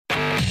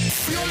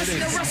life. You're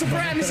listening to Russell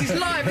Brand. This is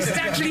live. This is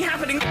actually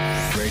happening.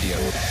 Radio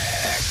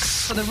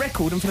X. For the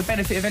record and for the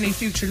benefit of any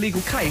future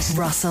legal case.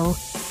 Russell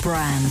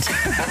Brand.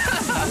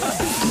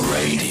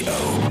 Radio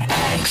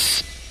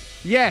X.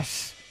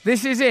 Yes,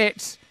 this is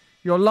it.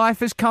 Your life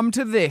has come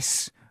to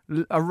this.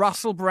 A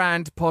Russell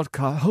Brand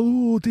podcast.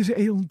 Oh, did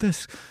it on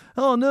this?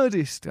 Oh,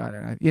 Nerdist. I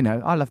don't know. You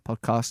know, I love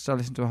podcasts. I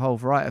listen to a whole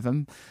variety of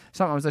them.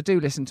 Sometimes I do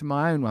listen to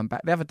my own one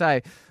back. The other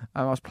day,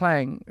 I was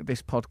playing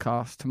this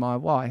podcast to my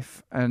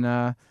wife,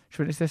 and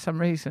she went, "Is there some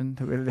reason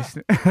that we're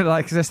listening?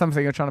 Like, is there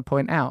something you're trying to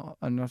point out?"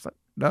 And I was like,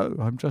 "No,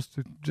 I'm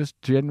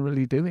just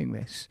generally doing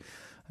this."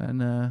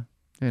 And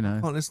you know,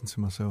 I can't listen to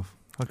myself.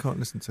 I can't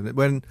listen to it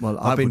when I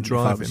I've been wouldn't if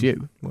I driving. was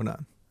you. Well, no,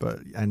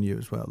 and you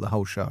as well. The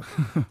whole show.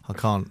 I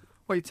can't.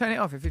 Well, you turn it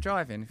off if you're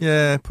driving.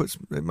 Yeah,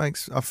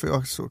 I feel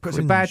I sort of Puts cringe.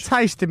 a bad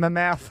taste in my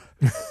mouth.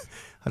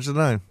 I don't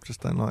know.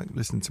 Just don't like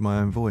listening to my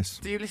own voice.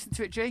 Do you listen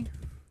to it, G?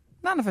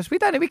 None of us. We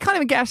don't. We can't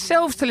even get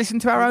ourselves to listen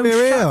to our own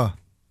We're show.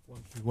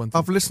 here.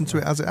 I've listened to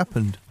it as it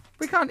happened.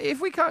 We can't. If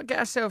we can't get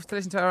ourselves to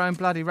listen to our own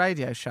bloody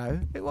radio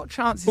show, what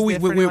chance is there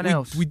for anyone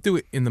else? We do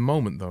it in the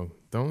moment, though,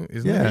 don't we?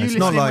 Isn't Yeah, it? Are you it's listening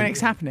not like- when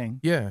it's happening?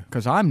 Yeah.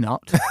 Because I'm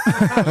not.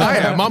 I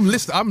am. I'm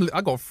listening.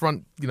 I got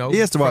front, you know. He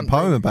has to write a front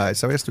poem row. about it,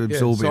 so he has to Yeah,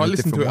 absorb it so in I a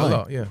listen to different it way. a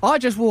lot, yeah. I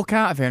just walk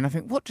out of here and I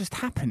think, what just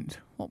happened?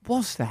 What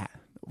was that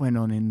went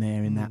on in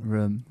there in that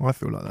room? I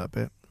feel like that a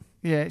bit.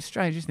 Yeah, it's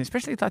strange, isn't it?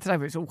 Especially like today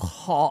where it's all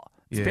hot.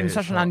 It's Yeah, been it's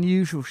such an hot.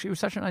 unusual. It was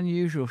such an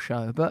unusual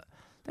show, but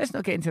let's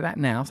not get into that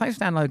now. Thanks for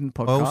downloading the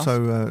podcast.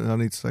 Also, I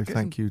need to say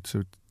thank you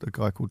to a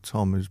guy called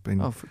Tom who's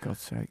been Oh, for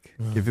God's sake!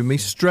 giving me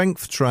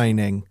strength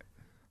training.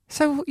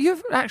 So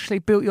you've actually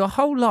built your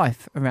whole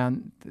life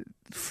around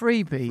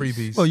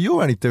freebies. Well,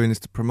 you're only doing this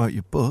to promote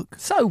your book.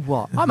 So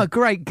what? I'm a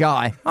great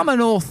guy. I'm an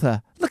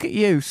author. Look at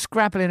you,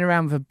 scrabbling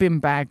around with a bin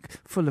bag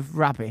full of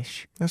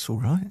rubbish. That's all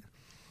right.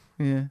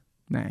 Yeah.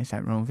 No, there's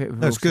nothing wrong with it. We've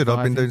That's all good. I've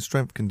been survived doing it.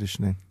 strength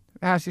conditioning.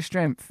 How's your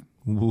strength?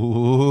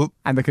 Whoop.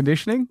 And the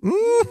conditioning?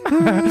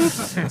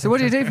 So what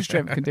do you do for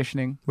strength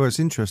conditioning? Well, it's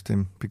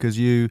interesting because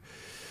you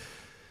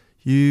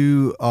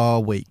are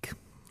weak.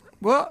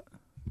 What?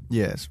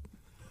 Yes.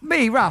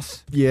 Me,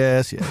 Russ?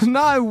 Yes, yes.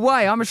 No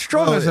way. I'm as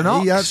strong as an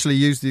ox. He actually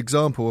used the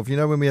example of,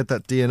 when we had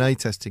that DNA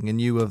testing and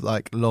you were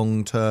like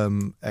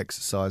long-term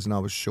exercise and I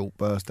was short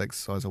burst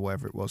exercise or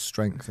whatever it was,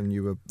 strength, and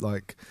you were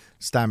like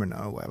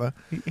stamina or whatever.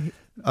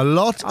 A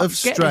lot of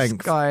Get strength.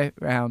 this guy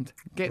round.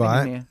 Get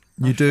Right. him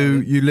in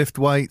here. You lift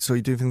weights or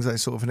you do things like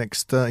sort of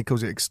he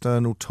calls it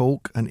external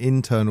torque, and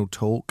internal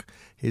torque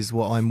is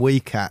what I'm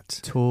weak at.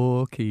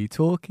 Talky,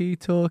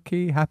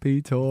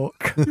 happy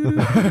talk.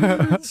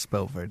 It's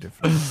spelled very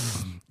different.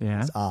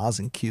 Yeah. It's R's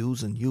and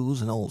Q's and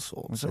U's and all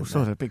sorts. It's all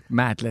sort of big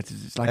mad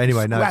letters. It's like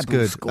Anyway, a no, it's Scrabble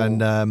good. score.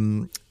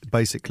 And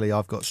basically,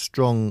 I've got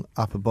strong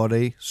upper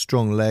body,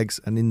 strong legs,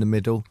 and in the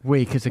middle,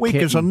 weak as a weak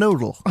kitten. as a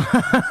noodle.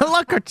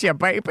 Look at you,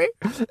 baby.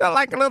 You're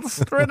like a little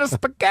string of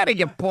spaghetti,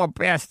 you poor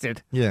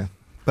bastard. Yeah.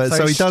 But So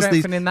so he he's does these.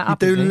 strengthening that You up,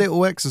 do is he?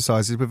 little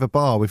exercises with a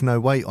bar with no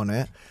weight on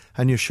it,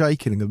 and you're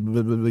shaking. And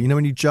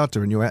when you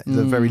judder and you're at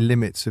the very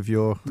limits of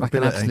your Like an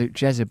ability.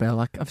 absolute Jezebel.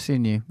 Like I've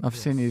seen you. I've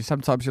seen you.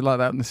 Sometimes you're like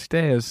that on the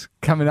stairs,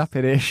 coming up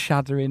in here,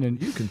 shuddering and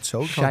You can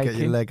tell. Can't get your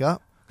shaking. leg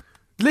up.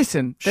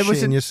 Listen, there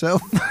was Shitting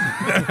yourself.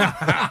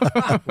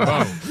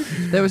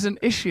 there was an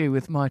issue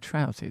with my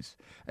trousers,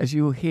 as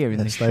you will hear in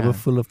this Yes, they were show.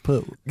 full of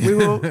poo. We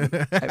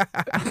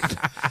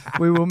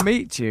will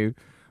meet you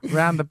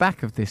round the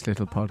back of this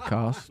little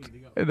podcast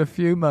in a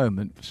few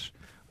moments,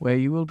 where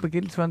you will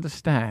begin to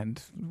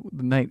understand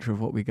the nature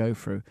of what we go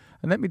through.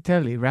 And let me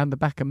tell you, round the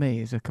back of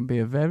me can be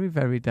a very,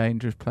 very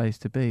dangerous place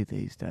to be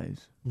these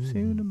days. See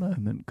you in a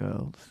moment,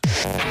 girls.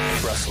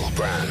 Russell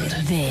Brand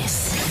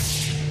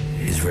This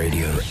is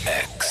Radio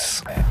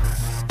X.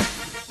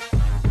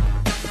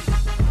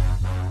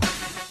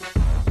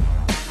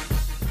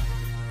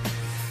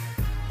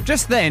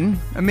 Just then,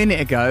 a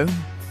minute ago,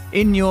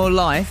 in your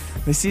life,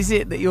 this is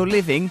it that you're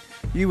living,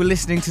 you were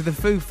listening to the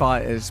Foo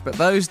Fighters, but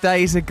those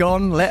days are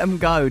gone, let them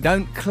go.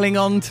 Don't cling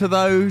on to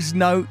those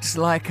notes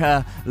like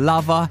a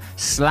lover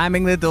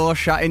slamming the door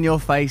shut in your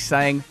face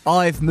saying,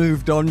 I've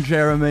moved on,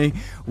 Jeremy,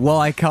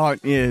 why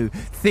can't you?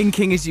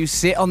 Thinking as you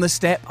sit on the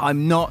step,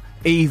 I'm not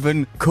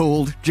even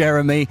called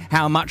Jeremy.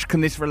 How much can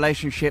this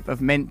relationship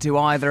have meant to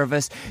either of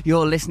us?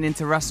 You're listening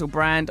to Russell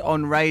Brand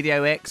on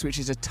Radio X, which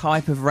is a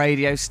type of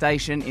radio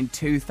station in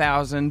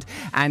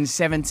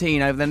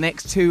 2017. Over the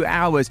next 2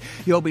 hours,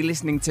 you'll be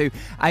listening to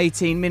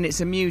 18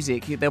 minutes of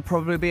music. There'll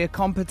probably be a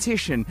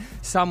competition.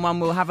 Someone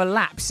will have a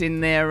lapse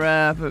in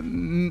their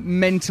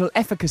mental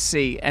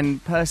efficacy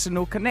and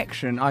personal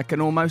connection. I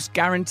can almost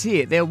guarantee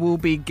it. There will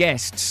be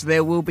guests.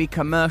 There will be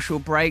commercial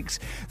breaks.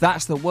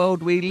 That's the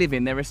world we live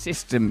in. There are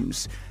systems.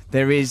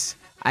 There is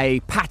a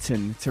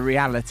pattern to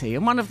reality.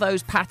 And one of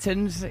those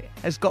patterns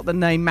has got the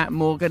name Matt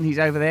Morgan. He's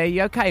over there.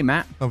 You okay,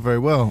 Matt? I'm very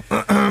well.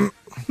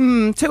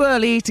 Too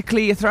early to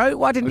clear your throat.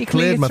 Why didn't you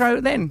clear your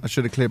throat then? I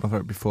should have cleared my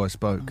throat before I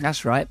spoke.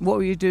 That's right. What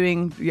were you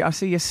doing? I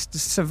see you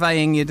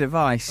surveying your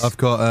device. I've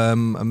got a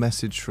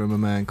message from a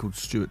man called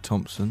Stuart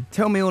Thompson.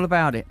 Tell me all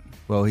about it.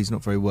 Well, he's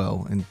not very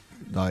well, and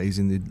he's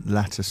in the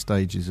latter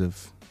stages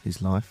of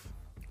his life.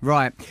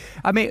 Right.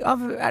 I mean,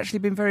 I've actually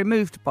been very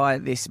moved by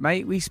this,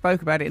 mate. We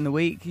spoke about it in the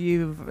week.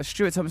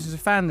 Stuart Thompson's a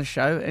fan of the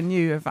show, and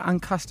you have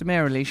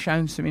uncustomarily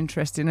shown some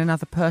interest in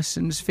another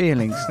person's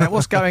feelings. Now,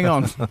 what's going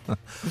on?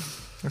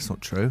 That's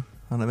not true.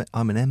 I'm an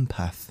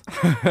empath.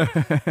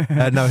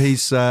 No,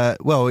 he's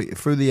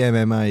through the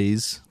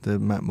MMAs, the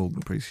Matt Morgan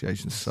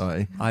Appreciation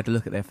Society. I had a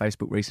look at their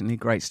Facebook recently.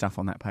 Great stuff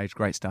on that page.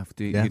 Great stuff.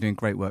 You're doing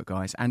great work,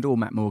 guys, and all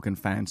Matt Morgan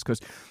fans.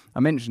 Because I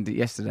mentioned it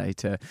yesterday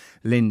to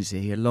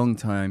Lindsay, a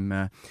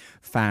long-time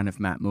fan of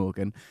Matt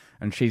Morgan,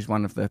 and she's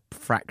one of the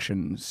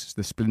fractions,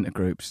 the splinter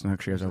groups.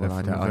 And she goes, From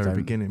the very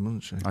beginning,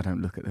 wasn't she? I don't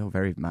look at them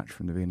very much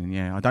from the beginning.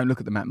 Yeah, I don't look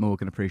at the Matt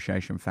Morgan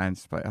Appreciation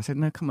fans. But I said,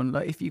 no, come on,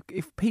 like,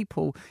 if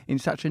people in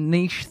such a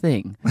niche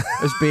thing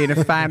as being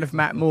a fan of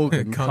Matt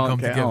Morgan can't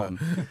get together. on,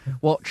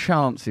 what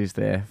chance is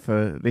there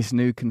for this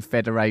new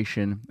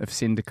confederation of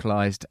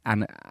syndicalised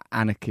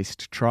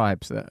anarchist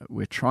tribes that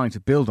we're trying to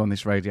build on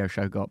this radio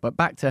show got? But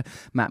back to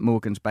Matt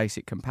Morgan's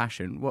basic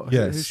compassion.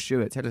 Who's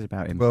Stuart? Tell us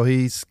about him. Well,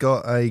 he's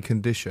got a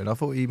condition. I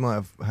thought he might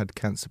have had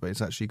cancer, but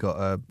he's actually got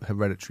a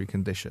hereditary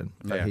condition.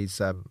 Yeah. He's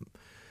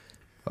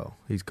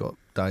got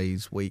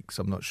days, weeks,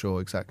 I'm not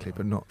sure exactly,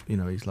 but not,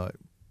 he's like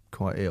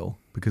quite ill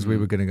because we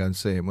were going to go and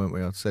see him, weren't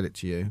we? I said it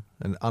to you,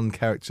 and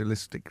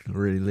uncharacteristically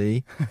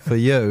for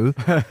you,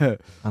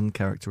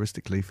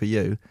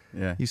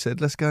 Yeah. you said,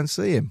 let's go and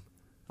see him.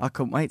 I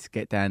couldn't wait to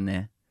get down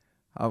there.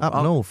 Up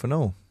north and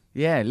all.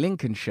 Yeah,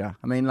 Lincolnshire.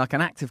 I mean, like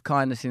an act of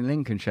kindness in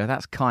Lincolnshire,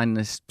 that's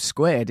kindness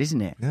squared, isn't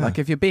it? Yeah. Like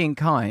if you're being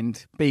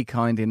kind, be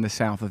kind in the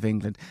south of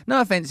England. No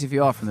offence if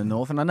you are from the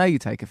north, and I know you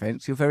take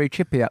offence. You're very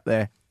chippy up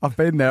there. I've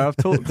been there, I've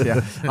talked to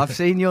you. I've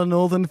seen your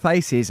northern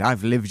faces.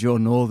 I've lived your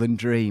northern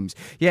dreams.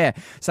 Yeah,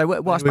 so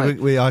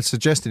I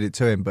suggested it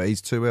to him, but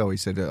he's too ill. He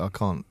said, I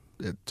can't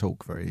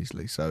talk very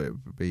easily, so it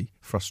would be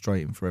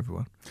frustrating for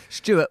everyone.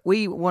 Stuart,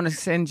 we want to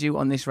send you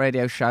on this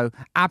radio show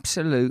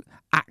absolute,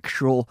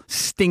 actual,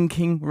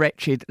 stinking,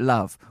 wretched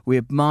love. We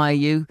admire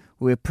you.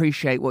 We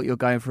appreciate what you're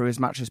going through as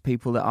much as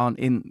people that aren't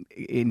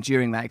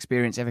enduring that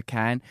experience ever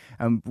can.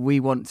 And we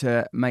want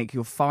to make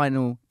your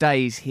final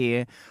days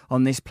here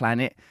on this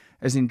planet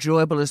as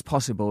enjoyable as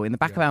possible. In the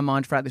back of our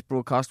mind throughout this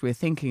broadcast, we're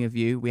thinking of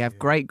you. We have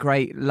great,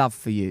 great love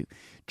for you.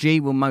 G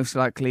will most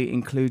likely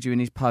include you in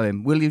his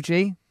poem. Will you,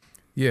 G?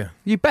 Yeah.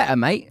 You better,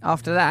 mate,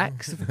 after that,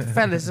 because the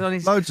fella's on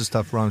his... Loads of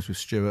stuff rhymes with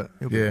Stuart.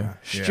 He'll be all right.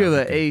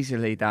 Stuart,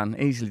 easily done.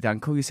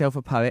 Call yourself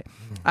a poet.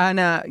 And,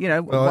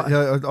 Well,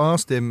 I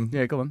asked him...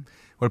 Yeah, go on.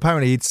 Well,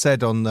 apparently he'd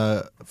said on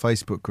the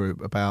Facebook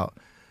group about,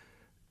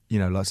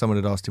 like someone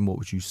had asked him, what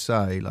would you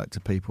say, like, to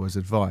people as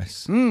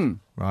advice,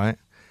 right?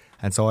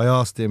 And so I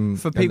asked him...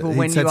 For people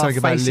when you are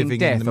facing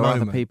death or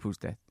other people's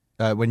death.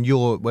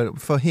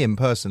 For him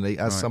personally,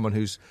 as someone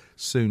who's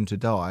soon to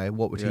die,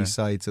 what would he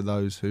say to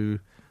those who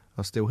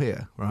are still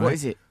here, right? What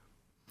is it?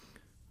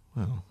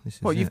 Well, this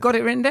is You've got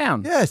it written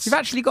down? Yes. You've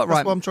actually got That's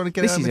right. what I'm trying to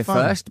get This out of is my a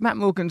phone. first. Matt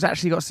Morgan's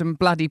actually got some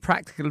bloody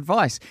practical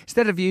advice.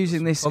 Instead of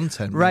using this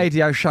Content,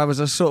 radio show as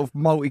a sort of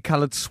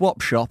multicoloured swap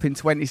shop in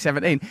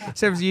 2017,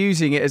 instead of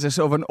using it as a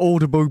sort of an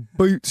audible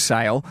boot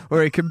sale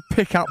where he can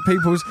pick up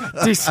people's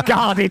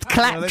discarded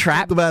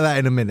claptrap. Talk about that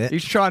in a minute.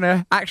 He's trying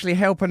to actually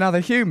help another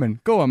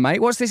human. Go on,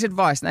 mate. What's this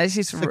advice? Now, this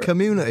is The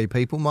community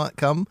people might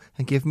come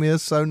and give me a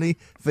Sony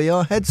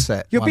VR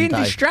headset. You're one being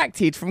day.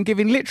 distracted from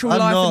giving literal I'm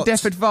life not. and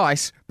death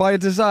advice by a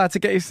desire to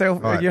get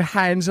yourself your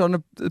hands on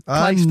a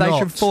I'm PlayStation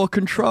not. 4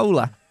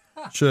 controller.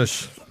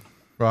 Shush.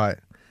 Right.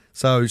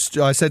 So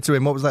I said to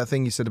him, what was that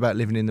thing you said about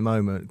living in the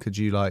moment? Could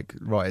you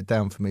write it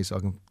down for me so I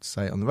can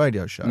say it on the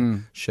radio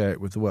show, share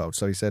it with the world?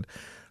 So he said,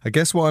 I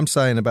guess what I'm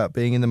saying about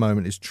being in the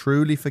moment is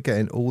truly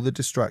forgetting all the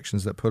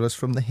distractions that pull us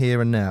from the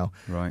here and now.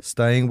 Right.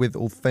 Staying with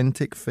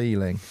authentic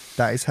feeling.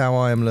 That is how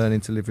I am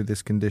learning to live with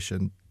this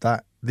condition.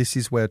 This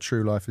is where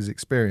true life is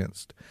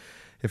experienced.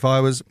 If I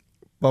was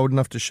bold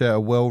enough to share a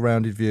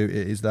well-rounded view, it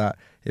is that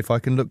if I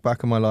can look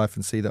back on my life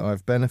and see that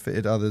I've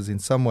benefited others in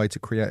some way to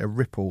create a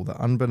ripple that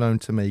unbeknown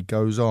to me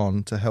goes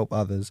on to help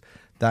others,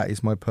 that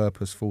is my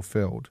purpose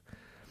fulfilled.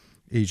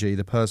 E.g.,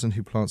 the person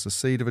who plants a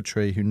seed of a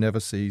tree who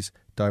never sees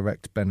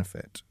direct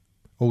benefit.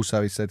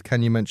 Also, he said,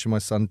 can you mention my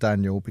son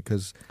Daniel,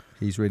 because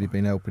he's really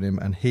been helping him,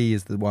 and he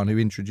is the one who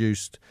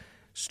introduced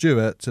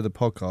Stuart to the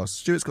podcast.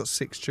 Stuart's got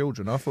 6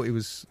 children. I thought he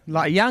was...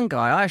 Like a young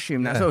guy, I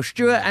assume that's all.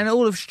 Stuart and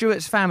all of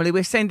Stuart's family,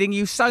 we're sending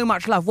you so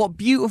much love. What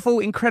beautiful,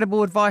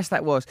 incredible advice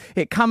that was.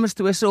 It comes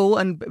to us all,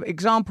 and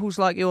examples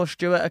like yours,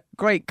 Stuart, are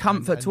great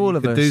comfort to all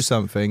of us. Do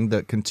something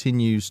that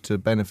continues to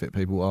benefit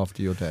people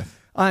after your death.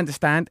 I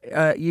understand.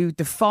 You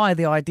defy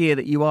the idea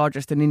that you are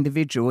just an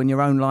individual and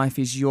your own life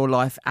is your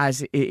life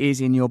as it is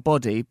in your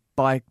body.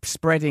 by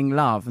spreading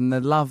love, and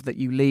the love that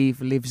you leave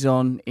lives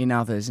on in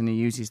others. And he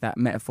uses that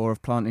metaphor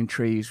of planting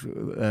trees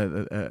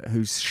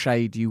whose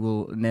shade you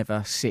will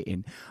never sit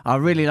in. I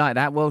really like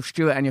that. Well,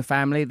 Stuart and your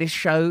family, this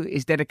show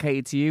is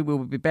dedicated to you. We'll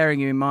be bearing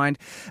you in mind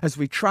as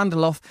we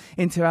trundle off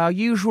into our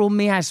usual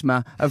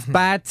miasma of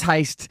bad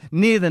taste,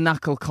 near the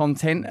knuckle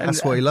content. And,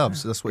 That's what he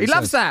loves. That's what he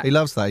loves says. that. He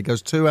loves that. He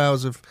goes 2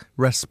 hours of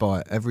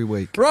respite every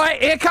week.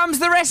 Right, here comes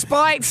the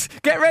respite.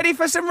 Get ready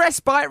for some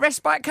respite.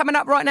 Respite coming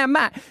up right now,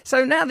 Matt.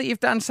 So now that you've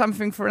done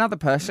something for another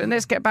person,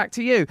 let's get back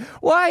to you.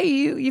 Why are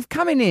you've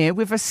come in here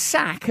with a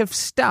sack of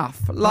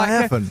stuff like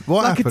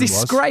What like a happened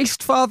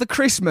disgraced Father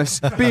Christmas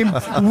being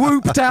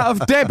whooped out of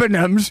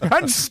Debenhams,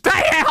 and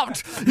stay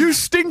out, you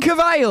stink of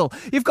ale.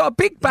 You've got a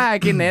big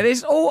bag in there.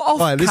 There's all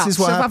Right, this offcuts is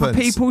what of other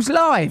happens. people's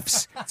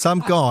lives. Some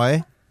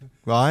guy,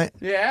 right,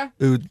 Yeah.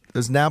 who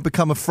has now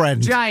become a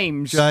friend.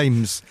 James.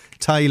 James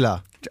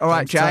Taylor. All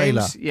right,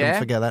 Taylor. James, yeah. Don't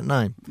forget that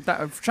name.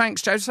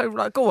 Thanks, Joe. So,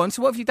 go on.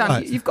 So what have you done?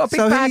 Right. You've got a big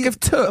So bag he of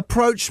took.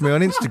 approached me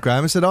on Instagram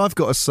and said, I've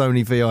got a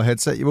Sony VR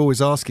headset. You're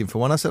always asking for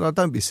one. I said, oh,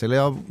 don't be silly.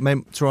 I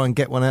meant try and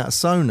get one out of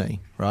Sony,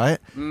 right?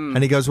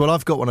 And he goes, well,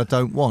 I've got one I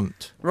don't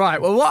want.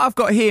 Right, well, what I've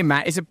got here,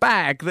 Matt, is a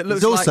bag that looks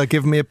He's also like...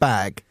 given me a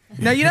bag.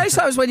 Now, you know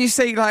sometimes when you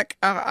see, like,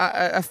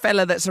 a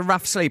fella that's a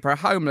rough sleeper, a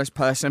homeless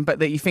person, but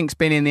that you think's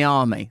been in the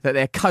army, that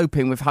they're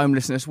coping with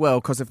homelessness well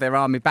because of their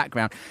army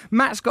background.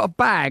 Matt's got a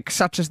bag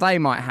such as they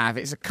might have.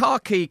 It's a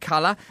khaki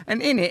colour,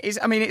 and in it is,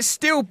 I mean, it's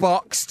still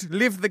boxed,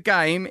 live the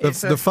game.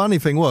 The funny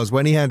thing was,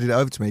 when he handed it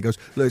over to me, he goes,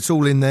 look, it's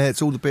all in there,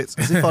 it's all the bits,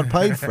 as if I'd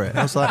paid for it. And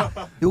I was like,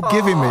 you're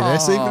giving me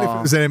this, even if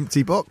it was an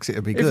empty box,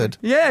 it'd be good.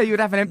 Yeah, you'd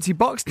have an empty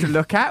box to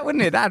look at,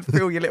 wouldn't it? That'd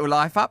fill your little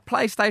life up.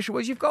 PlayStation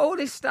was, you've got all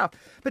this stuff.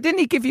 But didn't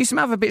he give you some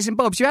other bits and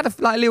bobs? You had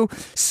a little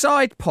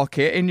side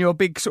pocket in your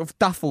big sort of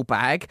duffel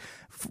bag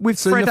with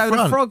So in the Freddo the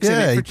front, Frogs in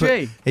it for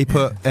G. he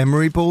put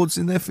emery boards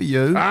in there for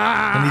you,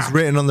 and he's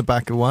written on the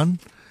back of one,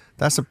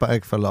 that's a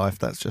bag for life.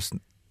 That's just...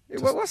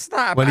 What's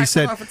that? When he Bag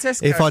said, for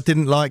Tesco's? if I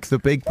didn't like the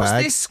big What's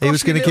bag, this he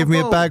was going to squashy give me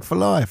little a bag for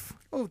life.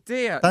 Oh,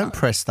 dear. Don't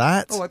press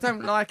that. Oh, I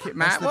don't like it,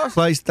 Matt.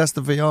 That's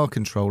the VR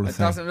controller It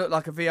thing. doesn't look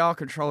like a VR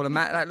controller,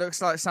 Matt. That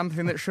looks like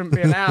something that shouldn't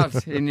be allowed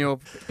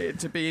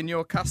to be in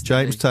your custody.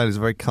 James Taylor's a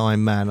very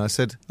kind man. I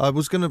said I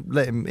was going to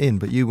let him in,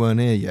 but you weren't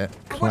here yet.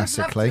 I would have loved to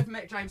Classically, have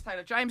met James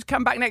Taylor. James,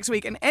 come back next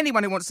week, and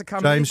anyone who wants to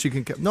come James, you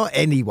can come. Not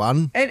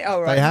anyone. Right,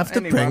 They have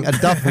to not bring anyone. a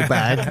duffel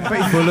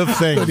bag full of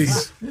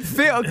things.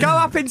 Go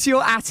up into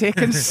your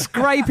attic and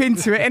scrape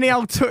into it any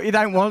old toot you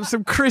don't want,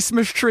 some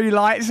Christmas tree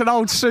lights, an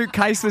old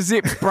suitcase the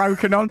zip's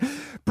broken on.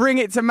 Bring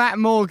it to Matt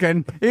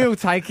Morgan. He'll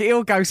take it.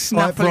 He'll go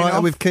snuffling Typewriter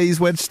off. with keys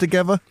wedged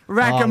together.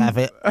 Rag I'll and- have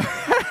it.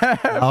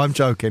 Oh, I'm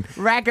joking.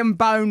 Rag and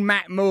bone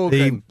Matt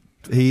Morgan.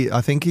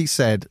 I think he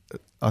said,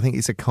 I think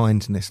it's a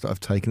kindness that I've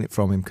taken it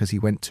from him because he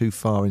went too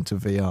far into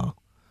VR.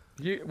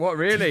 What,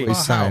 really?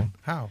 He's saying.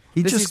 How?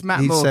 He This just is Matt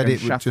he Morgan said it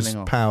was shuffling just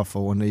off.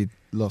 powerful and he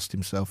lost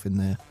himself in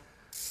there.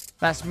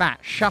 That's Matt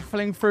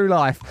shuffling through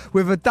life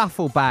with a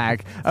duffel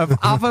bag of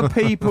other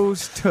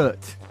people's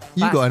toot.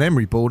 You got an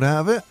emery board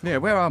out of it. Yeah,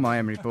 where are my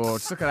emery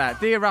boards? Look at that.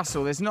 Dear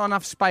Russell, there's not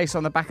enough space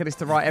on the back of this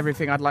to write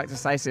everything I'd like to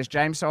say, says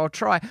James, so I'll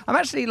try. I'm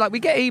actually, we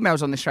get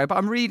emails on this show, but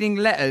I'm reading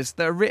letters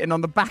that are written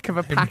on the back of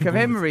a pack of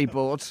emery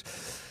boards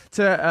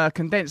to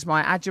condense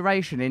my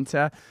adulation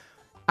into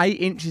 8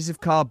 inches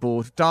of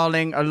cardboard.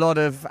 Darling, a lot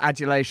of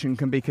adulation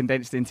can be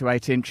condensed into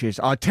 8 inches.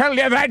 I tell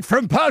you that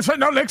from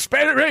personal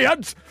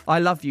experience. I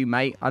love you,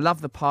 mate. I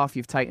love the path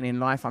you've taken in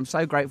life. I'm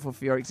so grateful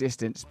for your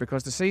existence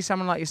because to see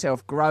someone like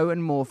yourself grow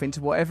and morph into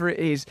whatever it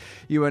is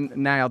you are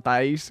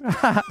nowadays,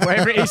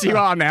 whatever it is you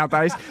are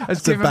nowadays,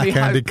 has a given me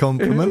backhanded hope.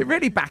 compliment.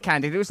 Really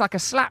backhanded. It was like a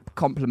slap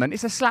compliment.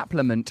 It's a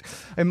slaplement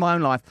in my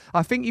own life.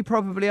 I think you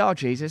probably are,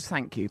 Jesus.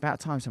 Thank you. About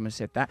time someone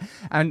said that.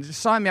 And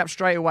sign me up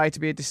straight away to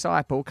be a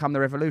disciple come the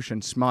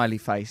revolution. Smiley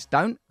face.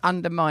 Don't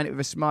undermine it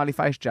with a smiley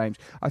face, James.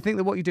 I think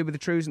that what you do with the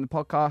truths and the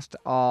podcast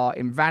are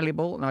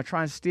invaluable, and I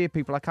try and steer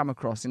people I come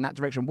across in that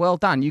direction. Well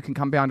done. You can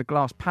come behind a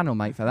glass panel,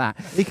 mate, for that.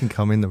 He can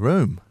come in the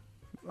room.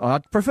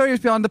 I'd prefer you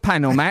was behind the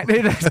panel, Matt.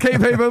 Let's keep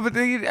people, but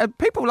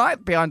people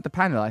like behind the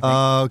panel, I think.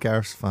 Oh,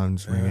 Gareth's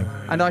phone's ringing.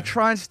 And I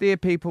try and steer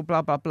people,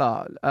 blah, blah,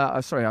 blah.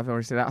 Sorry, I've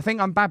already said that. I think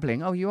I'm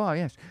babbling. Oh, you are,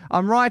 yes.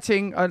 I'm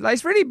writing.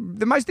 It's really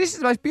this is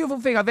the most beautiful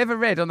thing I've ever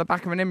read on the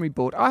back of an emery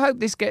board. I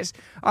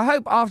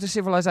hope after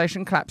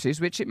civilization collapses,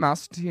 which it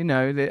must,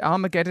 that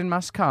Armageddon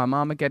must come.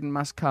 Armageddon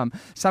must come.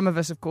 Some of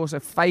us, of course,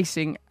 are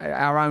facing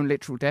our own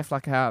literal death,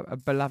 like our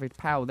beloved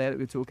pal there that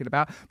we were talking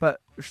about.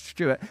 But,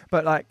 Stuart,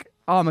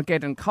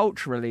 Armageddon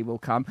culturally will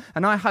come,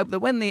 and I hope that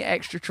when the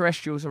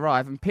extraterrestrials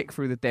arrive and pick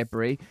through the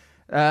debris,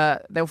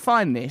 they'll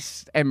find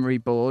this emery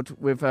board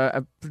with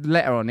a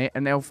letter on it,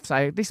 and they'll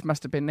say, this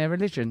must have been their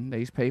religion,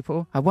 these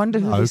people. I wonder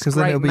who this because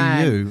then great it'll be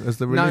man you as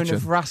the known religion.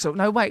 as Russell.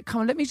 No, wait,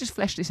 come on, let me just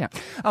flesh this out.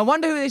 I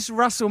wonder who this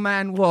Russell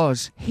man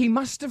was. He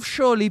must have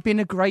surely been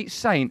a great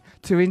saint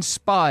to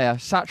inspire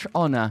such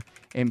honour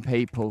in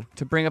people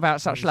to bring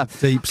about such love.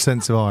 Deep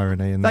sense of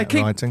irony in that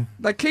writing.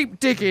 They keep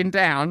digging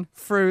down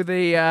through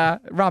the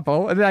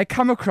rubble, and they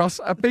come across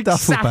a big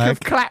Duffel sack bag. of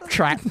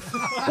claptrap.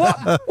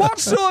 what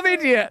sort of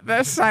idiot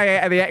that say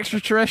it, the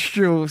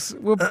extraterrestrials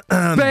will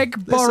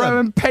beg, borrow,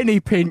 and penny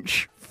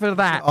pinch for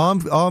that?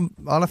 I'll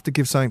have to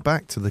give something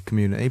back to the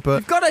community, but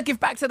You've got to give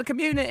back to the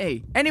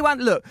community. Anyone,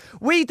 look,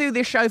 we do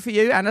this show for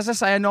you, and as I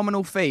say, a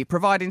nominal fee,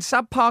 providing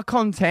subpar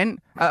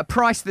content at a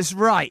price that's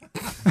right.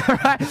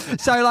 Right?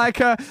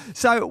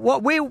 So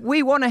what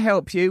we want to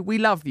help you. We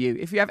love you.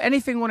 If you have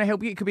anything we want to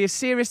help you, it could be as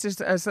serious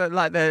as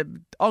like the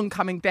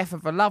oncoming death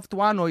of a loved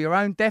one or your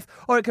own death,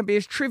 or it can be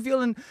as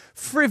trivial and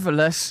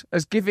frivolous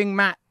as giving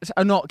Matt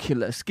an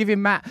Oculus,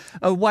 giving Matt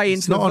a way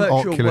into the not an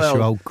virtual Oculus, world.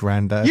 you old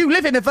grandad. You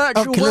live in a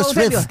virtual Oculus world.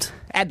 don't you? Rift.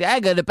 And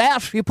hanging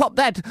about, you pop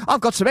that.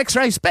 I've got some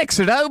X-ray specs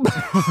at home.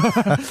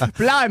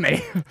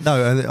 Blimey.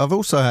 No, and I've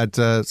also had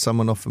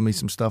someone offer me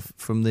some stuff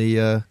from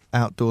the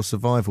outdoor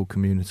survival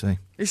community.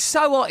 It's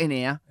so hot in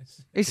here.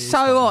 It's so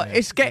hot.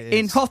 It's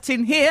getting hot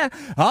in here.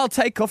 I'll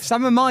take off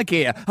some of my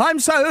gear. I'm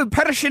so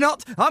perishing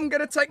hot. I'm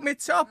going to take my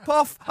top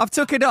off. I've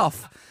took it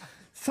off.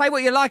 Say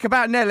what you like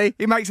about Nelly.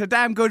 He makes a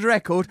damn good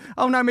record.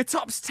 Oh no, my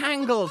top's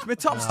tangled. My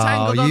top's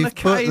tangled on the you've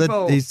put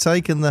cable. he's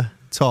taken the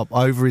top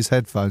over his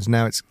headphones.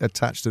 Now it's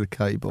attached to the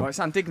cable. Oh, it's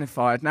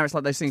undignified. Now it's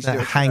like those things you do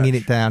at Hanging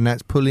church. it down. Now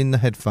it's pulling the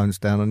headphones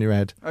down on your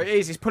head. Oh, it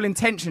is. It's pulling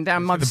tension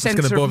down my It's gonna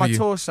centre of bother my you.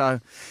 torso.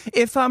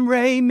 If I'm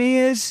Ray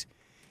Mears,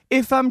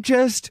 if I'm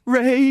just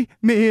Ray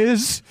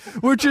Mears,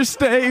 would you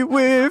stay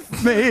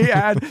with me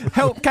and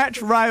help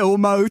catch rail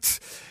moat?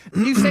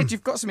 You said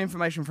you've got some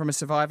information from a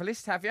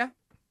survivalist, have you?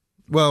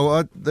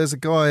 Well, there's a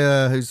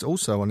guy who's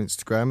also on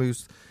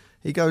Instagram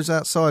he goes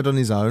outside on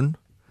his own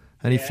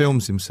and he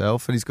films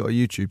himself, and he's got a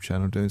YouTube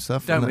channel doing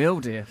stuff. Don't we all,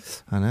 dear?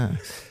 I know.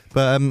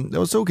 But I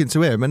was talking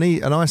to him, and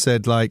I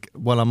said, like,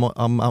 well,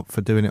 I'm up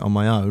for doing it on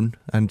my own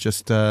and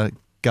just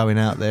going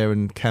out there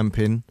and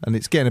camping. And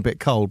it's getting a bit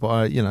cold,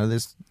 but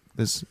there's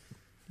if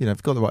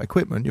you've got the right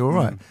equipment, you're all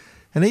right.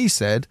 And he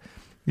said,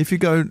 if you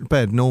go to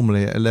bed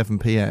normally at 11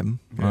 p.m,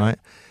 right,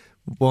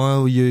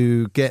 while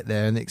you get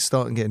there, and it's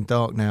starting getting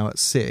dark now at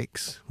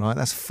 6, right,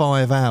 that's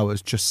 5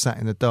 hours just sat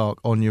in the dark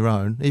on your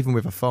own, even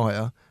with a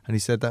fire. And he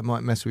said that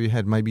might mess with your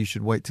head. Maybe you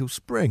should wait till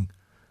spring.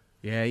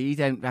 Yeah, you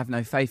don't have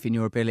no faith in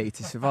your ability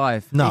to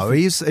survive. No,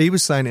 he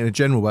was saying it in a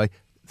general way.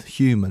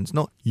 Humans,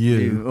 not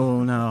you.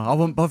 Oh no, I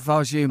wouldn't bother if I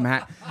was you,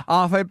 Matt.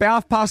 It'd be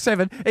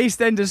 7:30.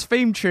 EastEnders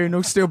theme tune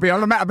will still be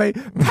on. I'm out be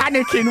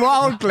panicking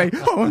wildly.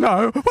 Oh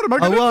no, what am I I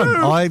going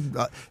to do?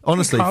 won't.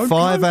 Honestly, Can't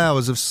 5 go.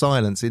 hours of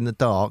silence in the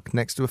dark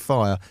next to a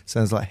fire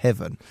sounds like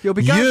heaven. You'll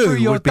be going through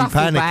your would be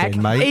duffel panicking, bag,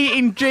 mate.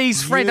 eating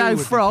G's Freddo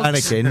frogs,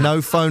 Panicking,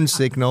 no phone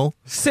signal.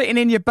 sitting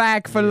in your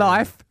bag for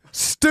life,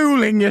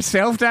 stooling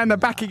yourself down the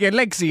back of your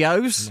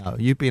Lexios. No,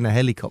 you'd be in a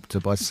helicopter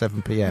by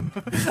 7 p.m.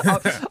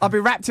 I'll be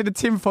wrapped in a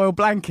tinfoil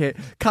blanket,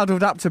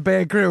 cuddled up to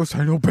Bear Grylls,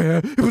 saying, "Oh, Bear,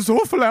 it was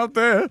awful out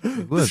there.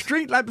 The would.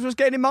 street lamps was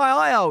getting in my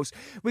eye holes."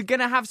 We're going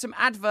to have some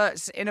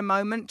adverts in a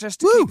moment just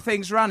to keep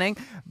things running.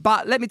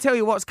 But let me tell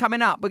you what's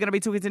coming up. We're going to be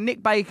talking to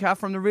Nick Baker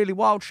from The Really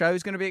Wild Show,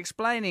 who's going to be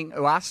explaining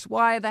to us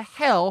why the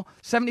hell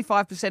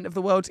 75% of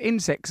the world's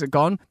insects are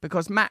gone,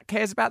 because Matt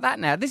cares about that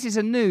now. This is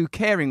a new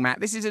caring Matt.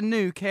 This is a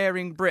new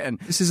caring Britain.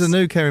 This is a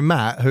new caring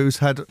Matt who's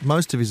had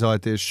most of his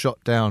ideas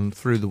shot down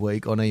through the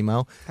week on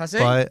email Has he?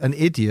 by an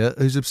idiot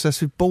who's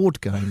obsessed with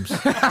board games.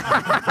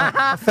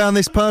 I found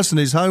this person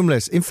who's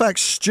homeless. In fact,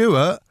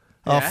 Stuart,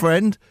 our Yeah.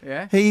 friend,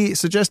 Yeah. he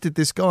suggested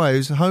this guy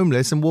who's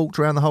homeless and walked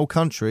around the whole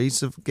country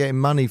getting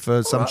money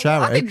for some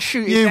charity. I didn't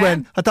shoot you him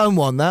went, down. I don't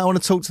want that. I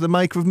want to talk to the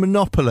maker of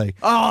Monopoly.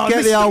 Oh, Get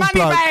Mr. the old bloke.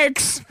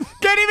 Moneybags!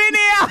 Get him in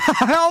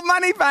here! Old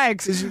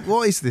Moneybags!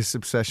 What is this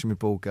obsession with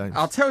board games?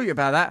 I'll tell you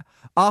about that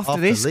after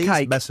this these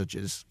cake.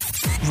 messages.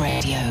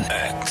 Radio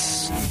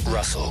X.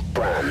 Russell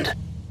Brand.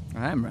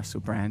 I am Russell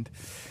Brand.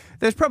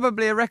 There's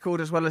probably a record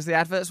as well as the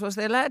adverts, was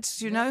there, lads?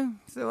 Do you know?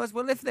 If there was,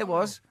 well, if there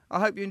was, I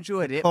hope you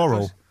enjoyed it. Coral.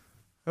 because-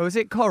 Oh, is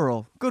it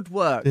Coral? Good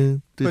work.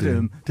 Dum,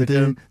 da-dum,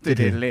 da-dum,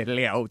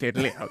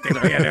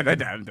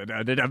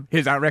 da-dum.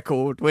 Here's our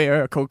record.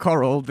 We're called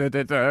Coral.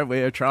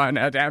 We're trying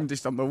our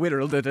damnedest on the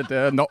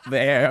Wirral. Not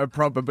there.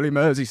 Probably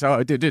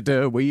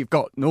Merseyside. We've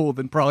got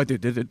Northern Pride.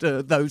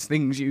 Those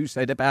things you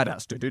said about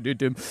us.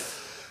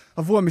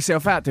 I've worn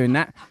myself out doing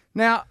that.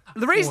 Now,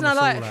 the reason I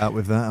like... Out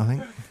with that, I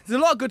think. There's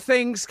a lot of good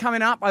things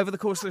coming up over the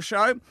course of the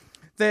show.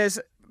 There's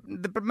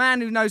the man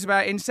who knows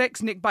about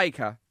insects, Nick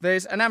Baker.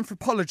 There's an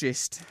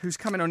anthropologist who's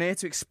coming on here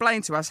to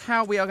explain to us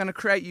how we are going to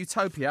create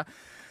utopia.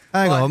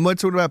 Hang Right. on, we're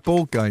talking about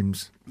board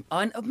games.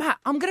 Matt,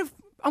 I'm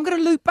gonna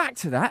loop back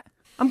to that.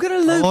 I'm gonna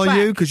loop Are back.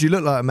 you? Because you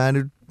look like a man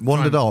who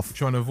wandered off.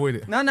 Trying to avoid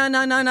it. No.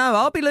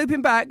 I'll be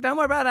looping back. Don't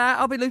worry about that.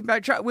 I'll be looping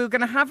back. We're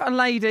going to have a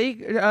lady,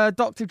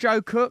 Dr.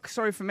 Jo Cook.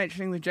 Sorry for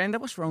mentioning the gender.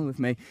 What's wrong with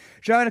me?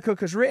 Joanna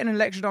Cook has written and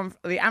lectured on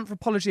the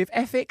anthropology of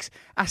ethics,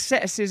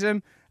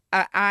 asceticism,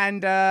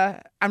 and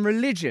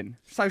religion.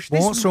 So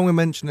What's wrong with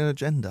mentioning a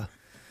gender?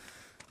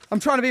 I'm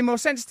trying to be more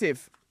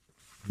sensitive.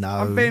 No.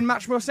 I'm being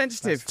much more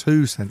sensitive. That's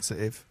too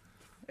sensitive.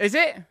 Is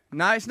it?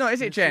 No, it's not,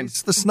 is it, Jen?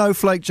 It's the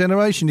snowflake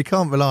generation. You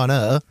can't rely on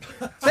her.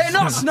 They're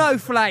not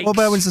snowflakes. What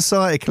about when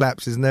society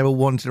collapses and they're all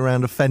wandering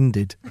around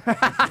offended?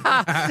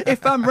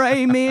 If I'm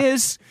Ray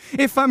Mears,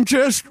 if I'm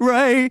just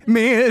Ray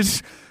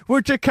Mears,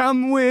 would you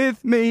come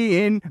with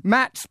me in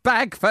Matt's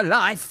bag for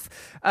life?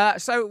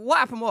 So what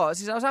happened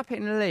was I was up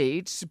in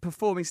Leeds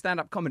performing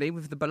stand-up comedy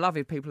with the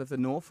beloved people of the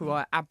North, who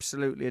I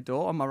absolutely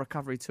adore, on my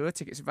recovery tour.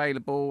 Tickets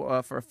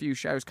available for a few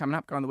shows coming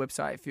up. Go on the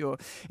website if you're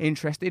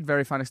interested.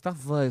 Very funny stuff.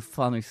 Very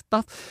funny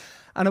stuff.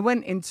 And I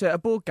went into a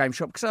board game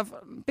shop because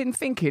I've been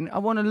thinking I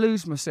want to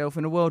lose myself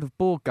in a world of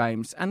board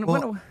games. And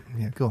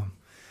Yeah, go on.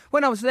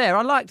 when I was there,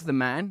 I liked the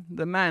man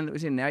that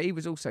was in there. He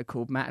was also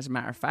called Matt, as a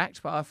matter of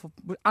fact, but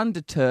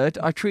undeterred,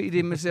 I treated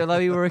him as though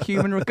he were a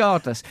human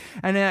regardless.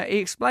 And he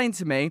explained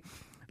to me,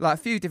 like,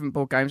 a few different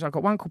board games. I've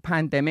got one called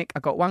Pandemic,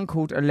 I've got one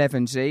called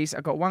 11Zs,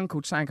 I've got one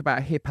called something about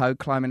a hippo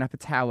climbing up a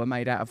tower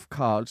made out of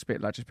cards, a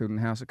bit like just building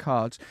a house of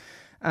cards.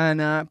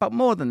 And but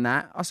more than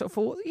that, I sort of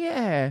thought,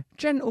 yeah,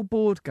 gentle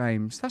board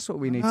games. That's what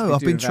we need to be doing. I've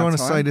been with our trying to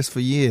time. say this for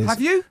years.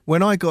 Have you?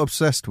 When I got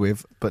obsessed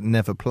with, but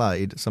never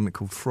played, something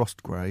called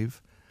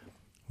Frostgrave,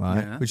 right?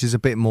 Yeah. Which is a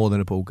bit more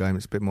than a ball game.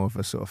 It's a bit more of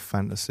a sort of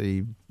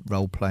fantasy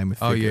role playing with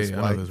figures I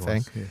know weight those thing.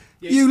 ones,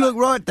 yeah. You look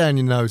right down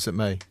your nose at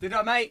me. Did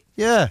I, mate?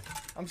 Yeah.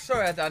 I'm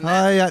sorry I done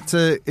that. I had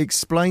to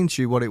explain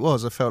to you what it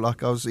was. I felt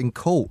like I was in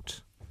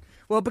court.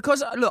 Well,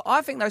 because, look, I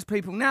think those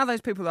people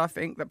that I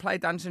think that play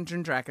Dungeons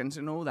and Dragons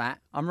and all that,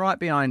 I'm right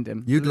behind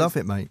them. You'd love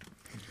it, mate.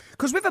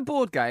 Because with a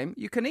board game,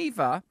 you can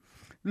either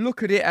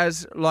look at it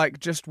as, like,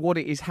 just what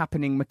it is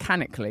happening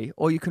mechanically,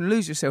 or you can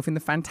lose yourself in the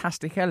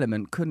fantastic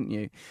element, couldn't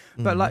you?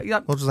 But, like...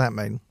 What does that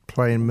mean?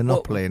 Playing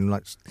Monopoly and,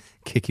 like,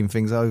 kicking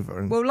things over?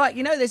 And... Well, like,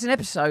 you know, there's an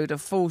episode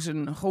of Fools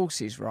and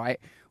Horses, right,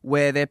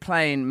 where they're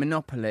playing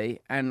Monopoly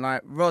and,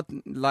 like,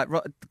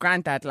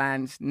 Grandad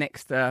lands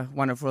next to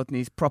one of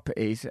Rodney's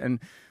properties and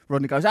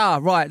Rodney goes,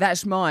 right,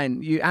 that's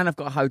mine. And I've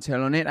got a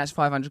hotel on it. That's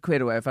 500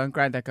 quid or whatever. And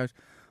Grandad goes,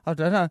 I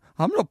don't know.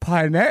 I'm not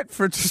paying that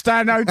for to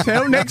stay in a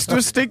hotel next to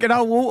a stinking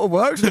old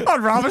waterworks.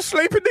 I'd rather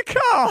sleep in the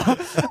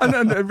car.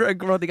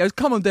 And Rodney goes,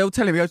 come on, Dale,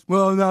 tell him. He goes,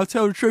 well, no,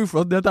 tell the truth,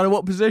 Rodney. I don't know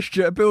what possessed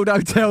you to build a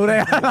hotel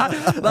there.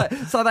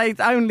 So they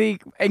only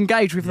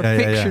engage with the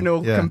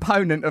fictional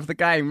component of the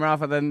game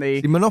rather than the...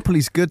 See,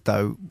 Monopoly's good,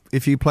 though,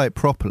 if you play it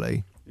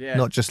properly. Yeah.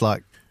 Not just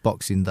like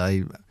Boxing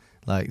Day,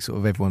 like sort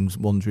of everyone's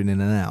wandering in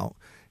and out.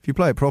 If you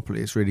play it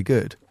properly, it's really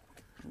good.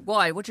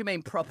 Why? What do you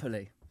mean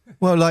properly?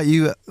 Well, like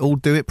you all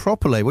do it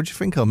properly. What do you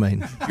think I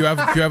mean? Do you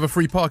have a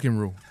free parking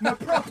rule? No,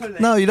 properly.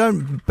 No, you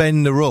don't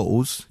bend the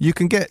rules. You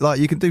can get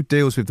you can do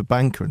deals with the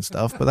banker and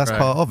stuff, but that's Right.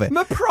 part of it.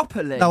 No,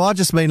 properly. No, I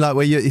just mean like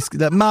where it's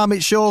like, Mum,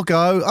 it's your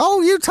go.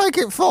 Oh, you take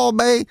it for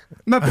me.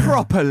 No,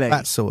 properly.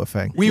 That sort of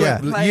thing. We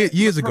yeah. went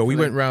years ago. We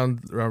properly. went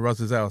round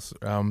Russ's house,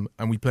 and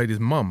we played his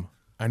mum,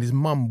 and his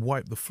mum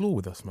wiped the floor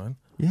with us, man.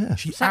 Yeah.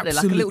 She Exactly, like a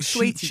absolutely, little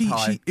sweetie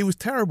pie. it was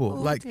terrible.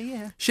 Oh, like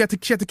dear. she had to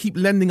keep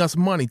lending us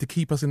money to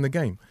keep us in the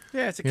game.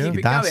 Yeah, to Yeah. keep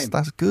it going.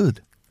 That's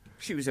good.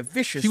 She was a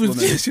vicious She was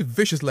woman. just a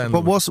vicious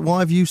landlord. But why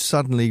have you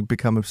suddenly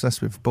become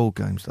obsessed with board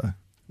games though?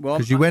 Well,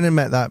 Because you went and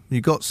met that.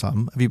 You got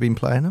some. Have you been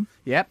playing them?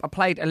 Yep, I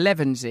played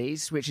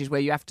 11Zs, which is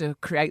where you have to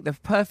create the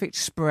perfect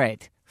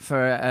spread for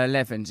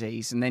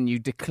 11Zs, and then you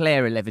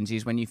declare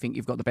 11Zs when you think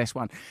you've got the best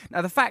one.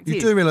 Now, the fact You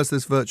is... do realise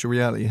there's virtual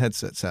reality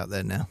headsets out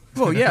there now.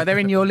 Well, yeah, they're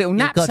in your little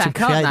You've got to knapsack,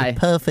 create aren't a they?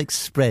 perfect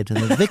spread, and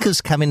the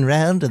vicar's coming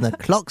round, and the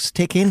clock's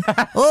ticking.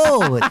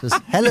 Oh, it was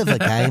hell of a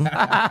game.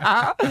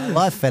 Oh,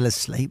 I fell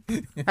asleep.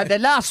 At the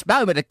last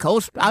moment, of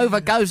course,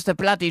 over goes the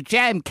bloody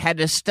jam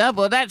canister.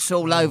 Well, that's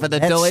all over the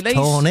Let's doilies.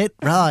 torn it.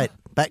 Right,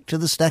 back to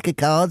the stack of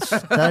cards.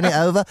 Turn it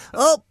over.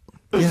 Oh,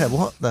 Yeah,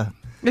 what the?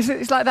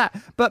 It's like that,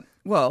 but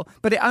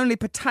it only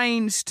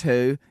pertains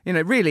to,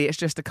 really it's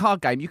just a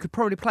card game. You could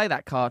probably play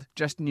that card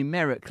just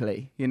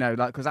numerically,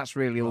 because that's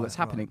really all that's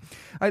happening.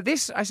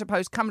 This, I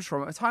suppose, comes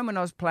from a time when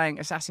I was playing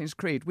Assassin's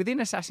Creed. Within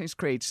Assassin's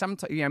Creed,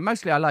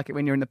 mostly I like it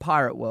when you're in the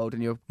pirate world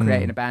and you're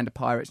creating a band of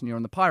pirates and you're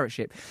on the pirate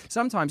ship.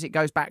 Sometimes it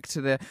goes back to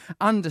the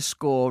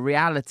underscore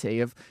reality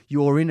of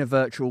you're in a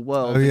virtual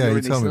world and Oh yeah, you're you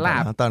in tell this me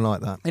lab. about that. I don't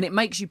like that. And it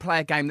makes you play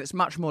a game that's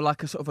much more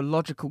like a sort of a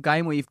logical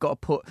game where you've got to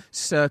put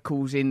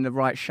circles in the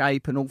right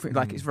shape and all things.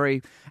 Like it's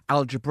very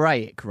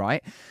algebraic,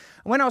 right?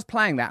 And when I was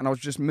playing that and I was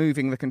just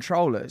moving the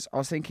controllers, I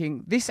was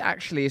thinking, this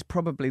actually is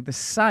probably the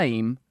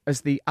same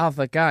as the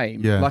other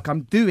game. Yeah. Like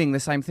I'm doing the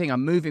same thing.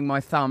 I'm moving my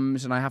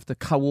thumbs and I have to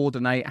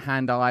coordinate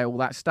hand-eye, all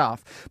that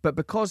stuff. But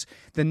because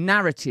the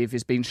narrative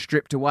is being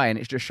stripped away and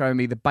it's just showing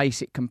me the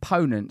basic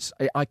components,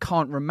 I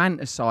can't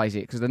romanticize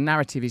it because the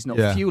narrative is not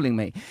Yeah. fueling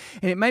me.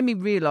 And it made me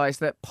realise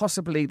that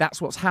possibly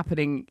that's what's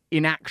happening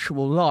in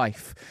actual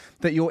life.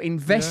 That you're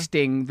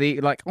investing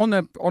on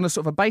a sort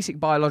of a basic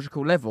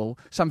biological level,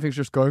 some things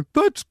just go,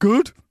 that's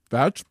good.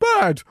 That's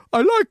bad.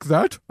 I like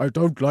that. I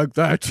don't like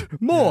that.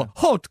 More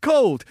hot,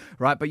 cold.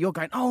 Right, but you're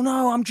going, oh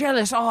no, I'm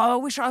jealous. Oh, I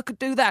wish I could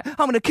do that. I'm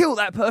going to kill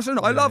that person.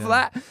 I love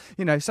that.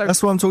 You know, so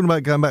That's what I'm talking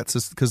about, going back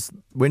to, because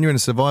when you're in a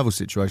survival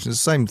situation,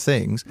 it's the same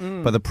things,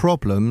 but the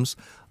problems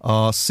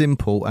are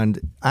simple and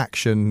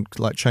action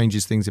like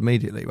changes things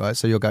immediately, right?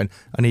 So you're going,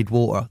 I need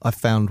water. I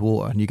found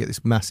water, and you get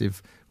this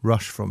massive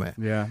rush from it.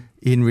 Yeah.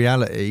 In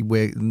reality,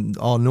 we're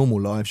our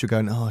normal lives, you're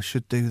going, oh, I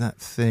should do that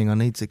thing. I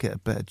need to get a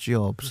better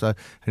job. So,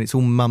 and it's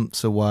all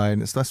months away,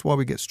 and that's why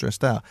we get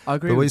stressed out. I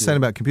agree But what with you're saying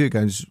you. about computer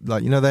games,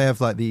 like, you know, they have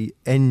like the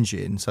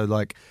engine, so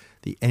like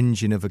the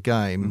engine of a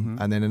game,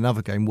 and then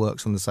another game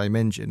works on the same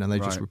engine, and they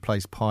just Right.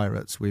 replace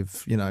pirates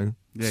with, you know,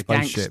 Yeah,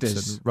 spaceships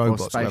gangsters and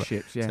robots. or whatever.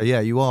 spaceships, yeah. So yeah,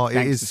 you are. It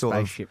is Gangster sort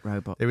of. spaceship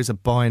robot. There is a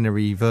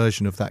binary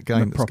version of that game.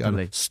 Not That's properly.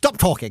 going, stop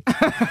talking.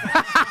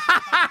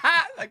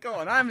 Go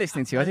on, I'm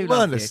listening to you. I do You love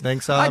weren't you. listening,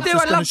 so I I'm do,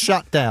 just I going love- to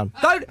shut down.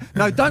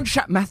 Don't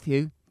shut,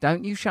 Matthew.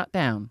 Don't you shut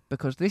down,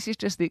 because this is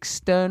just the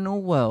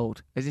external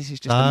world. This is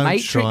just a Don't try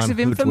matrix and of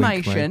hoodwink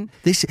information.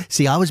 me.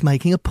 See, I was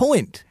making a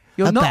point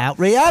You're not- about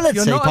reality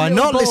you're not a by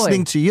little not boy.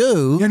 listening to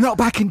you. You're not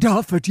back in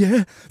Dartford,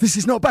 yeah? This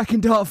is not back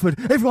in Dartford.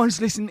 Everyone's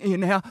listening to you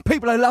now.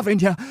 People are loving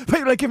you.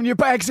 People are giving you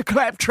bags of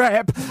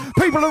claptrap.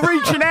 People are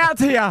reaching out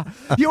to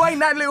you. You ain't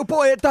that little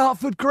boy at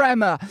Dartford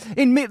Grammar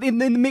in the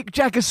Mick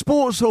Jagger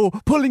Sports Hall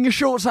pulling your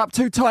shorts up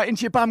too tight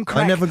into your bum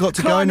crack. I never got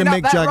to go in the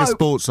climbing Mick up that Jagger rope.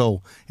 Sports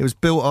Hall. It was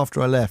built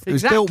after I left. It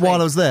was built Exactly. while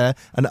I was there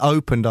and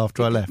opened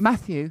after I left.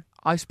 Matthew,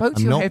 I spoke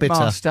to I'm your not bitter.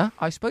 headmaster.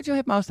 I spoke to your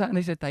headmaster, and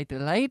he said they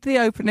delayed the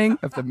opening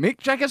of the Mick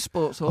Jagger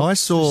Sports Hall. I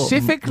saw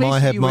specifically my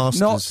so you would not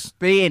headmaster's-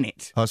 be in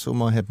it. I saw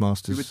my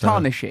headmaster's. You would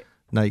tarnish it.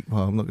 Well,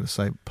 I'm not going to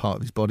say part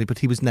of his body, but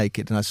he was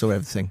naked and I saw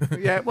everything.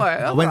 Yeah, well,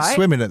 I all went right.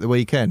 swimming at the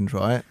weekend,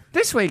 right?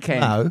 This weekend.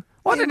 No.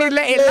 Why didn't he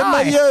let it In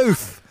my lie?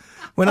 youth.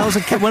 When I was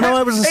a kid, when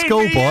I was a In the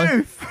schoolboy,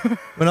 youth.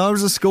 when I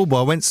was a schoolboy,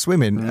 I went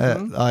swimming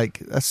at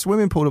like a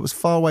swimming pool that was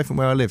far away from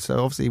where I lived. So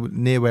obviously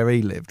near where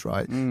he lived,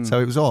 right? So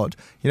it was odd.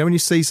 You know, when you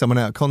see someone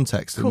out of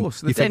context, Of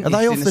course, and the you think, are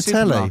they dentist off in the the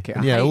telly? supermarket.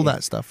 I Yeah, hate all it.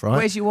 that stuff, right?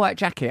 Where's your white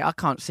jacket? I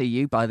can't see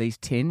you by these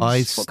tins.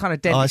 What kind of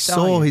I dentist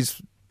saw are you?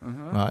 his.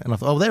 Right, and I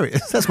thought, oh, there it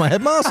is. That's my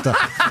headmaster. No,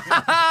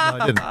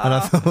 I didn't. And I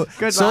thought,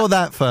 Good saw luck.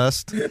 that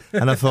first,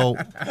 and I thought,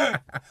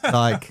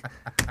 like,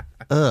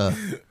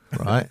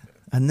 right.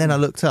 And then I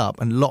looked up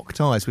and locked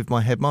eyes with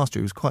my headmaster,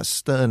 who was quite a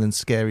stern and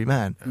scary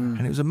man.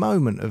 And it was a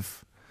moment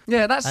of.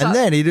 Yeah, that's And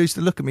then he used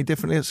to look at me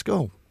differently at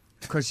school.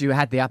 because you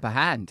had the upper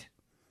hand.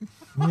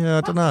 Yeah,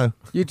 I don't know.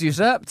 You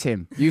usurped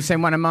him. You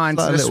send one of mine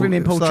It's to like the a little-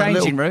 swimming pool it's like a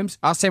changing little- rooms.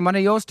 I'll send one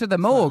of yours to the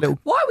morgue. little-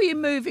 Why were you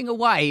moving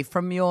away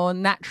from your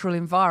natural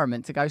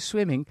environment to go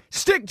swimming?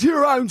 Stick to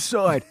your own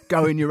side.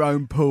 Go in your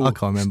own pool. I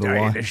can't remember Stay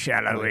why. in the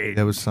shallow end.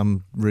 There was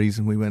some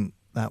reason we went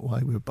that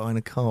way. We were buying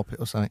a carpet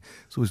or something.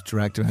 It's always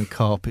dragged around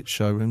carpet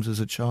showrooms as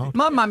a child.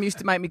 My mum used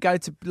to make me go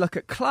to look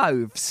at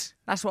clothes.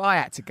 That's what I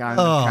had to go and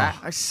Oh. look at.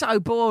 It's so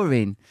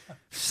boring.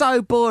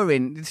 So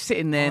boring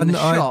sitting there in the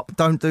I shop.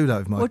 don't do that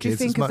with my What do you kids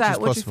think as of much that? as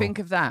What do you possible. think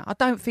of that? I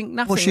don't think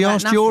nothing. Well, she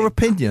about asked your nothing.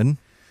 opinion.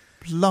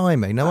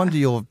 Blimey, no wonder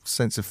your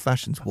sense of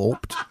fashion's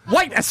warped.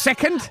 Wait a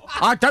second.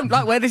 I don't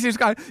like where this is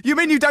going. You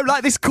mean you don't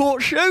like this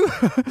court shoe?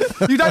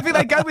 You don't think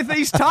they go with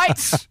these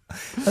tights? I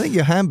think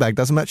your handbag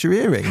doesn't match your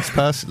earrings,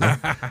 personally.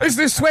 Is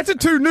this sweater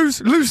too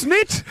loose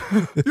knit?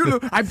 You know,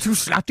 I'm too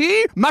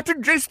slutty.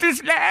 Mutton dressed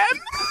as lamb.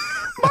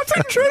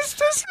 Mutton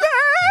dressed as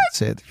lamb.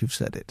 That's it. You've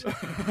said it.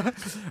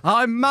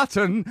 I'm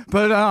mutton,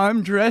 but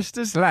I'm dressed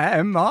as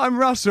lamb. I'm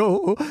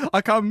Russell.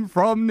 I come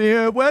from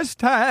near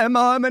West Ham.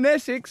 I'm an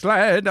Essex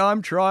lad.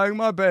 I'm trying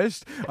my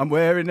best. I'm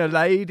wearing a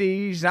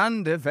lady's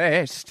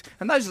undervest.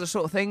 And those are the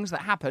sort of things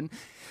that happen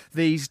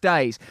these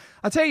days.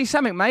 I'll tell you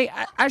something, mate.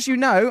 As you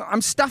know,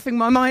 I'm stuffing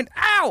my mind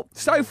out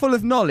so full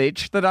of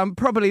knowledge that I'm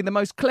probably the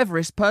most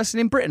cleverest person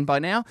in Britain by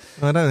now.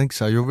 I don't think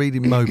so. You're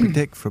reading Moby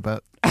Dick for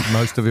about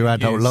most of your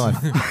adult life.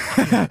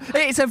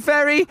 It's a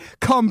very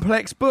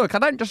complex book. I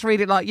don't just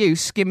read it like you,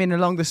 skimming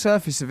along the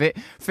surface of it,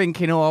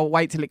 thinking, oh, I'll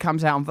wait till it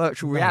comes out on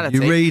virtual reality.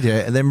 You read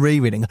it and then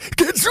rereading.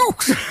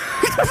 Gadzooks!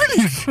 It's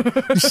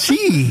brilliant! The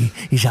sea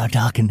is our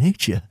darker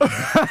nature.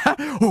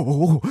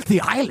 Oh, the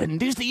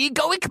island is the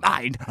egoic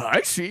mind.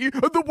 I see.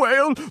 The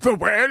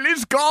whale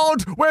is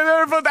God,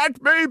 wherever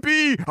that may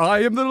be.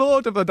 I am the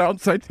lord of the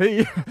dance, I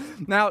see.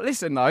 Now,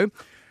 listen, though.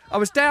 I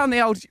was down the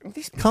old...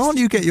 Can't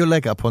you get your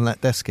leg up on that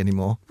desk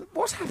anymore?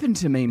 What's happened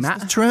to me, The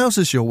Matt?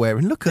 trousers you're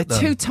wearing, look They're at them.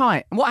 too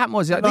tight. And what happened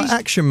was... Like these,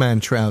 Action Man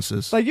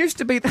trousers. they used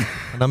to be...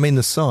 And I mean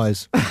the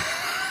size.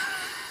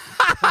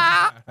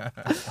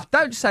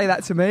 Don't say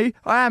that to me.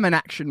 I am an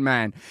action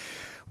man.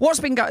 What's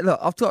been going... Look,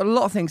 I've got a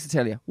lot of things to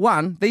tell you.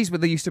 One, these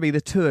used to be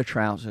the tour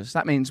trousers.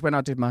 That means when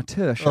I did my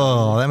tour show...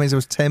 Oh, that means there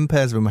was 10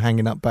 pairs of them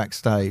hanging up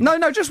backstage.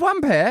 No, just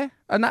one pair.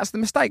 And that's the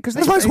mistake. Because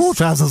That's my sport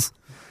trousers.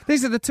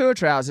 These are the tour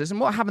trousers,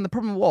 and what happened, the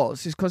problem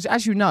is because,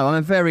 as you know, I'm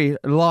a very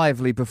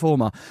lively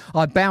performer.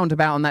 I bound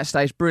about on that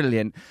stage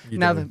brilliant.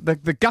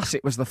 The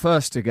gusset was the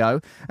first to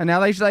go, and now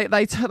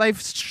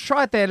they've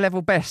tried their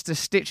level best to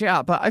stitch it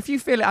up, but if you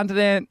feel it under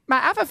there,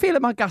 Matt, have a feel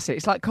at my gusset.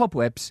 It's like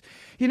cobwebs.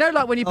 You know,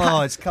 like when you...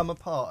 it's come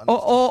apart.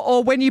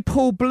 Or when you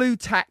pull blue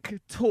tack...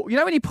 You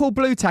know when you pull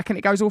blue tack and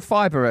it goes all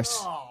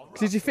fibrous?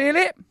 Did you feel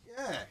it?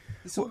 Yeah.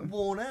 It's all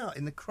worn out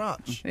in the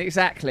crutch.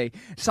 Exactly.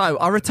 So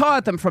I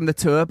retired them from the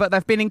tour, but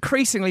they've been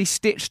increasingly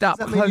stitched up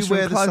Does that mean closer you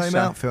wear and closer. the same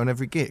outfit on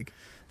every gig?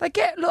 They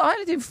get, look, I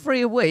only do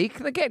 3 a week.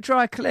 They get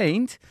dry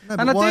cleaned, No,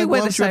 and I why do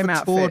wear the don't you have same a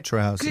outfit. tour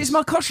trousers? Because it's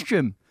my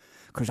costume.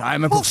 Because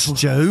I'm a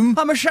Costume?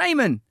 I'm a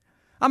shaman.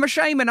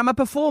 I'm a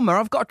performer.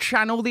 I've got to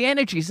channel the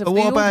energies of But the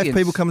what about audience. if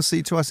people come and see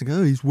you twice and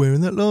go, he's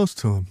wearing that last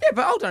time? Yeah,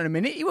 but hold on a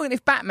minute. You wouldn't,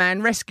 if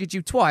Batman rescued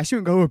you twice, you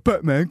wouldn't go,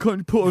 Batman, can't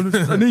you put on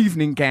an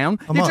evening gown?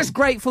 You're might. just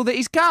grateful that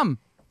he's come,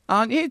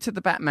 aren't you, to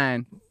the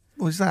Batman?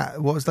 What is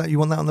that? What is that? You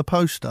want that on the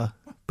poster?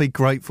 Be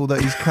grateful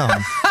that he's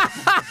come.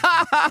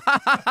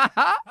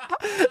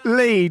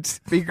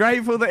 Leeds, be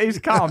grateful that he's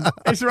come.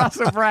 It's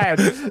Russell Brand.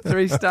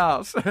 3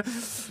 stars.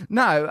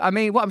 No, I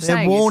mean, what I'm They're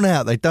saying worn is,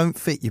 out. They don't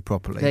fit you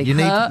properly. They You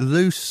hurt. need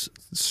loose,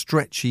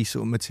 stretchy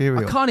sort of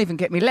material. I can't even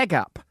get my leg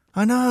up.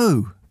 I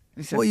know.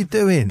 It's What are you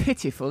doing?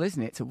 pitiful,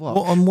 isn't it, to watch?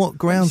 On what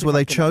grounds see were if I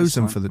they can get this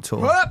chosen one. for the tour?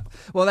 Whoop!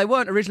 Well, they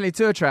weren't originally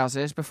tour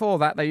trousers. Before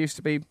that, they used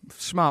to be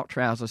smart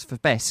trousers for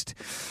best.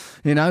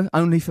 You know,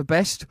 only for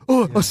best.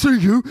 Oh, I see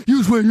you. You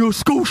was wearing your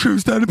school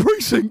shoes down the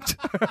precinct.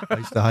 I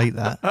used to hate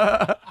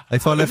that.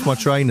 If I left my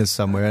trainers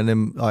somewhere and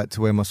then I had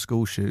to wear my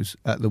school shoes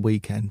at the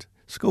weekend.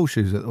 School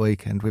shoes at the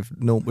weekend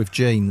with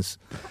jeans.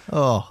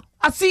 Oh,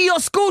 I see your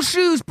school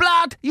shoes,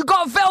 blood. You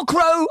got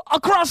Velcro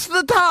across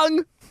the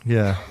tongue.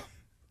 yeah.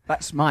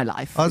 That's my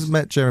life. I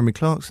met Jeremy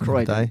Clarkson the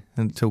other Croydon. day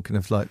and talking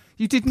of like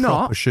You did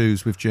proper not.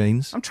 shoes with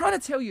jeans. I'm trying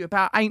to tell you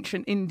about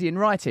ancient Indian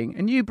writing,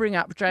 and you bring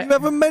up... You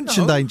haven't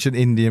mentioned ancient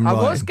Indian I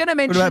writing. was gonna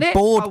mention What about it.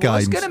 board I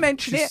was games? gonna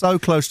mention She's it. so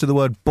close to the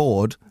word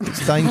board,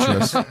 it's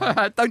dangerous.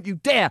 Don't you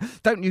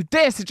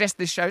dare suggest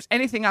this show's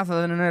anything other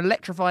than an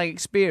electrifying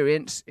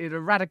experience in a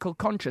radical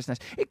consciousness.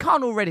 It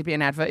can't already be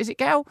an advert, is it,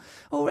 Gail?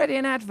 Already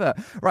an advert.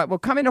 Right, well,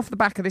 coming off the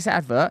back of this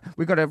advert,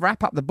 we've got to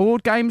wrap up the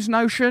board games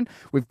notion.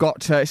 We've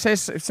got, it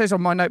says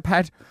on my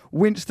notepad,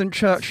 Winston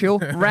Churchill,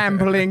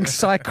 rambling,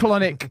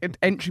 cyclonic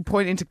entry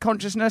point into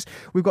consciousness.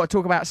 We've got to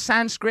talk about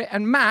Sanskrit,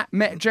 and Matt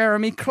met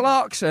Jeremy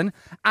Clarkson,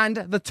 and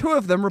the two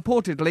of them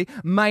reportedly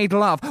made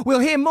love. We'll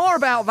hear more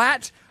about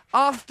that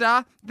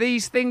after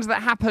these things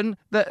that happen,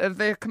 that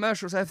the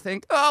commercials have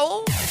think,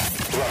 oh,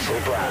 Russell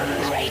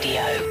Brand.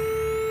 Radio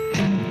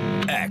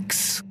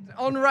X.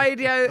 on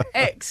Radio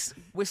X.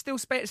 We're still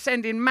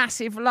sending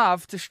massive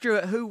love to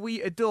Stuart, who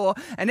we adore,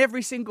 and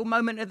every single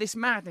moment of this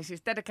madness is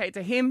dedicated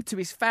to him, to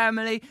his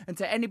family, and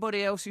to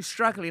anybody else who's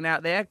struggling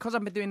out there. Because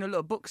I've been doing a lot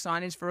of book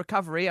signings for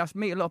recovery, I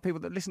meet a lot of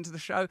people that listen to the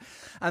show,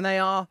 and they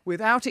are,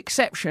 without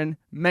exception,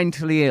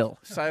 mentally ill.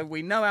 So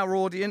we know our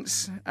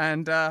audience,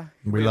 and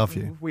We love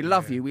you. We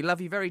love you. We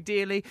love you very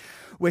dearly.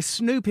 We're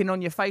snooping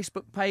on your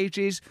Facebook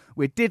pages.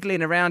 We're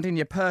diddling around in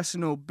your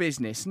personal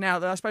business.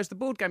 Now, I suppose the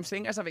board games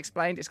thing, as I've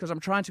explained, is because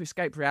I'm trying to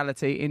escape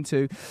reality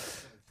into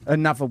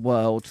another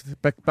world.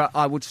 But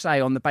I would say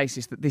on the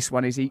basis that this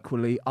one is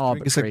equally It's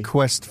arbitrary. a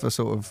quest for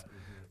sort of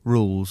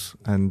rules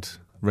and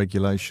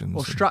regulations.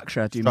 Or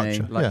structure, do you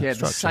Structure, mean? Like, yeah, the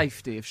structure.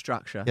 safety of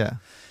structure. Yeah.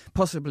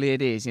 Possibly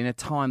it is, in a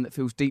time that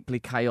feels deeply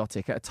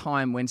chaotic, at a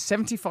time when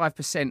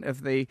 75%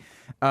 of the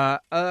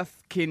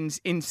Earthkin's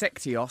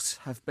insectios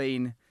have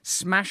been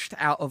smashed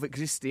out of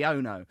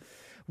existiono.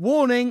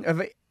 Warning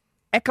of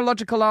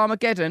ecological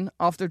Armageddon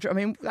after... I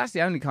mean, that's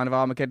the only kind of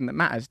Armageddon that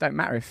matters. Don't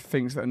matter if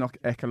things that are not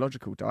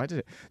ecological die, does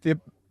it?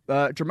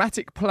 The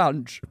dramatic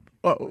plunge,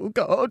 oh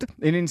God,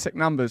 in insect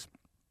numbers.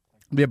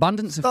 The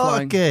abundance of Start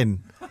flying...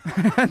 again.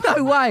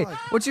 No way!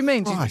 What do you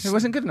mean? Christ. It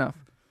wasn't good enough?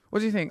 What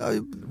do you think?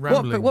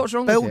 Rambling. What's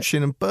wrong with it?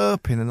 Belching and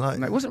burping and like...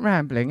 No, it wasn't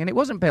rambling, and it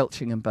wasn't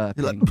belching and burping.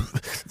 You're like,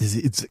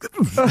 it's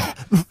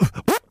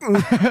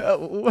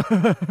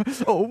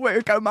Oh,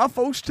 where go my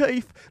false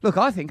teeth? Look,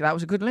 I think that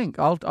was a good link.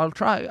 I'll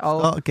try.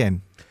 Start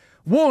again.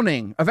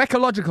 Warning of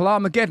ecological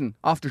Armageddon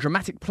after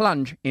dramatic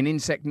plunge in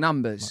insect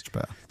numbers. Much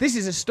better. This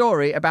is a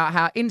story about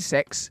how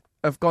insects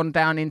have gone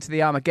down into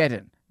the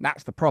Armageddon.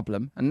 That's the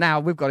problem, and now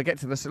we've got to get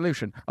to the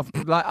solution.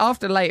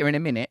 After later in a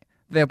minute,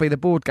 there'll be the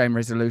board game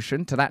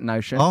resolution to that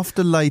notion.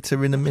 After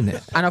later in a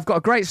minute. And I've got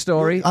a great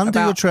story Under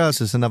your about...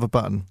 trousers, another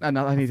button. Oh,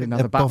 no, I need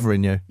another They're button.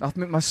 bothering you. I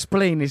think my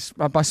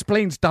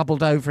spleen's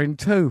doubled over in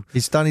two.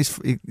 He's done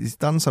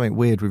something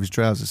weird with his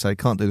trousers, so he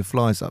can't do the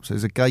flies up. So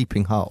there's a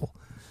gaping hole,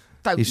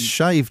 He's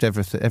shaved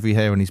every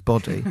hair on his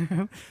body.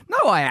 No,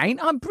 I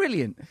ain't. I'm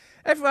brilliant.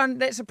 Everyone,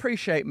 let's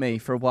appreciate me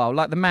for a while,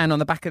 like the man on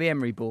the back of the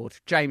Emery board,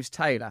 James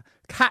Taylor.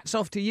 Hats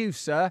off to you,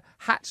 sir.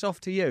 Hats off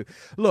to you.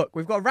 Look,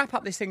 we've got to wrap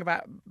up this thing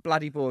about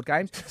bloody board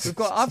games.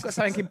 I've got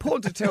something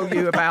important to tell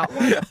you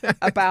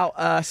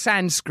about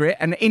Sanskrit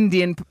and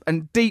Indian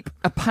and deep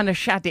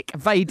Upanishadic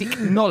Vedic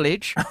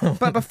knowledge.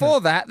 But before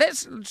that,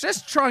 let's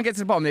just try and get to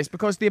the bottom of this,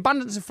 because the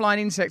abundance of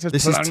flying insects has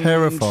This is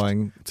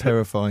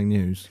terrifying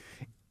news.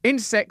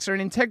 Insects are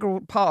an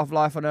integral part of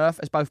life on Earth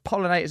as both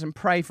pollinators and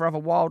prey for other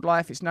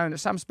wildlife. It's known that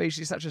some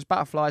species, such as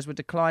butterflies, were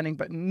declining,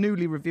 but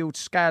newly revealed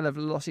scale of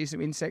losses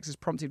of insects has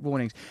prompted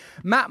warnings.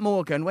 Theat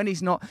Morgan, when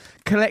he's not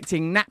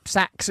collecting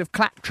knapsacks of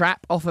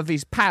claptrap off of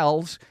his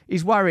pals,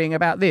 is worrying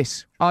about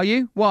this. Are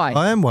you? Why?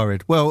 I am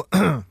worried. Well,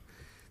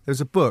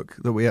 there's a book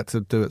that we had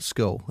to do at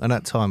school, and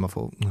at that time I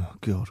thought, oh,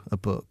 God, a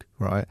book,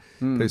 right?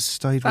 But it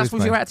stayed That's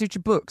with what me. you had to do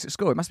your books at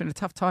school. It must have been a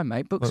tough time,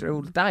 mate. Books are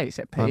all day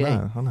except PE.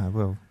 I know,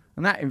 well...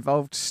 And that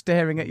involved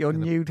staring at your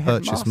nude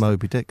Purchased headmaster.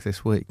 Moby Dick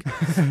this week.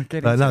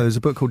 No, there's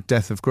a book called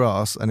Death of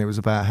Grass, and it was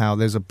about how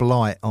there's a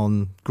blight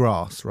on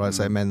grass, right?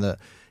 So it meant that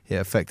it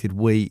affected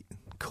wheat,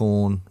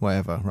 corn,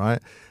 whatever,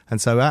 right? And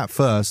so at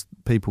first,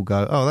 people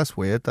go, oh, that's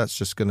weird. That's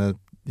just going to,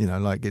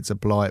 like it's a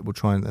blight. We'll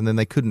try and then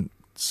they couldn't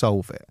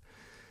solve it.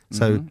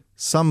 So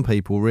some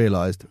people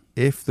realised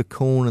if the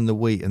corn and the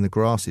wheat and the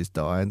grasses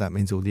die, that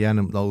means all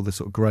the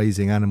sort of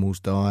grazing animals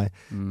die.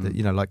 That,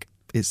 like...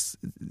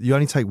 you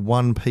only take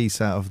one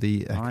piece out of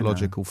the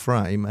ecological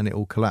frame and it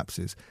all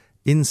collapses.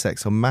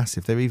 Insects are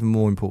massive. They're even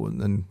more important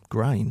than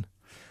grain.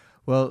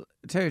 Well,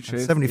 to tell you the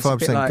truth, 75% it's a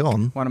bit like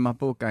gone. one of my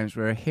board games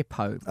where a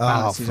hippo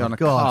balances on a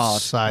God's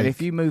card. sake. And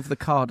if you move the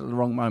card at the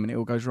wrong moment, it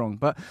all goes wrong.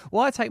 But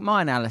why take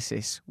my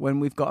analysis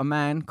when we've got a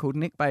man called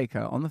Nick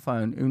Baker on the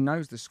phone who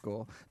knows the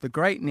score? The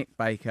great Nick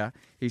Baker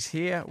is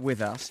here with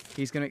us.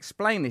 He's going to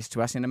explain this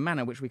to us in a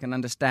manner which we can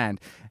understand.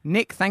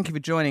 Nick, thank you for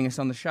joining us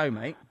on the show,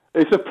 mate.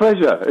 It's a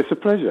pleasure. It's a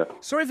pleasure.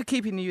 Sorry for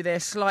keeping you there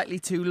slightly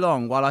too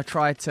long while I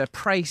tried to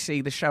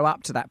précis the show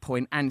up to that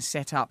point and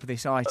set up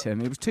this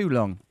item. It was too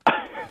long.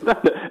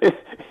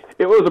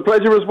 It was a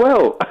pleasure as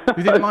well.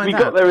 You didn't mind we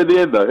that? got there in the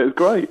end, though. It was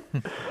great.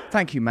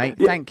 Thank you, mate.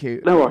 Yeah, Thank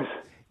you. No worries.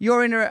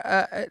 You're in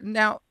a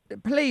now.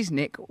 Please,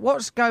 Nick,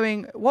 what's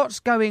going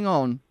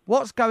on?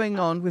 What's going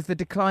on with the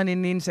decline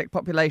in the insect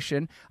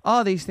population?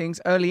 Are these things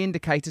early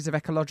indicators of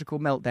ecological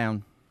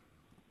meltdown?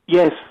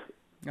 Yes.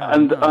 I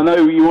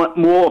know you want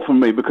more from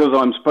me because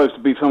I'm supposed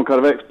to be some kind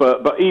of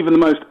expert, but even the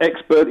most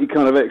expert-y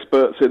kind of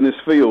experts in this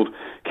field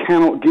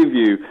cannot give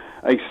you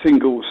a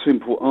single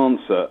simple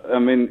answer. I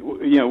mean,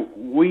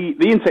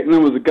 the insect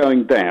numbers are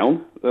going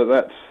down.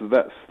 That's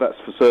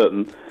for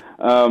certain.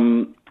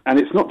 And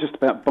it's not just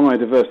about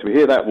biodiversity. We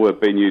hear that word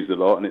being used a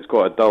lot, and it's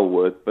quite a dull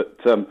word, but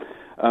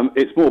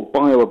it's more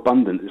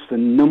bioabundant. It's the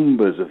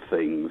numbers of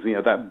things,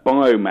 that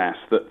biomass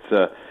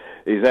that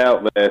is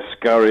out there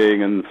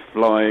scurrying and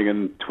flying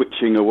and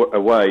twitching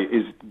away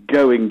is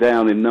going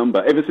down in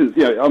number. Ever since,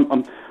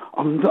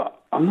 I'm not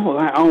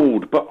that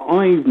old, but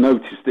I've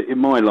noticed it in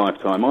my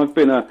lifetime. I've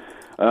been a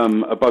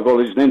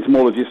bugologist, an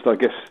entomologist, I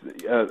guess,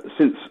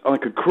 since I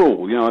could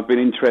crawl. I've been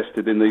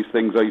interested in these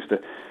things. I used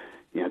to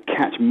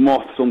catch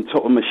moths on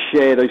top of my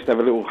shed. I used to have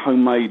a little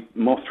homemade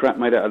moth trap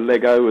made out of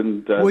Lego.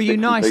 And were you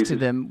nice to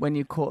them when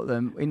you caught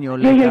them in your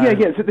Lego?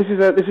 Yeah. So this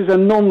is a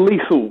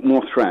non-lethal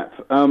moth trap.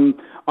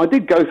 I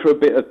did go through a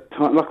bit of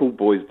time, like all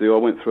boys do. I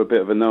went through a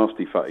bit of a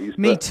nasty phase.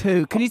 Me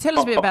too. Can you tell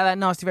us a bit about that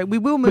nasty phase? We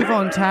will move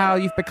on to how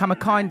you've become a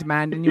kind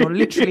man and you're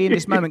literally in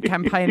this moment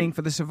campaigning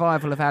for the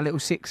survival of our little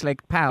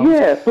six-legged pals.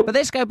 Yeah. But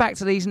let's go back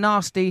to these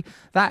nasty,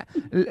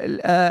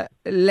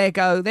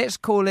 Lego, let's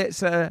call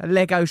it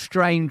Lego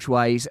Strange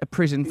Ways, a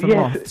prison for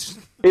moths.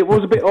 It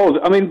was a bit odd.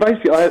 I mean,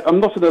 basically, I'm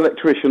not an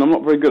electrician. I'm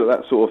not very good at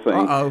that sort of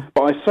thing. Uh-oh.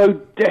 But I so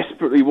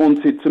desperately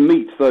wanted to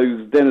meet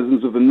those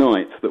denizens of the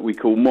night that we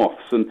call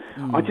moths, and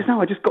I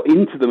just got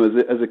into them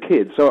as a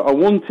kid. So I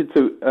wanted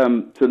to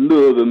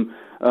lure them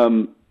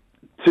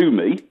to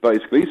me,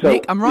 basically. So,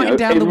 Nick, I'm writing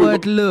down the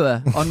word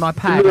lure on my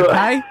pad.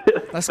 Okay,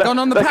 that's gone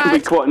on the that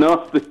pad. That could be quite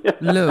nasty.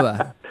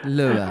 Lure.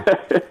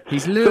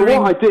 He's luring.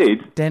 So what I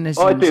did,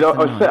 denizens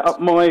I set up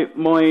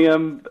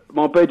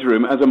my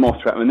bedroom as a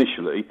moth trap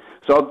initially.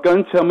 So I'd go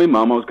and tell my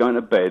mum I was going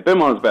to bed.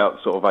 Then I was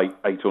about sort of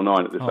eight or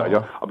nine at this stage.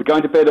 I'd be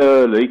going to bed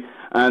early,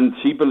 and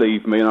she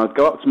believed me, and I'd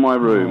go up to my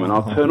room, and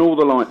I'd turn all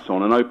the lights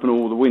on and open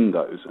all the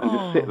windows, and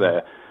just sit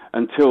there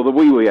until the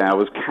wee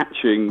hours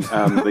catching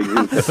these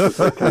insects as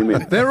they came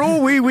in. They're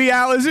all wee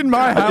hours in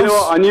my house. You know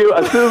what? I knew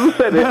as soon as I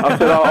said it, I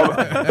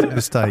said,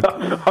 Mistake.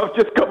 I've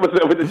just got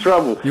myself into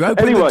trouble. You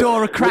opened the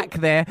door a crack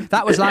there.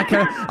 That was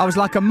I was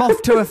like a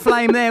moth to a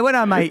flame there,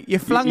 wasn't I, mate? You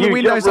flung the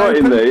windows right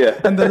open in there, yeah.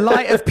 and the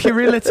light of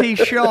puerility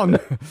shone.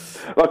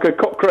 Like a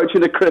cockroach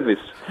in a crevice.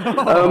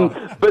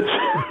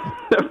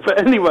 But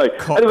anyway,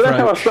 that's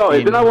how I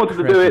started. Then I wanted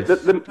to do it.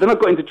 Then I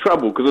got into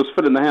trouble because I was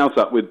filling the house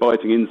up with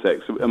biting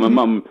insects, and my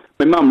mum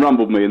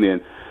rumbled me in the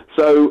end.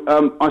 So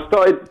I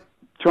started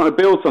trying to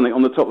build something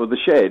on the top of the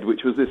shed,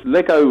 which was this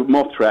Lego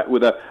moth trap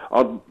with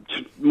I'd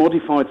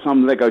modified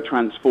some Lego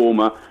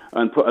transformer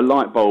and put a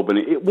light bulb in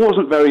it. It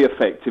wasn't very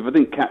effective. I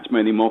didn't catch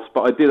many moths,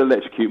 but I did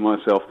electrocute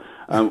myself,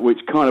 which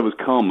kind of was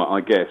karma,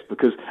 I guess,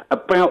 because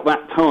about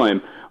that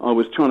time I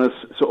was trying to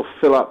sort of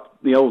fill up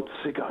the old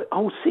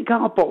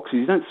cigar boxes.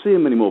 You don't see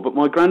them anymore, but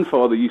my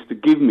grandfather used to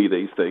give me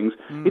these things.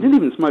 He didn't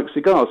even smoke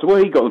cigars, so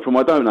where he got them from,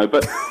 I don't know,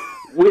 but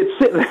we'd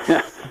sit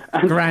there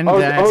and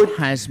Grandad I would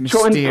has try and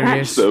catch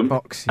mysterious them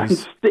boxes. and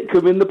stick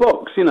them in the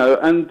box, you know,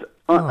 and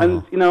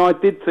you know, I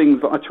did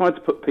things like I tried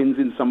to put pins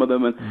in some of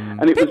them,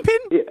 and it it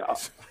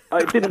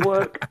didn't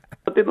work.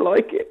 I didn't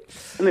like it,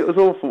 and it was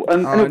awful.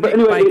 And but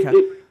anyway,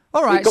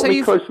 all right, so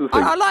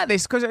I like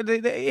this because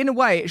in a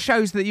way it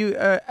shows that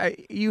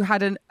you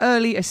had an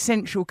early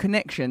essential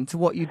connection to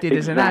what you did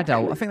as an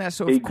adult. I think that's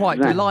sort of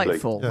quite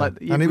delightful. Yeah. Like,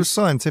 and it was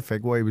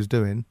scientific what he was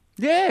doing.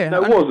 Yeah,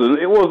 no, it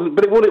wasn't.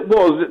 But what it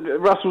was,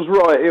 Russ was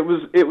right. It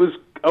was.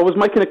 I was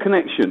making a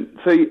connection.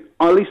 See,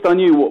 at least I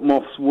knew what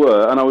moths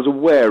were, and I was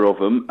aware of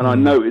them, and I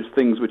noticed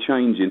things were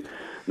changing.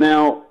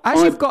 Now,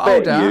 as you've got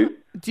older,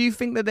 do you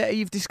think that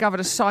you've discovered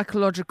a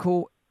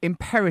psychological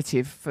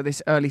imperative for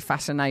this early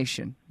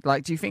fascination?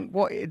 Like, do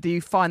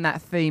you find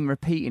that theme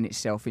repeating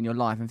itself in your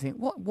life and think,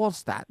 what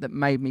was that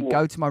made me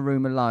go to my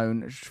room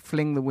alone,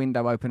 fling the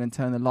window open and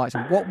turn the lights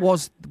on?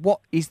 What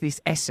is this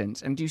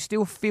essence? And do you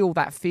still feel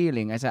that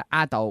feeling as an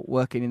adult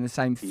working in the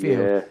same field?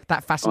 Yeah,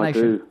 that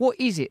fascination. I do. What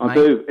is it, mate? I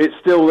do. It's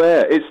still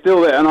there. It's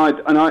still there,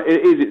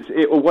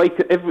 it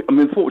awakens every. I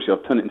mean, unfortunately,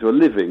 I've turned it into a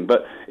living,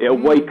 but it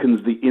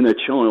awakens the inner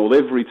child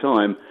every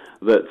time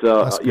that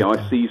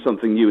I see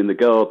something new in the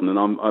garden,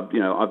 and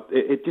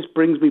it just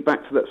brings me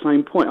back to that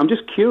same point. I'm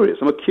just curious.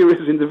 I'm a curious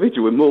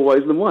individual in more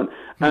ways than one,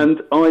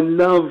 and I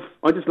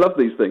just love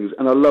these things,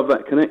 and I love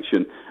that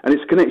connection, and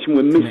it's a connection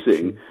we're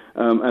missing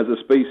as a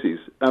species.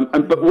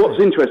 But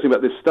what's interesting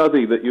about this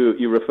study that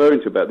you're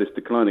referring to about this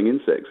declining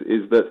insects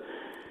is that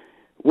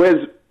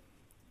whereas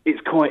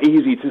it's quite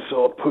easy to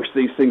sort of push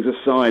these things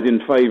aside in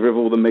favour of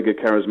all the mega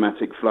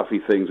charismatic, fluffy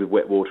things with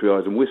wet, watery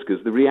eyes and whiskers.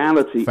 The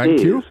reality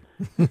is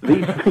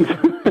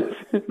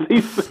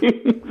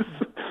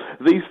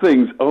these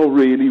things are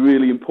really,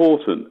 really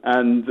important.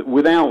 And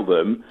without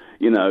them,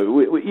 you know,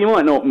 you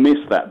might not miss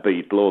that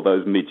beetle or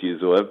those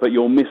midges or whatever, but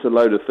you'll miss a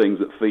load of things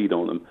that feed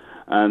on them.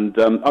 And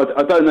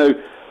I don't know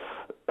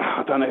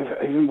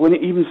when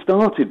it even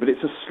started, but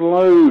it's a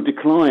slow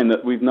decline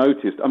that we've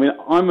noticed. I mean,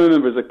 I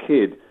remember as a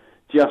kid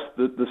just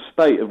the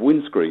state of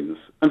windscreens.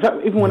 In fact,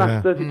 even when I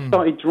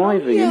started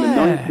driving in the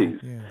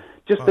 90s,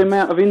 just the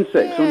amount of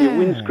insects on your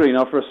windscreen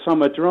after a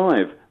summer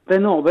drive, they're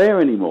not there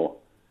anymore.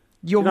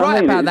 You're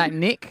right about that,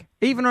 Nick.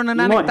 Even on an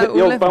anecdotal level.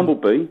 You might hit the old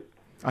bumblebee.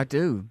 I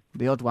do.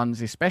 The odd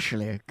ones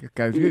especially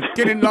go,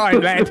 get in line,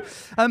 lad.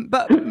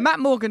 But Matt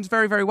Morgan's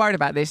very, very worried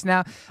about this.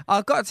 Now,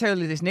 I've got to tell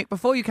you this, Nick.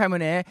 Before you came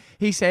on air,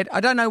 he said, I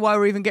don't know why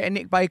we're even getting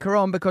Nick Baker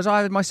on because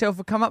I myself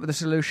have come up with a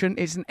solution.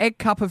 It's an egg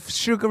cup of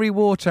sugary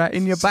water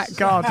in your back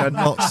garden.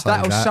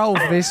 That'll solve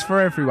this for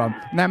everyone.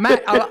 Now,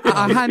 Matt,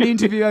 I'll hand the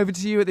interview over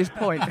to you at this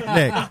point.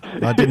 Nick,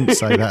 I didn't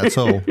say that at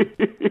all.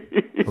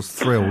 I was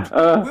thrilled.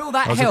 Will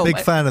that help? I was a big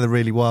fan of the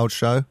Really Wild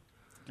Show.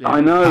 I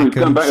know, it's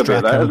going back a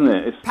bit, that, isn't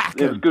it?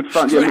 It's good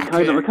fun. Yeah,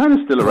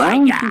 Michaela's still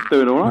around. She's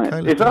doing all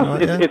right. It's us.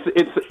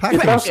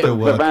 It's us that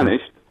have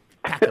vanished.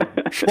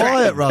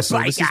 Quiet,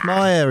 Russell. This is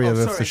my area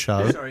of the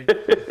show.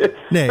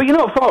 Nick. But you're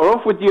not far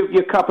off with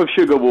your cup of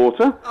sugar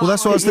water. Well,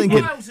 that's what I was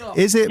thinking.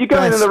 Is it? You're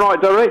going in the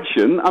right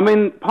direction. I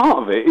mean, part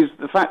of it is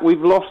the fact we've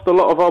lost a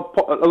lot of our.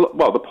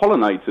 The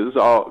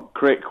pollinators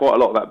create quite a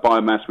lot of that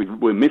biomass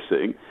we're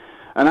missing.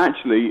 And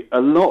actually, a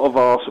lot of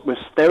we're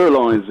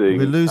sterilising.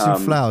 We're losing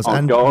flowers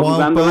and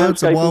wild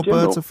birds. Are wild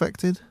birds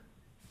affected?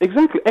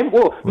 Exactly.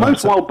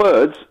 Most wild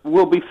birds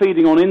will be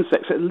feeding on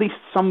insects at least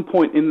some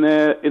point in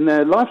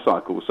their life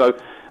cycle. So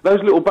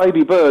those little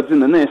baby birds in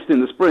the nest in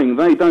the spring,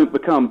 they don't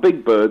become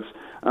big birds.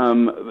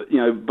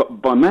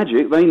 By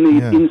magic, they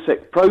need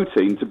insect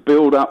protein to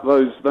build up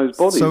those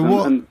bodies.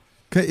 So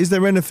is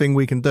there anything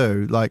we can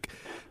do?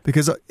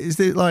 Because is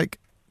it like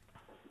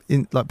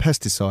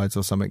pesticides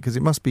or something? Because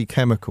it must be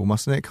chemical,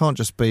 mustn't it? It can't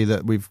just be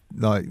that we've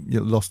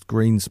lost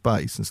green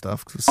space and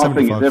stuff. I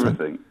think it's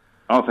everything.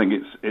 I think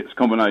it's a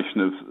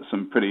combination of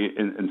some pretty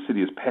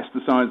insidious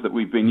pesticides that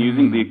we've been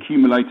using, the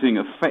accumulating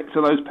effects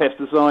of those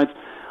pesticides.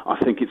 I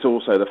think it's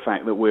also the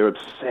fact that we're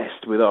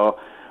obsessed with our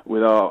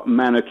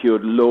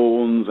manicured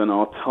lawns and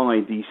our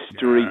tidy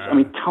streets. I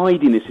mean,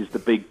 tidiness is the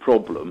big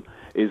problem.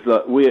 Is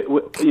that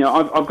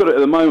I've got it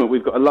at the moment.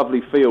 We've got a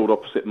lovely field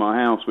opposite my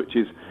house, which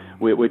is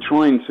we're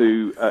trying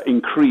to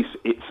increase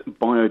its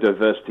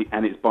biodiversity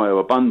and its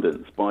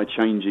bioabundance by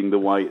changing the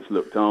way it's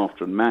looked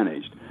after and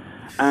managed.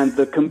 And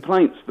the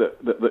complaints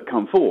that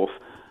come forth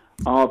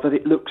are that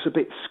it looks a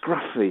bit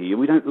scruffy.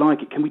 We don't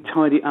like it. Can we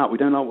tidy it up? We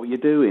don't like what you're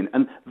doing.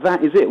 And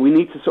that is it. We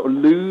need to sort of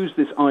lose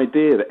this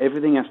idea that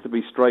everything has to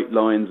be straight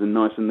lines and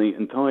nice and neat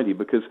and tidy,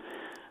 because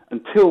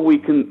until we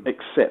can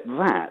accept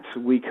that,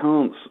 we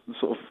can't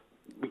sort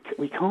of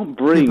we can't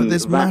bring but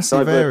there's that massive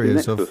diversity areas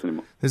next to of us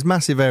anymore. there's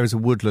massive areas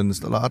of woodlands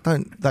that like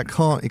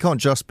it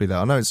can't just be that.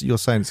 I know you're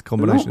saying it's a Not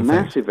combination of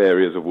things. massive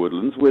areas of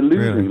woodlands. We're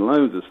losing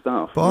loads of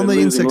stuff. But aren't We're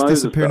the losing insects loads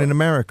of disappearing stuff. in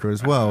America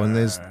as well? And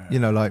there's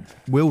like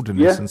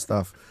wilderness and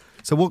stuff.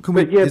 So what can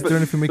we? Is there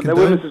anything we can the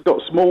do? wilderness has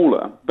got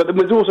smaller, but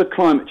there's also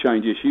climate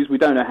change issues. We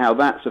don't know how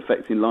that's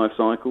affecting life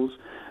cycles.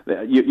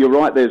 You're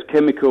right. There's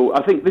chemical.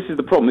 I think this is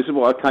the problem. This is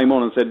why I came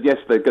on and said yes,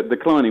 they're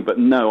declining, but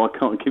no, I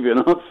can't give you an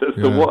answer as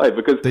to why,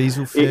 because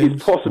Diesel it fumes,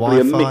 is possibly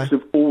a Wi-Fi. mix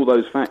of all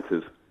those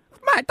factors.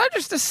 Matt, don't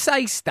just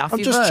say stuff. I'm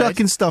you've just heard.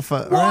 chucking stuff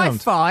around.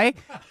 Wi-Fi,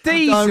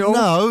 diesel,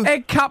 know. a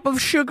cup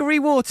of sugary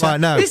water. Right,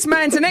 no. This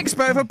man's an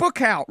expert of a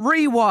book out.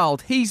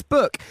 Rewild, his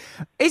book.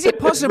 Is it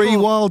possible?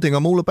 Rewilding.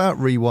 I'm all about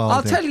rewilding.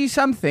 I'll tell you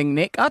something,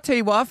 Nick. I'll tell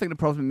you what I think the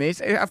problem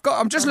is.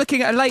 I'm just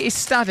looking at a latest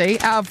study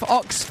out of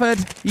Oxford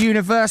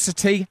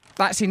University.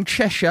 That's in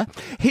Cheshire.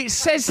 It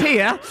says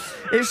here,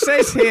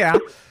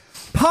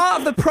 part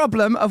of the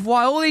problem of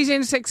why all these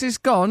insects is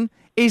gone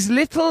is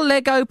little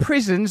Lego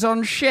prisons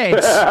on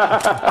sheds.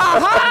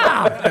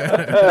 Aha!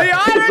 The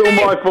irony! It's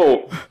all my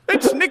fault.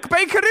 It's Nick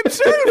Baker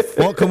himself.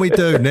 What can we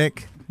do,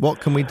 Nick? What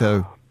can we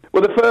do?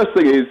 Well, the first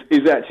thing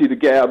is actually to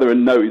get out there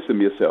and notice them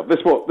yourself.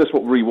 That's what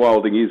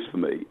rewilding is for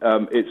me.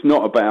 It's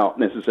not about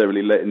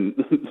necessarily letting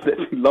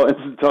lions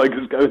and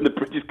tigers go in the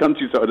British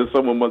countryside, as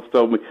someone once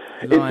told me.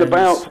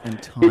 Lions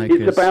and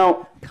tigers, it's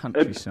about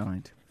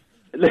countryside.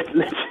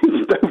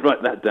 Don't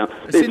write that down.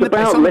 It's It's in the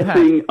about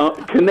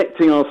song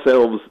connecting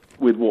ourselves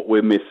with what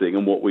we're missing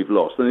and what we've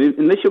lost. And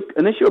unless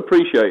you're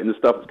appreciating the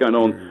stuff that's going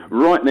on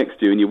right next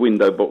to you in your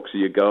window box or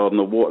your garden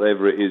or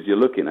whatever it is you're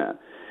looking at,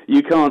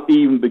 you can't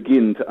even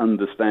begin to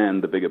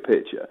understand the bigger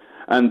picture.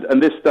 And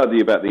this study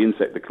about the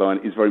insect decline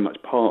is very much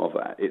part of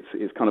that.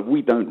 It's kind of,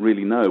 we don't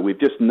really know. We've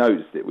just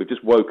noticed it. We've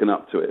just woken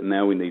up to it, and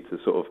now we need to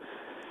sort of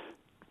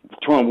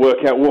try and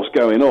work out what's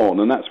going on,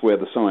 and that's where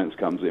the science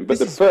comes in. But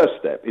the first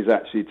step is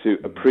actually to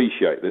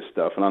appreciate this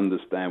stuff and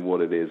understand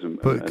what it is and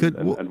why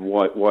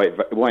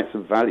it's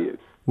of value.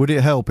 Would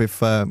it help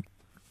if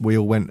we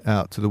all went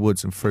out to the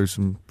woods and threw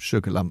some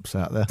sugar lumps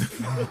out there?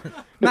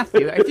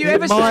 Matthew, if you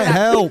ever Might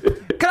help.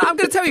 I'm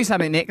going to tell you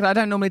something, Nick, that I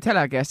don't normally tell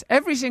our guests.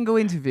 Every single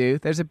interview,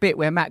 there's a bit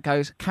where Matt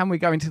goes, can we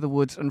go into the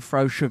woods and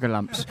throw sugar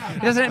lumps?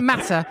 It doesn't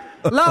matter.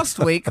 Last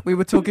week, we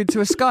were talking to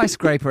a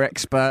skyscraper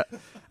expert,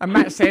 and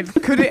Matt said,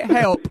 could it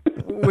help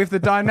with the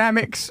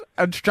dynamics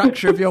and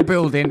structure of your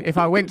building if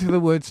I went to the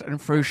woods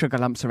and threw sugar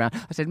lumps around?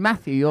 I said,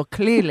 Matthew, you're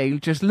clearly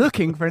just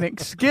looking for an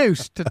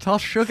excuse to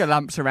toss sugar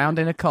lumps around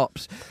in a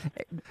copse.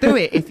 Do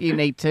it if you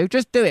need to.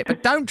 Just do it.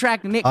 But don't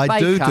drag Nick Baker. I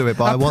do it,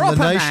 but I want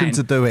the nation man,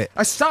 to do it.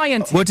 a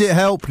scientist. Would it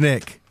help,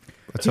 Nick?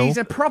 At all? He's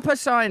a proper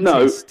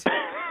scientist.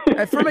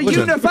 No. From a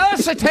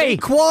university.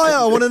 Quiet,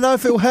 I want to know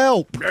if it'll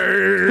help.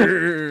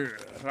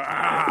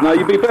 No,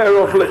 you'd be better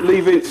off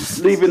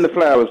leaving the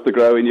flowers to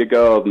grow in your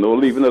garden, or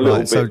leaving a little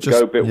bit to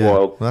go a bit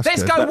wild. Well,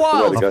 Let's good. go That's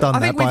wild. the way to go. I've done I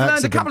think that we've by learned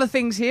accident. a couple of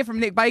things here from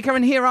Nick Baker,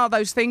 and here are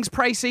those things.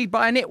 Precede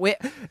by a nitwit.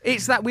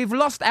 It's that we've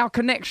lost our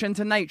connection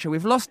to nature.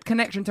 We've lost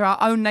connection to our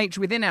own nature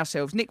within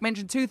ourselves. Nick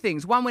mentioned two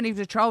things. One, when he was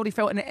a child, he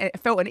felt an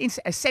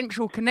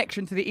essential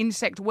connection to the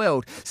insect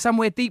world,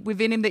 somewhere deep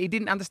within him that he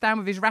didn't understand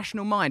with his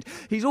rational mind.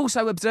 He's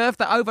also observed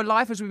that over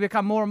life, as we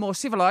become more and more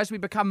civilised, we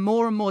become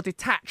more and more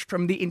detached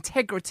from the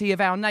integrity of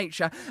our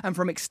nature and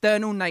from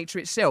external nature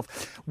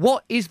itself.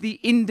 What is the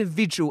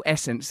individual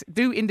essence?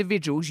 Do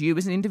individuals, you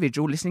as an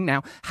individual listening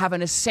now, have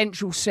an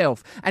essential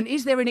self? And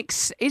is there an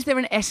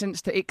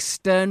essence to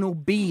external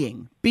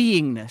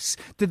beingness?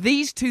 Do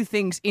these two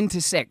things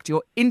intersect,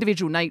 your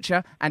individual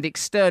nature and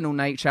external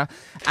nature,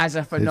 as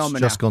a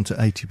phenomenon? It's just gone to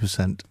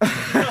 80%.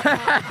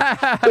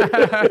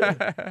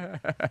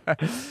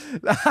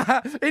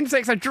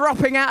 Insects are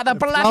dropping out of the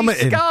bloody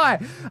Plummeting. sky.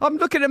 I'm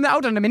looking at them.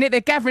 Hold on a minute.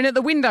 They're gathering at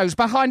the windows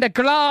behind a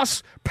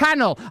glass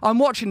panel. I'm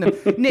watching them.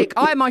 Nick,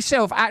 I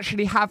myself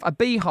actually have a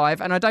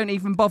beehive, and I don't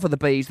even bother the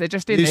bees. They're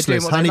just in there doing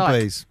Useless. what they like.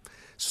 Honeybees.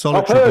 I've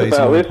Solitary heard bees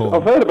about are this.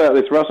 important. I've heard about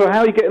this, Russell. How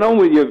are you getting on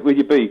with your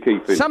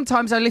beekeeping?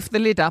 Sometimes I lift the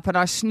lid up and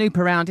I snoop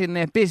around in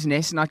their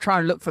business and I try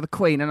and look for the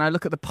queen, and I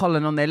look at the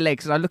pollen on their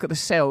legs and I look at the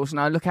cells and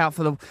I look out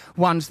for the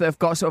ones that have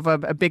got sort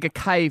of a bigger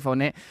cave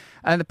on it.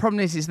 And the problem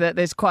is that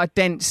there's quite a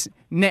dense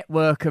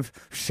network of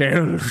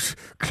cells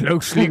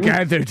closely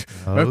gathered,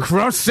 a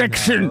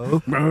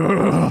cross-section.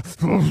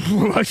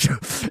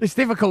 It's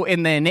difficult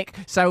in there, Nick.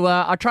 So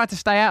I try to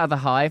stay out of the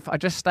hive. I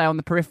just stay on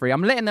the periphery.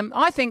 I'm letting them,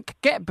 I think,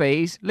 get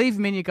bees, leave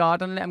them in your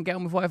garden, and let them get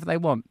on with whatever they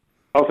want.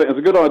 I think it's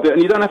a good idea,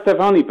 and you don't have to have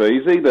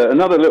honeybees either.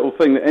 Another little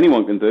thing that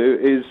anyone can do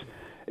is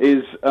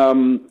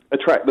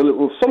attract the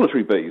little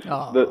solitary bees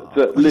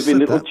that live in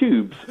little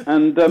tubes,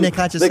 and Nick,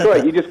 I just they're said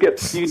great.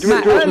 that. You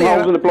drill some earlier-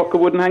 holes in a block of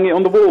wood and hang it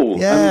on the wall.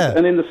 Yeah.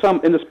 And in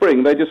the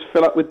spring they just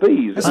fill up with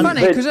bees. It's And funny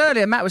they're- because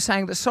earlier Matt was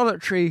saying that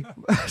solitary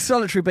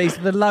bees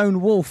are the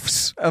lone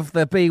wolves of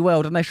the bee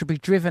world and they should be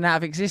driven out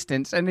of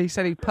existence. And he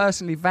said he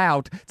personally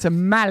vowed to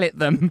mallet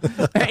them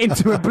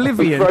into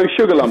oblivion. throw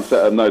sugar lumps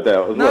at them, no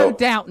doubt as No well.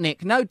 doubt,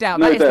 Nick. No doubt.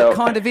 No That is the doubt.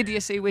 kind of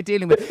idiocy we're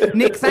dealing with.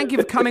 Nick, thank you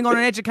for coming on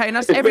and educating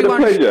us. It's been a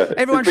pleasure.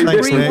 everyone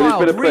It's should been Thanks, Nick.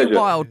 Rewild. It's been a pleasure.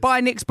 Rewild.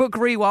 Buy Nick's book,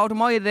 Rewild, and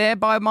while you're there,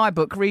 buy my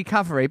book,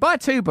 Recovery. Buy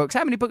 2 books.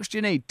 How many books do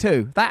you need?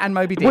 2. That and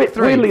Moby Dick.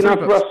 3. Weirdly 3 enough,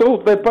 books.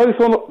 Russell, they're both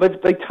on.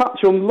 They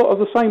touch on a lot of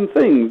the same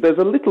things. There's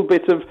a little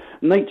bit of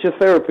nature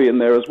therapy in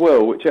there as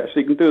well, which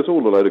actually can do us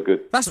all a load of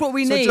good. That's what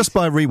we So need. just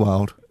buy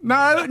Rewild.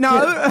 No.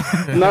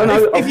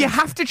 No. If you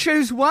have to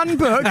choose one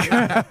book,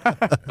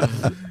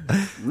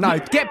 no,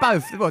 get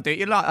both. Well, do it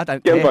you like? I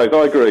don't Get care. both.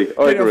 I agree. Get it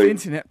off the agree.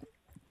 internet.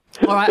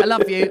 All right, I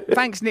love you.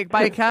 Thanks, Nick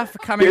Baker, for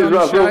coming Cheers, on the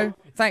Russell. show.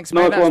 Thanks,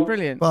 mate. Nice That was one.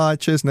 brilliant. Bye.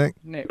 Cheers, Nick.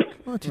 Nick.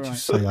 Why did you Right.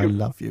 say I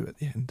love you at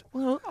the end?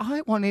 Well,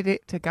 I wanted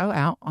it to go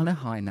out on a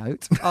high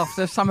note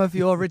after some of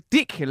your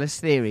ridiculous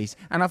theories.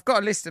 And I've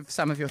got a list of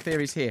some of your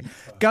theories here.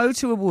 Go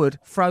to a wood,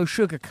 throw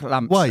sugar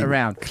clumps Wait,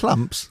 around.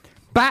 clumps?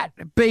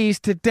 Bat bees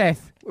to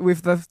death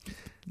with the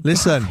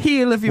Listen,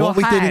 heel of your what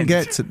we didn't hand.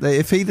 get to,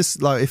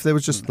 if there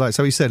was just like,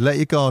 so he said, let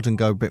your garden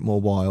go a bit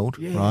more wild,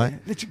 right?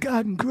 Let your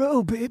garden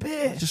grow, baby.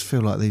 I just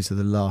feel like these are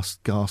the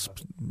last gasp,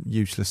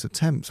 useless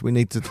attempts. We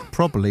need to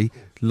probably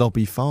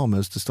lobby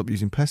farmers to stop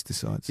using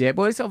pesticides. Yeah,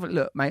 well, it's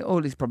look, mate. All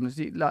these problems.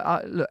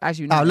 Look, as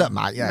you know. Oh, look,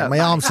 mate, yeah, Look, my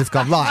mate. arms have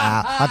gone right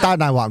out. I don't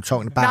know what I'm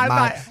talking about, No,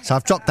 mate. mate. So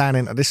I've dropped down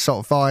into this sort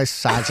of voice,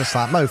 so I just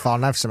like, move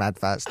on, have some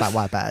adverts, don't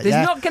worry about it, There's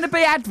yeah? not going to be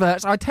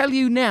adverts. I tell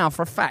you now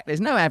for a fact. There's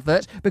no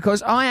adverts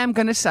because I am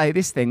going to say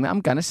this thing that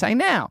I'm going to say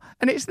now,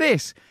 and it's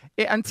this.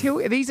 Until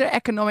these are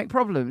economic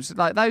problems,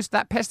 like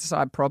that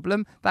pesticide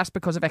problem, that's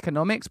because of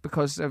economics,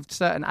 because of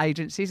certain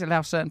agencies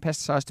allow certain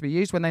pesticides to be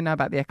used when they know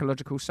about the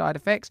ecological side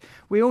effects.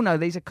 We all know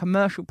these are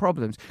commercial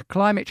problems.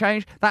 Climate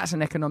change, that's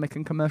an economic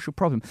and commercial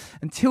problem.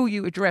 Until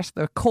you address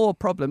the core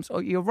problems,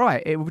 you're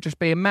right, it will just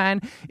be a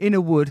man in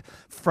a wood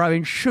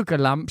throwing sugar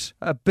lumps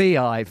at a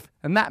beehive,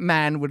 and that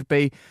man would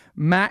be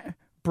Matt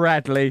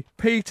Bradley,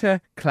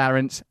 Peter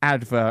Clarence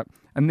advert,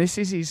 and this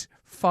is his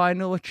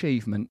final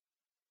achievement.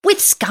 With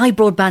Sky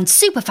Broadband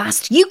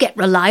Superfast, you get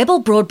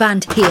reliable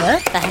broadband here.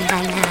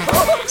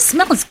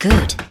 Smells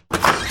good.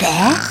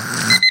 There.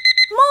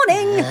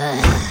 Morning.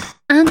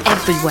 And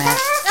everywhere.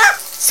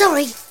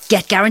 Sorry.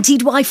 Get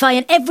guaranteed Wi-Fi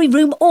in every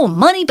room or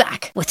money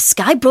back with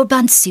Sky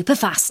Broadband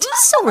Superfast.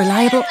 So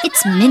reliable,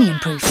 it's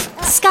minion-proof.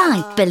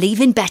 Sky.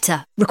 Believe in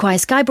better.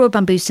 Requires Sky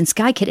Broadband Boost and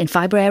Sky Kit in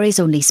fibre areas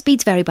only.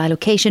 Speeds vary by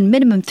location.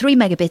 Minimum 3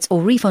 megabits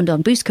or refund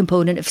on Boost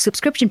component if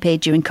subscription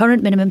paid during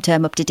current minimum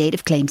term up to date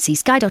of claim. See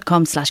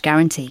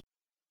sky.com/guarantee.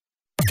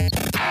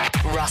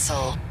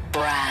 Russell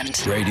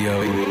Brand.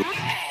 Radio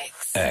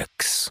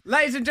X.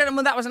 Ladies and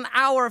gentlemen, that was an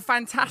hour of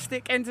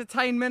fantastic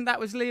entertainment. That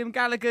was Liam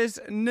Gallagher's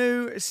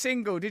new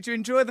single. Did you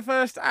enjoy the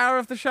first hour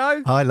of the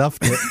show? I loved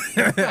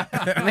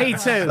it. Me too.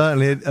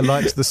 Certainly, I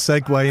liked the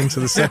segue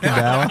into the second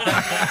hour.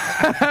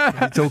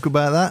 Can you talk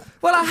about that?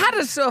 Well, I had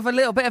a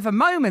little bit of a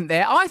moment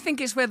there. I think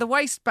it's where the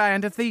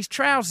waistband of these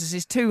trousers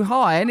is too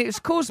high, and it's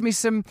caused me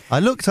some I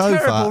looked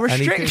terrible over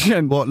and he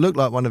restriction. did what looked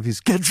like one of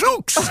his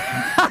gadzooks.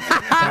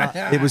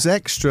 It was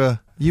extra.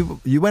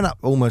 You went up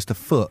almost a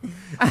foot,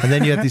 and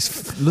then you had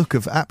this look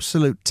of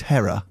absolute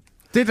terror.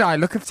 Did I?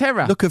 Look of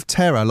terror. Look of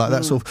terror, like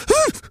that sort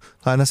of.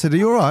 And I said, "Are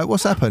you all right?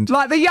 What's happened?"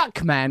 Like the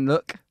yuck man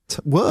look.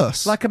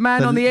 Worse. Like a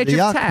man on the edge of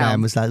yuck town.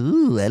 man was like,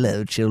 "Ooh,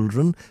 hello,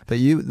 children," but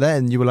you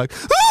were like,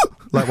 "Ooh!"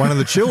 like one of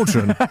the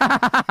children.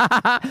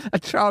 A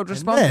child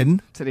responded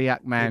then, to the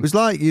yuck man. It was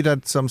like you'd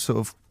had some sort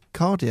of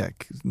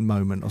cardiac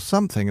moment or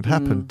something had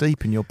happened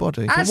deep in your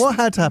body. But As- what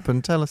had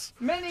happened? Tell us.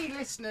 Many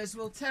listeners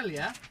will tell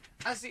you.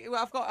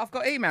 I've got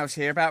emails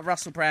here about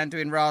Russell Brand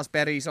doing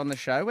raspberries on the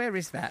show. Where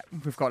is that?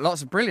 We've got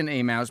lots of brilliant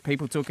emails.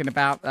 People talking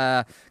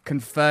about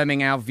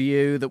confirming our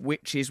view that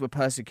witches were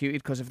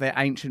persecuted because of their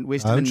ancient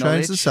wisdom Don't and change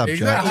knowledge. the subject.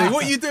 Exactly.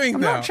 What are you doing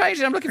I'm now? not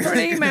changing. I'm looking for an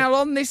email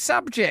on this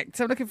subject.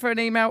 I'm looking for an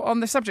email on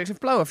the subject of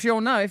blow-off.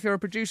 You'll know if you're a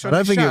producer. I on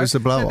don't the think show, it was a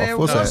blow that there off,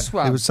 was it?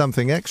 one. It was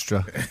something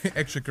extra.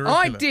 Extracurricular.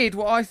 I did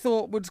what I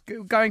thought was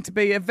going to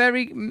be a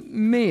very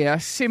mere,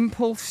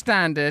 simple,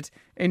 standard,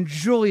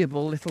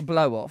 enjoyable little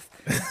blow-off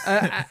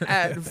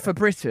for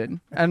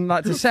Britain, and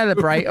like to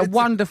celebrate a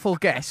wonderful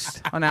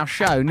guest on our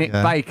show, Nick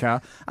Yeah.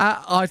 Baker.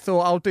 I thought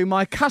I'll do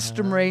my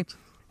customary,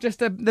 just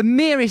the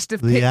merest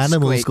of The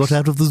animals pipsqueaks. got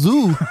out of the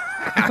zoo.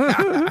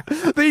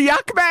 The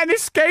yuck man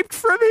escaped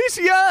from his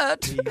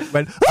yurt.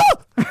 Went,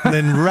 "Ah!" and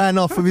then ran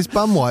off with his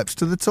bum wipes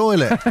to the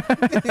toilet.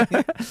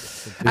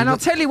 And I'll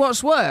tell you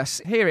what's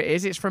worse. Here it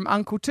is. It's from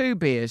Uncle Two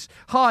Beers.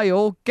 Hi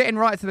all. Getting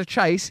right to the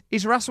chase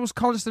is Russell's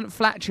constant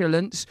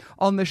flatulence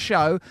on the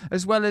show,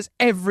 as well as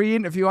every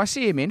interview I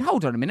see him in.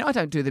 Hold on a minute. I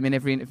don't do them in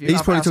every interview.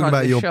 He's probably talking outside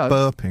about of your this show.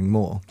 burping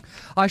more.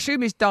 I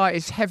assume his diet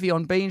is heavy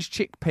on beans,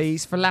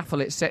 chickpeas,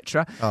 falafel,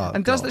 etc. Oh,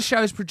 And does God. the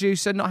show's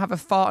producer not have a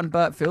fart and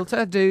burp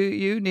filter? Do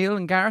you, Neil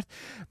and Gareth?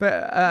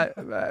 But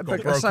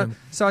broken.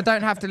 so I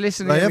don't have to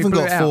listen. They and we haven't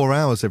blew got it out. 4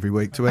 hours every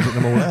week to edit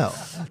them all out.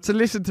 To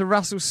listen to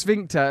Russell's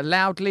sphincter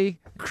loudly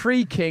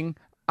creaking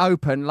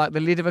open like the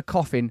lid of a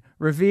coffin,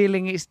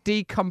 revealing its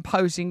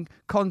decomposing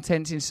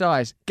contents in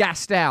size.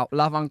 Gassed out.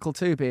 Love Uncle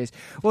Two Beers.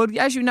 Well,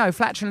 as you know,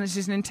 flatulence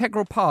is an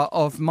integral part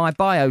of my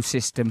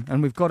biosystem,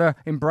 and we've got to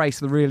embrace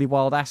the really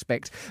wild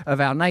aspects of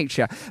our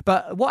nature.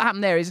 But what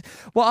happened there is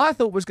what I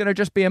thought was going to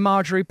just be a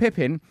Marjorie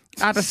Pippin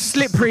had a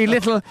slippery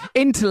little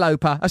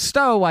interloper, a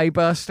stowaway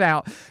burst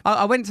out.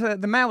 I went to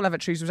the male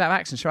lavatories, was out of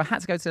action, so I had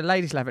to go to the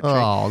ladies' lavatory.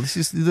 Oh,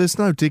 there's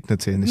no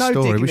dignity in this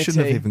story. We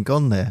shouldn't have even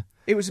gone there.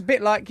 It was a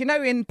bit like, you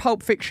know, in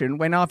Pulp Fiction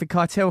when Harvey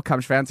Keitel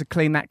comes round to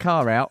clean that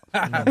car out.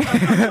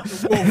 I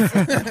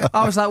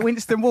was like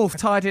Winston Wolfe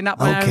tidying up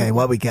my Okay, own.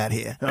 what we got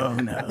here? Oh,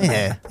 no.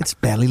 Yeah, it's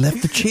barely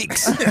left the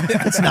cheeks.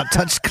 It's not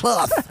touched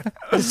cloth.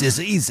 This is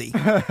easy.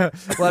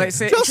 Well, it's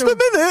Just a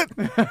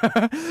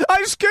minute.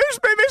 Excuse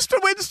me,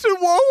 Mr. Winston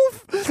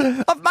Wolfe.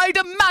 I've made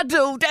a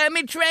muddle down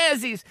my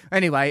trousers.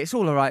 Anyway, it's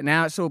all right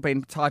now. It's all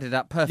been tidied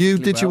up perfectly.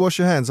 Did you wash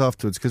your hands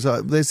afterwards? Because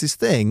there's this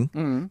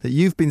thing that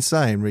you've been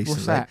saying recently.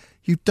 What's that?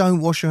 You don't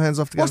wash your hands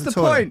after going What's to the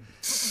the toilet. point?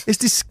 It's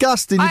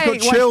disgusting. You've I got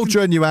ain't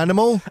children, you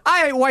animal.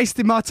 I ain't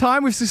wasting my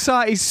time with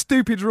society's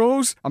stupid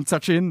rules. I'm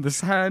touching the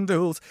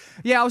handles.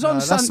 Yeah, I was on No,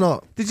 Sunday. that's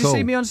not Did you cool.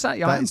 see me on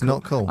Sunday? That is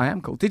not cool. I am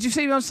cool. Did you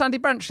see me on Sunday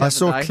brunch the I other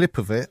saw day? a clip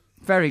of it.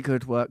 Very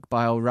good work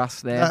by old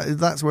Russ there.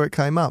 That's where it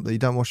came up, that you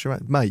don't wash your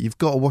hands. Mate, you've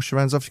got to wash your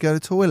hands after you go to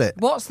the toilet.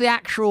 What's the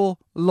actual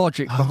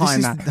logic Oh,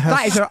 behind this that? is how-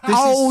 That is an this is-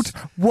 old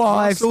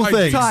wives' All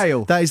things.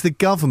 tale. That is the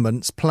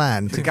government's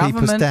plan to keep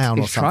us down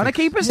or is something. trying to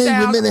keep us Hey,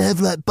 down. we're meant to have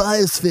like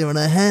biosphere on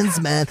our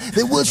hands, man.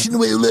 They're washing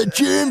away all our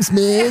germs,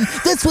 man.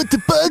 That's what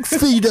the bugs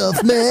feed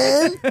off,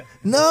 man.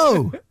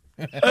 No.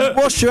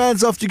 Wash your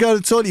hands after you go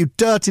to the toilet, you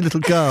dirty little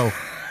girl.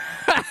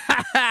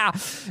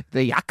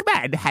 The yuck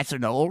man has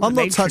an old. I'm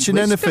not ancient touching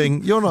wisdom.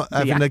 anything. You're not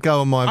having a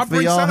go on my I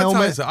bring VR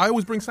helmet. sanitizer. I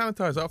always bring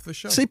sanitizer after the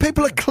show. See,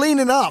 people are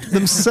cleaning up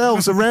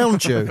themselves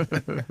around you.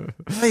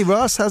 Hey,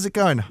 Russ, how's it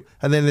going?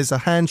 And then there's a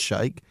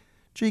handshake.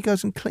 G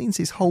goes and cleans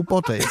his whole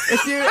body.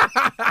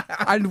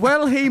 And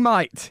well, he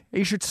might.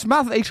 He should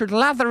smother. He should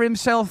lather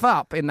himself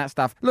up in that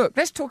stuff. Look,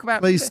 let's talk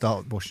about. Please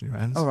start washing your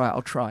hands. All right,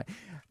 I'll try.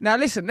 Now,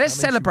 listen. Let's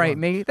celebrate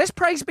me. Let's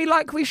praise me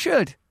like we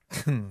should.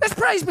 Let's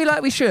praise me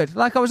like we should.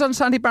 Like I was on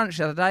Sunday brunch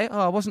the other day.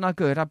 Oh, wasn't I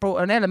good? I brought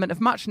an element of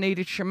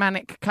much-needed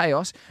shamanic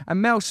chaos. And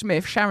Mel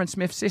Smith, Sharon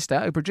Smith's sister,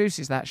 who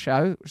produces that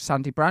show,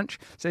 Sunday brunch,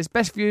 says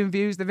best viewing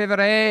views they've ever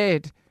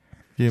had.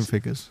 Viewing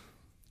figures.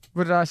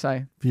 What did I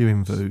say?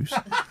 Viewing views.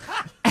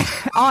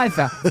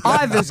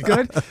 Either's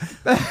good.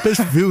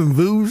 Best viewing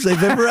views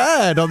they've ever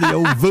had on the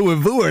old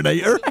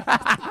Voo-and-Voo-inator.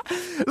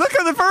 Look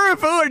at the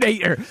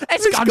Voo-and-Voo-inator.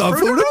 It's gone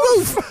through the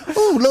roof.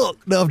 Oh,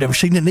 look. No, I've never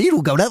seen a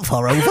needle go that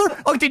far over.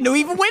 I didn't know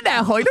even went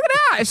that high. Look at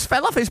that. It's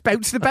fell off. It's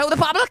bounced about the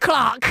bottom of the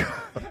clock.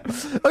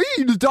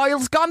 Hey, the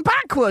dial's gone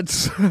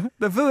backwards.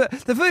 The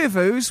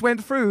Voo-Voos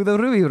went through the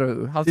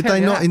Roo-Roo. Did they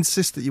not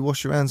insist that you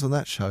wash your hands on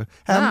that show?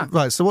 Nah.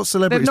 Right, so what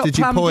celebrities They've not did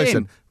you plumbed poison?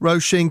 in.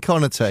 Roisin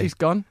Connerty. She's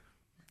gone.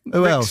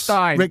 Who Rick else?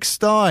 Stein. Rick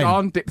Stein.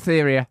 Gone.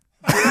 Diphtheria.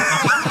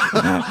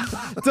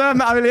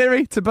 Dermot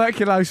O'Leary,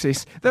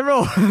 tuberculosis. They're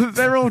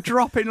all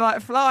dropping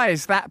like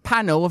flies. That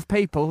panel of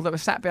people that were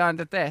sat behind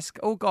the desk,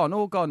 all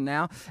gone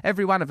now.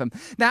 Every one of them.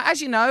 Now,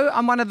 as you know,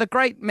 I'm one of the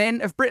great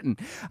men of Britain.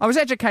 I was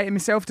educating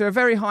myself to a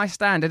very high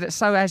standard at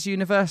SOAS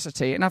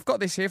University, and I've got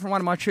this here from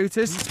one of my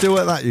tutors. Still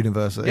at that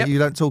university? Yep. You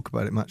don't talk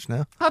about it much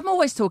now. I'm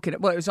always talking.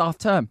 Well, it was half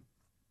term.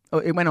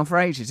 It went on for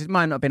ages. It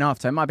might not have been half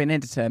term. It might have been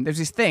end of term. There was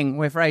this thing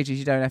where for ages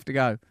you don't have to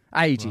go.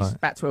 Ages, Right.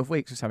 about 12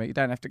 weeks or something. You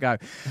don't have to go.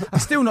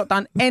 I've still not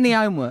done any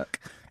homework.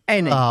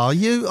 Any. Oh,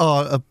 you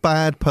are a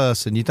bad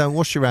person. You don't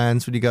wash your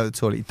hands when you go to the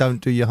toilet. You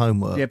don't do your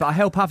homework. Yeah, but I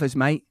help others,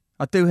 mate.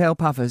 I do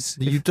help others.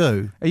 You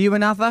do? Are you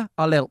another?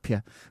 I'll help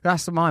you.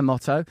 That's my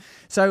motto.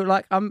 So,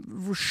 like,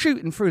 I'm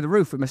shooting through the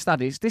roof with my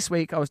studies. This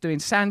week I was doing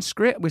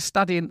Sanskrit. We're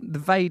studying the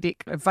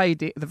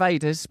the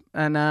Vedas,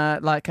 and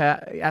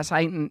that's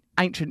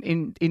ancient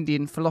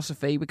Indian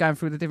philosophy. We're going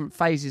through the different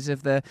phases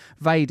of the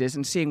Vedas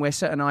and seeing where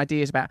certain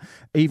ideas about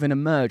even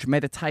emerge.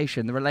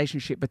 Meditation, the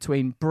relationship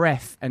between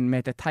breath and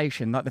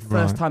meditation, like the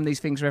first time these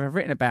things were ever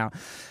written about.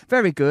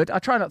 Very good. I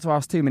try not to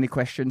ask too many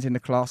questions in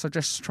the class. I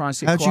just try and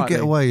sit How'd you quietly.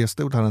 get away? I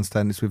still don't understand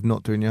this with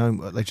not doing your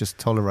homework. They just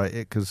tolerate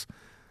it because...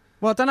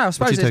 Well, I don't know. I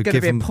suppose you there's do? going to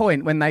Give be a them-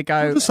 point when they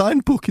go. The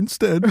signed book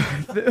instead.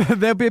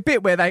 There'll be a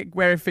bit where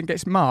everything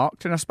gets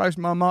marked, and I suppose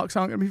my marks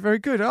aren't going to be very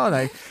good, are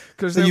they?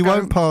 Because So you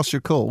won't pass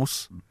your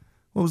course.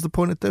 What was the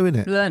point of doing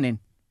it? learning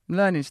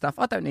stuff.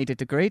 I don't need a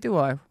degree, do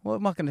I? What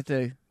am I going to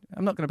do?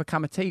 I'm not going to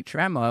become a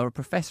teacher, am I, or a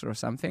professor or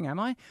something, am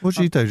I? What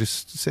do you do?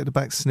 Just sit at the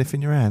back sniffing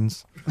your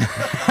hands?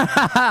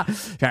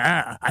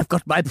 I've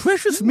got my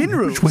precious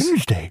minerals. It's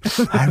Wednesday.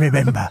 I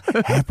remember.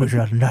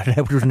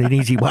 That wasn't an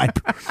easy wipe.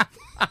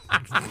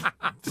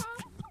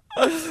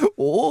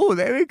 Oh,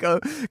 there we go.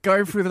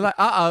 Going through the light.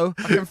 I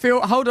can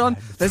feel. Hold on.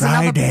 There's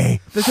Friday.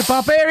 There's a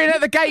barbarian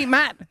at the gate,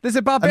 Matt. There's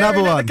a barbarian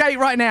Another at one. the gate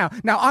right now.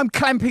 Now, I'm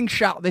clamping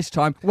shut this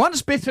time.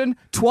 Once bitten,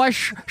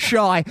 twice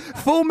shy.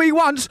 Fool me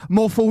once,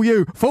 more fool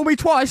you. Fool me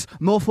twice,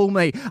 more fool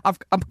me. I've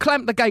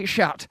clamped the gate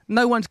shut.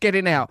 No one's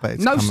getting out. But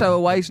it's No coming-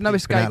 stowaways, no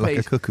it's been out escapees.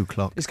 like a cuckoo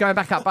clock. It's going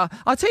back up. But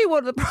I'll tell you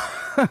what, but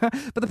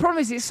the problem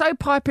is it's so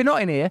piping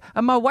hot in here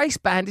and my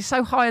waistband is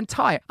so high and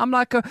tight. I'm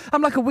like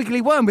a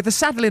wiggly worm with a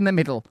saddle in the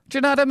middle. Do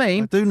you know what I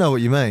mean? I do know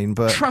what you mean,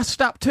 but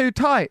Trussed up too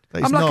tight.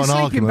 it's I'm like not a an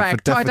sleeping argument bag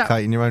for tied up.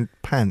 defecating your own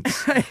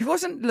pants. It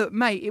wasn't, look,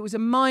 mate, it was a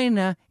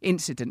minor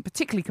incident,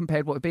 particularly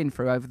compared to what we've been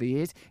through over the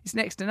years. It's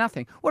next to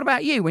nothing. What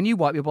about you when you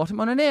wipe your bottom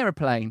on an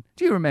aeroplane?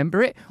 Do you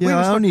remember it? Yeah,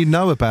 were I spo- only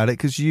know about it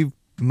because you've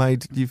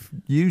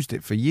used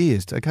it for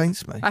years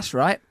against me. That's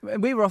right.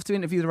 We were off to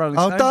interview the Rolling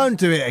Oh, Stones. don't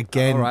do it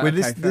again. All right, With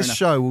okay, fair this enough.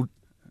 show will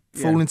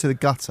fall Yeah. into the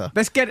gutter.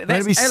 Let's get it. We're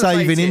Let's going to be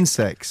elevate saving it.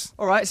 insects.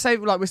 All right, so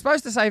like we're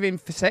supposed to save him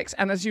for sex,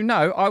 and as you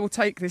know, I will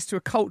take this to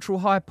a cultural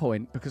high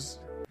point because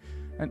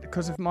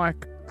of my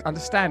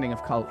understanding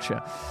of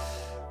culture.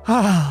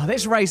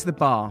 Let's raise the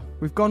bar.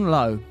 We've gone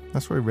low,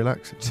 That's very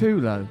relaxing. too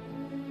low.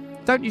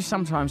 Don't you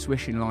sometimes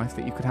wish in life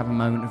that you could have a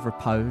moment of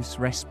repose,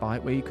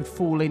 respite, where you could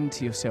fall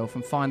into yourself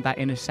and find that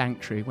inner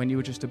sanctuary when you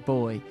were just a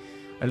boy,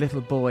 a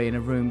little boy in a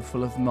room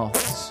full of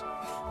moths?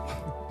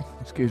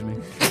 Excuse me.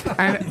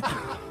 And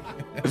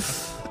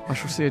I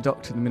shall see a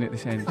doctor the minute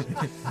this ends.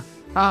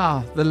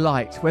 The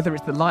light. Whether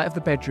it's the light of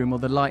the bedroom or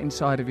the light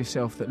inside of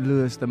yourself that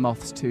lures the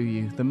moths to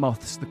you. The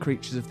moths, the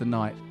creatures of the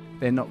night.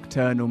 Their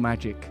nocturnal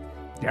magic.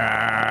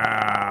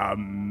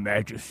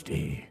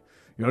 Majesty.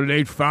 Your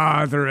late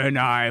father and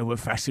I were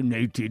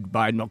fascinated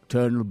by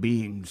nocturnal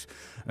beings,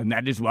 and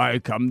that is why,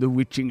 come the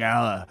witching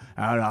hour,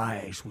 our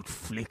eyes would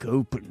flick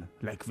open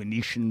like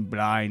Venetian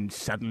blinds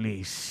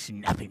suddenly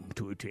snapping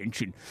to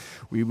attention.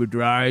 We would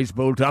rise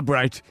bolt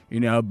upright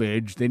in our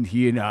beds, then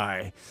he and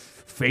I,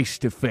 face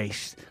to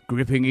face,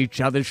 gripping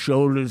each other's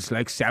shoulders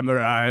like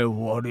samurai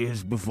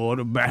warriors before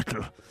a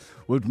battle,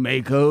 would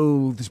make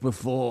oaths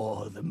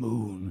before the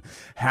moon,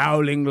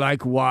 howling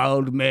like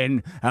wild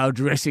men, our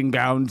dressing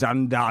gowns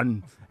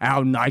undone,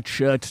 our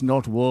nightshirts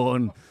not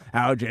worn,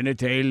 our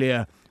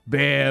genitalia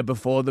bare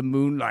before the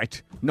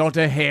moonlight, not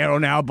a hair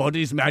on our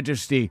bodies,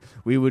 Majesty.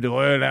 We would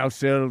oil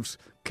ourselves,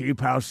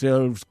 keep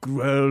ourselves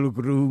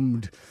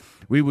well-groomed.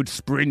 We would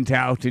sprint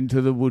out into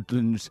the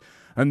woodlands,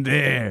 and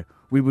there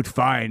we would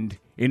find,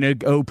 in an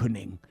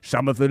opening,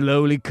 some of the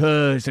lowly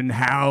curs and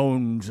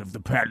hounds of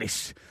the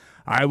palace.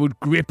 I would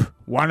grip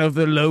one of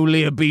the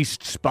lowlier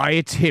beasts by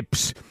its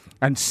hips,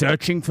 and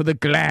searching for the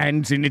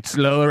glands in its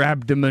lower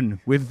abdomen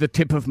with the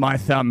tip of my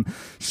thumb,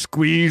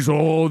 squeeze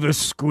all the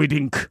squid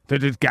ink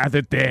that had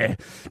gathered there,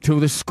 till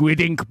the squid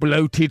ink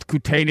bloated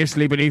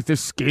cutaneously beneath the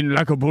skin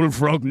like a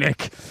bullfrog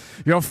neck.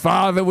 Your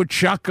father would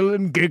chuckle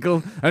and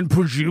giggle and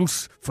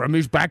produce from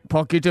his back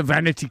pocket a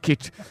vanity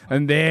kit,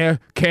 and there,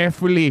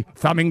 carefully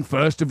thumbing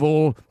first of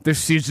all the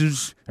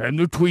scissors and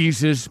the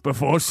tweezers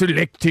before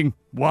selecting,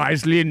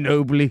 wisely and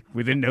nobly,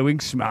 with a knowing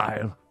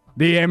smile,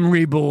 the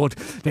emery board,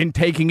 then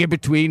taking it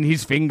between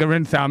his finger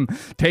and thumb,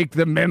 take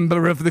the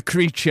member of the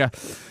creature,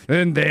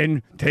 and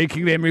then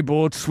taking the emery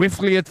board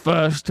swiftly at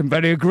first and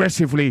very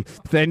aggressively,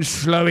 then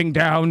slowing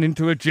down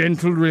into a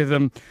gentle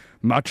rhythm,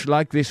 much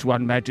like this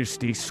one,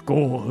 Majesty,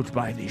 scored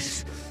by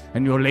this.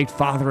 And your late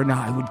father and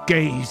I would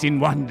gaze in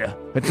wonder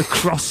at the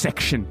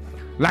cross-section,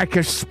 like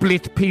a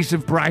split piece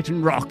of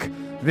Brighton rock.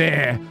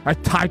 There, a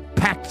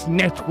tight-packed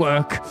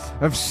network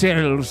of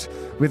cells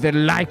with a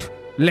light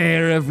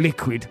layer of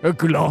liquid, a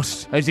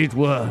gloss, as it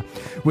were.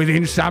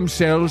 Within some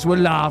cells were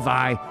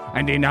larvae,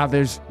 and in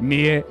others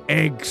mere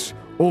eggs,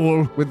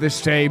 all with the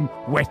same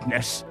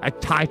wetness, a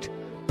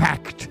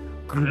tight-packed,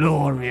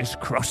 glorious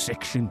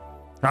cross-section.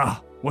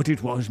 Ah, what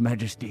it was,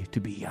 Majesty, to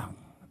be young.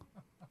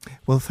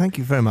 Well, thank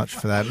you very much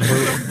for that.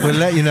 We'll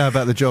let you know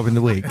about the job in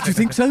the week. Do you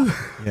think so?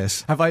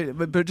 Yes. Have I?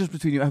 But just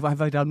between you,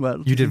 have I done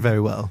well? You did very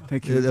well.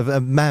 Thank you. A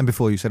man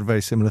before you said a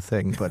very similar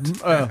thing, but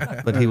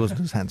he wasn't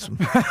as handsome.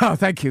 Oh,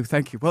 thank you.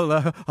 Well,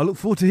 I look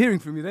forward to hearing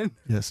from you then.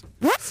 Yes.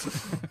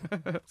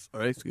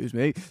 Sorry, excuse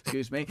me.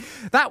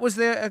 That was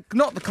the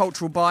not the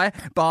cultural bar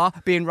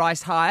being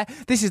raised high.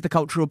 This is the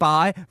cultural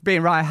bar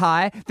being raised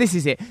high. This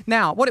is it.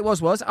 Now, what it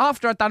was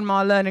after I'd done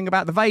my learning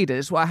about the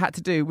Vedas, what I had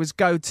to do was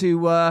go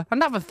to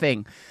another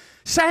thing.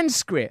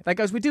 Sanskrit. They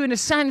goes, we're doing a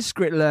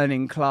Sanskrit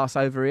learning class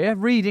over here,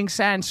 reading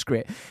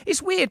Sanskrit. It's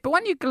weird, but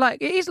when you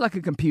it is like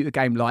a computer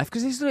game life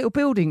because there's little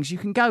buildings you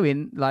can go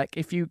in, like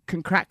if you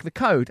can crack the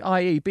code,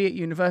 i.e., be at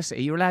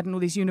university, you're allowed in all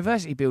these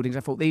university buildings.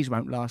 I thought these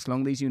won't last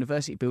long. These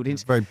university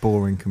buildings. Very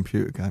boring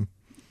computer game.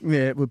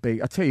 Yeah, it would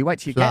be. I tell you, wait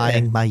till you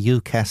Flying get my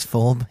UCAS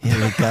form. Here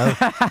we go.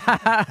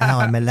 Now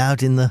I'm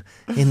allowed in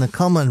the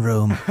common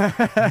room.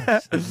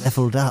 Yes,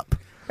 leveled up.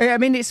 I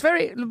mean, it's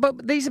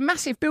but these are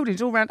massive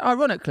buildings all around.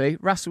 Ironically,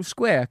 Russell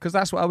Square, because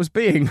that's what I was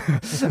being.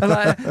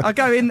 I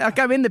go in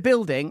the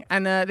building,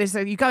 and there's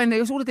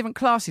all the different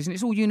classes, and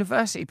it's all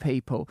university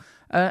people.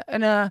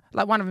 And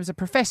like one of them's a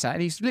professor,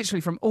 and he's literally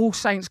from All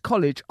Saints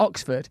College,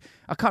 Oxford.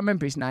 I can't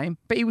remember his name,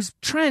 but he was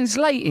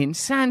translating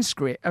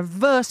Sanskrit of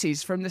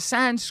verses from the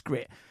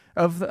Sanskrit.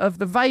 of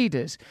the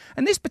Vedas.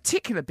 And this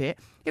particular bit,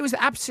 it was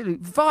the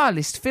absolute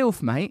vilest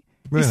filth, mate.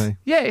 Really?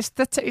 It's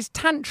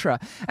Tantra.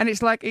 And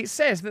it's like, it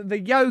says that the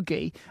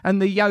yogi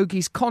and the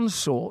yogi's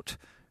consort,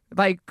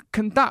 they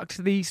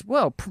conduct these,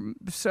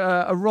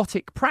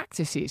 erotic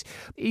practices.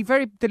 He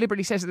very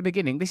deliberately says at the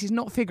beginning, this is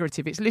not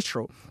figurative, it's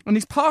literal. And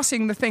he's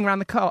passing the thing around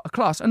the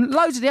class, and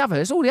loads of the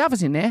others, all the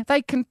others in there,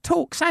 they can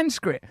talk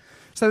Sanskrit.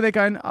 So they're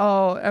going,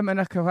 and then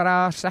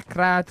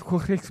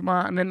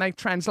they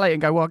translate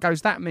and go, well, it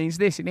goes, that means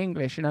this in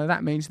English,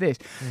 that means this.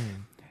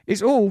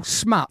 It's all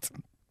smut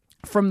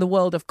from the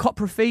world of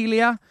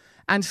coprophilia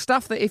and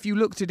stuff that if you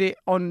looked at it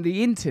on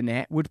the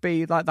internet would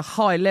be like the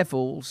high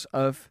levels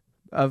of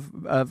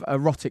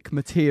erotic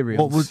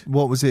materials.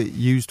 What was it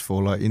used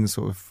for, like in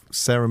sort of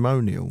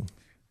ceremonial?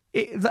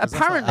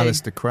 Apparently,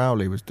 Aleister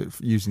Crowley was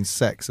using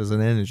sex as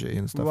an energy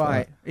and stuff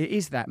like that. It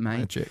is that, mate.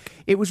 Magic.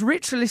 It was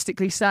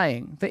ritualistically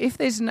saying that if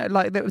there's no,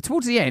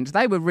 towards the end,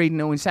 they were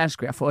reading all in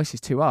Sanskrit. I thought, this is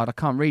too hard. I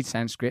can't read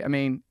Sanskrit. I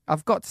mean,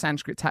 I've got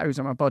Sanskrit tattoos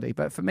on my body,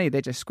 but for me,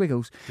 they're just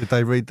squiggles. Did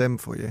they read them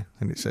for you?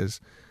 And it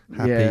says,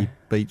 happy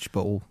beach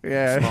ball,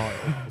 smile,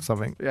 or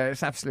something. Yeah,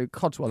 it's absolute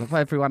codswallop.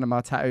 Every one of my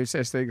tattoos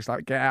says things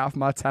like, get out of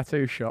my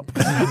tattoo shop.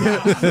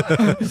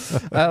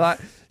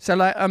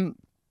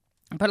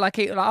 But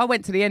I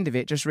went to the end of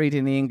it just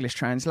reading the English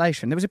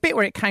translation. There was a bit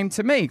where it came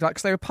to me,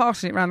 because they were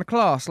passing it around the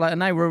class,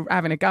 and they were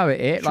having a go at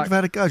it. Should have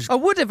had a go. I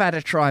would have had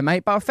a try,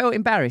 mate, but I felt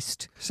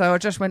embarrassed. So I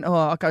just went,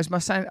 Was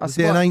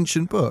it an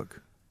ancient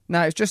book?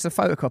 No, it's just a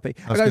photocopy.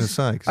 I was going to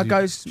say,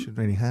 because you shouldn't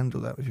really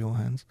handle that with your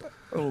hands.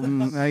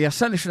 I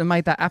certainly should have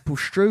made that apple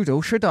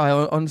strudel, should I,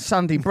 on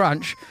Sunday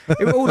brunch?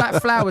 All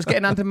that flour was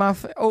getting right under my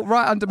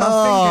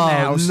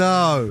fingernails.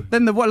 No.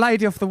 Then the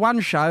lady off the one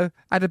show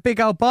had a big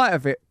old bite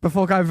of it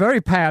before going very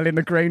pale in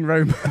the green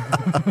room.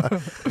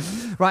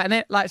 Right, and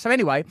then,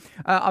 anyway,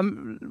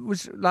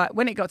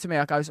 when it got to me,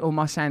 I goes,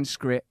 my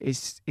Sanskrit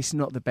it's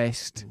not the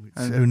best.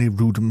 It's only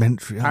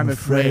rudimentary, I'm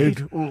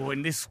afraid.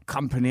 In this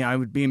company, I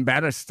would be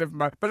embarrassed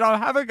but I'll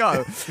have a go.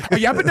 A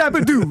yabba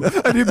dabba doo,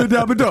 a dibba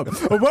dabba dub,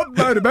 a whoop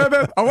bada bam,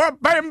 a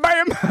whoop bam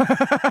bam.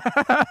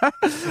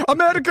 I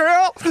met a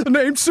girl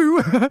named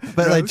Sue.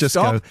 But they just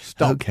stop.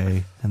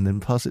 Okay, and then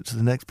pass it to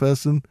the next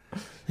person.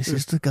 This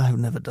is the guy who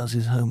never does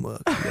his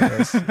homework.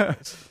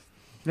 Yes.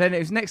 Then it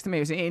was next to me.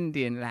 It was an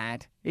Indian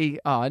lad.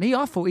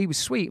 I thought he was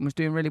sweet and was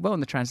doing really well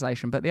in the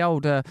translation. But the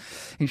old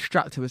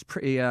instructor was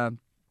pretty.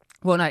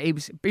 He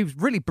was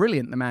really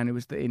brilliant. The man who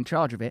was in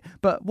charge of it.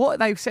 But what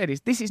they've said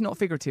is, this is not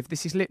figurative.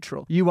 This is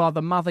literal. You are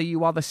the mother.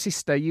 You are the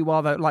sister. You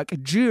are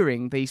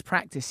during these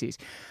practices.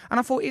 And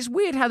I thought it's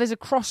weird how there's a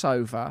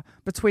crossover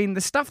between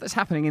the stuff that's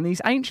happening in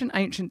these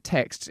ancient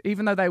texts,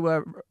 even though they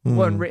weren't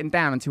written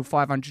down until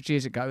 500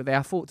 years ago. They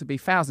are thought to be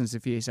thousands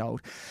of years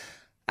old.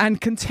 And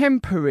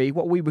contemporary,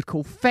 what we would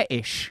call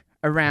fetish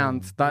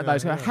around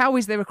those. Yeah. How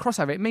is there a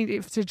crossover?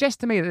 It suggests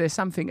to me that there's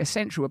something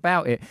essential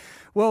about it.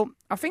 Well,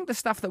 I think the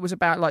stuff that was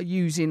about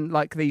using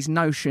these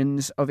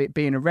notions of it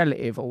being a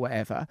relative or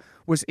whatever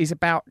is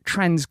about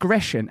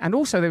transgression. And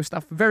also there was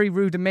stuff very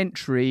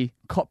rudimentary,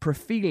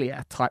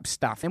 coprophilia type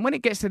stuff. And when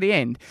it gets to the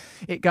end,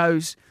 it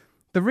goes,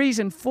 the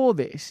reason for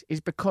this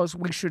is because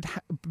we should,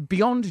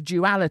 beyond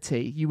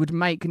duality, you would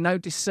make no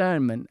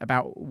discernment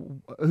about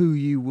who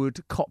you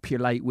would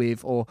copulate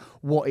with or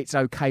what it's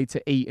okay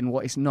to eat and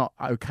what it's not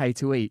okay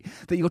to eat.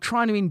 That you're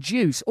trying to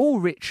induce, all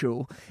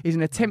ritual is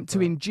an attempt to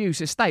induce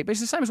a state. But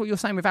it's the same as what you're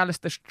saying with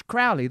Aleister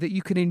Crowley, that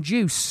you can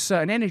induce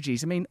certain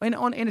energies. I mean, in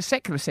a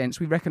secular sense,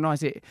 we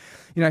recognise it,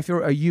 if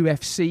you're at a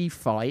UFC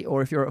fight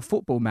or if you're at a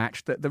football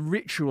match, that the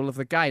ritual of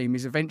the game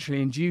is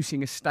eventually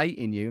inducing a state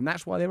in you. And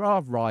that's why there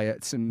are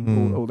riots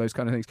and all those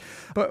kind of things.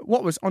 But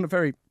what was on a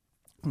very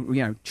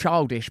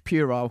childish,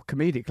 puerile,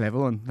 comedic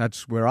level, and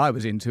that's where I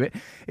was into it,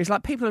 it's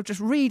like people are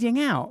just reading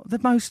out the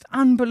most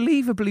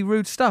unbelievably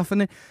rude stuff,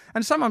 and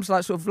sometimes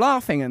sort of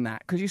laughing and that,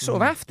 because you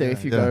sort of have to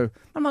if you go,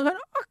 I'm like,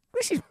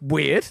 this is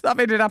weird that I've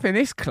ended up in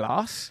this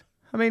class.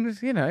 I mean,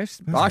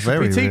 I should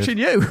be teaching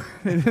you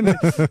in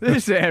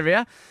this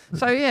area.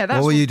 So, yeah, that's...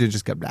 What were you doing?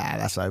 Just go,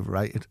 that's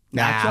overrated.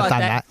 I've done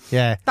that.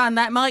 Yeah. Done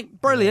that, mate.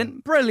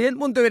 Brilliant.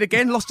 Wouldn't do it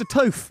again. Lost a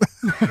tooth.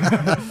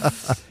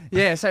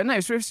 Yeah, so no,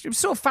 it's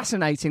sort of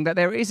fascinating that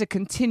there is a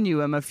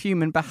continuum of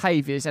human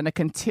behaviours and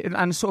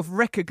and sort of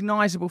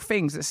recognisable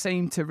things that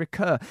seem to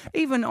recur.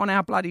 Even on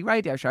our bloody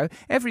radio show,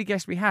 every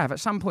guest we have at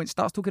some point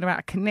starts talking about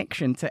a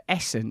connection to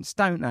essence,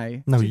 don't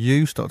they? No,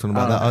 you start talking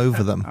about that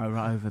over them. Oh,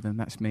 right, over them.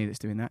 That's me that's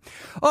doing that.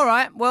 All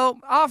right, well,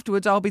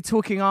 afterwards I'll be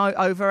talking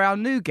over our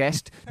new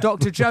guest,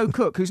 Dr. Joe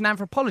Cook, who's an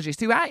anthropologist,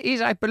 who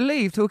is, I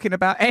believe, talking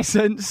about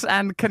essence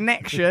and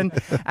connection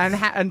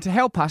and to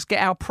help us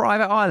get our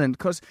private island,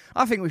 because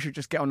I think we should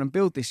just get on and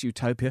build this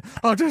utopia.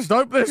 I just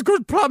hope there's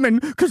good plumbing,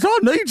 because I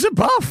need a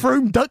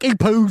bathroom, ducky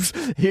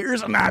poos.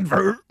 Here's an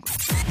advert.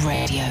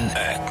 Radio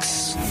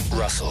X.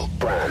 Russell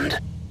Brand.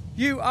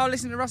 You are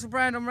listening to Russell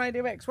Brand on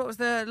Radio X. What was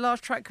the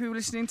last track we were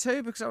listening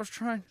to? Because I was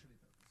trying...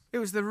 It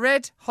was the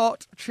Red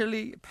Hot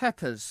Chili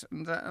Peppers.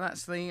 And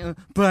that's the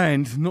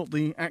band, not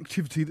the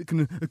activity that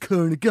can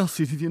occur in a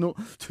gusset if you're not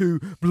too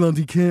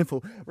bloody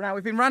careful. Now,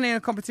 we've been running a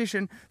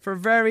competition for a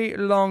very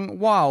long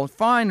while.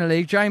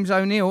 Finally, James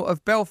O'Neill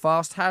of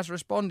Belfast has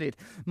responded.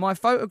 My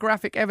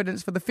photographic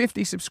evidence for the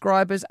 50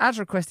 subscribers, as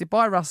requested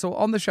by Russell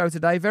on the show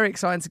today. Very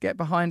exciting to get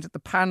behind the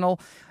panel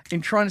in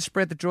trying to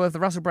spread the joy of the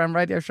Russell Brand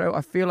Radio Show. I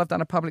feel I've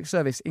done a public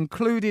service.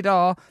 Included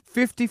are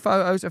 50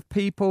 photos of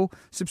people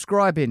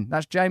subscribing.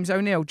 That's James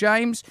O'Neill.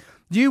 James,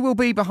 you will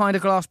be behind a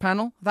glass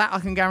panel. That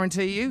I can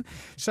guarantee you.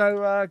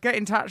 So get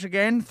in touch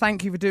again.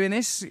 Thank you for doing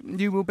this.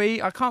 You will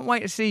be... I can't wait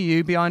to see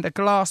you behind a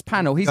glass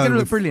panel. He's going to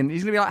look brilliant.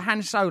 He's going to be like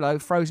Han Solo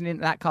frozen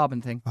into that carbon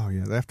thing. Oh,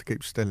 yeah, they have to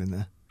keep still in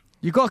there.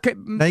 You've got to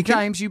keep...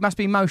 James, you must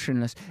be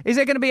motionless. Is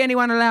there going to be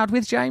anyone allowed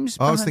with James?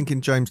 I was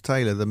thinking James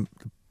Taylor,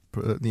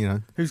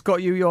 who's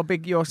got you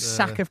your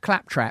sack of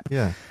claptrap.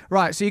 Yeah.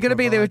 Right, so you're going to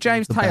be there with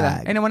James Taylor.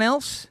 Bag. Anyone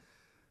else?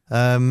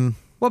 What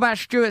about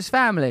Stuart's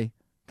family?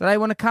 Do they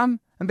want to come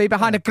and be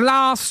behind a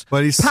glass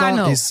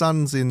panel? His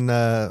son's in,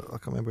 I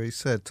can't remember what he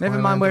said. Never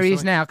mind where he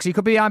is now, because he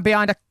could be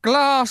behind a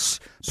glass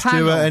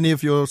panel. Stuart, any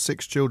of your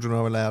 6 children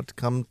are allowed to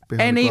come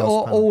behind any a glass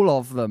or panel. all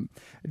of them.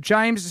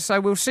 James,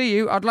 so we'll see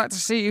you. I'd like to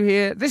see you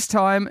here this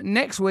time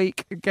next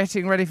week,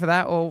 getting ready for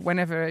that, or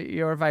whenever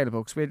you're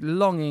available, because we're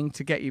longing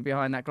to get you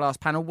behind that glass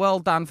panel. Well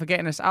done for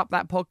getting us up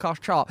that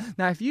podcast chart.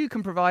 Now, if you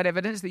can provide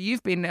evidence that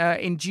you've been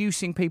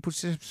inducing people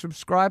to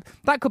subscribe,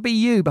 that could be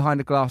you behind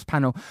a glass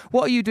panel.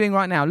 What are you doing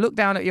right now? Look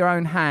down at your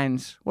own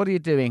hands. What are you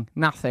doing?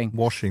 Nothing.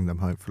 Washing them,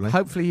 hopefully.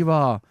 Hopefully you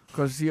are,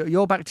 because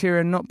your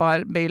bacteria not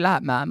be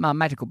like my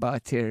medical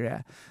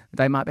bacteria.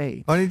 They might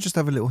be. Why don't you just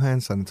have a little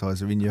hand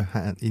sanitizer in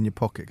your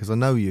pocket? Because I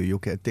know you'll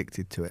get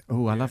addicted to it.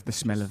 Oh, I love the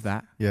smell of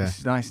that. Yeah.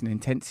 It's nice and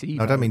intense.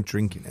 I don't mean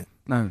drinking it.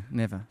 No,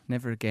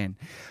 never again.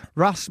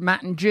 Russ,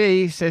 Matt and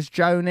G, says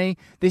Joni,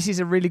 this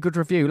is a really good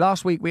review.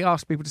 Last week we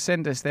asked people to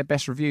send us their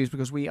best reviews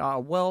because we are a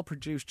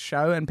well-produced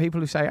show, and people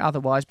who say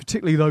otherwise,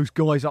 particularly those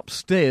guys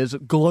upstairs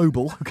at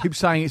Global, who keep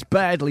saying it's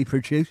badly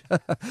produced.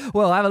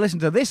 Well, have a listen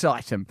to this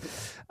item.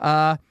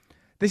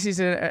 This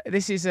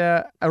is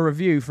a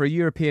review for a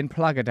European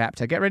plug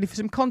adapter. Get ready for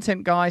some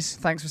content, guys.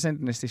 Thanks for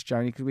sending us this,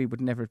 Joni, because we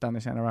would never have done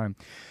this on our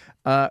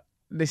own.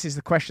 This is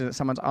the question that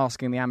someone's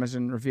asking the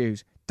Amazon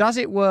reviews. Does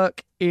it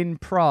work in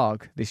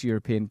Prague, this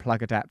European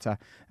plug adapter?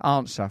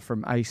 Answer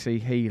from AC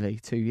Healy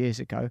 2 years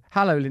ago.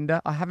 Hello,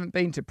 Linda. I haven't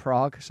been to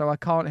Prague, so I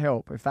can't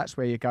help. If that's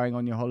where you're going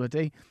on your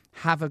holiday,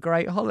 have a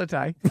great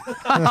holiday. See,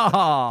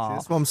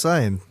 that's what I'm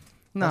saying.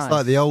 Nice. That's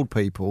like the old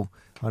people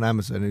on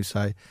Amazon who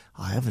say,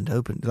 I haven't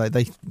opened,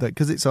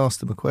 because it's asked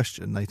them a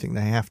question, they think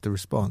they have to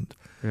respond.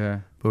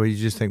 Yeah. But when you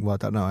just think, well, I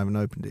don't know, I haven't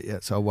opened it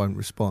yet, so I won't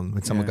respond.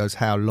 When someone goes,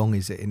 how long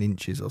is it in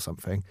inches or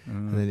something?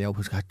 And then the old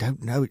person goes, I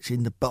don't know, it's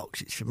in the box,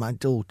 it's for my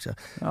daughter.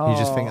 You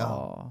just think,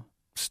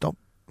 stop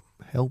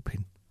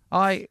helping.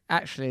 I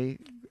actually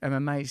am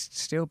amazed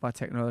still by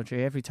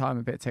technology. Every time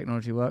a bit of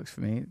technology works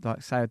for me,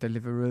 like say a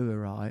Deliveroo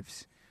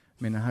arrives,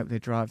 I mean, I hope their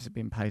drivers have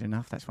been paid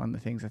enough. That's one of the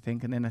things I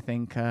think. And then I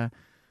think,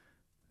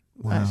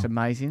 that's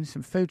amazing.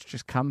 Some food's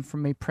just come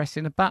from me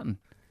pressing a button.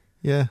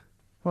 Yeah.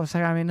 What's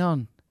going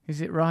on?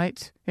 Is it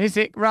right? Is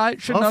it right?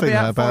 Shouldn't I think be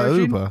out about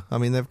foraging? Uber. I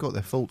mean, they've got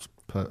their faults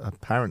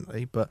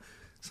apparently, but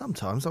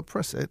sometimes I'll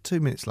press it. 2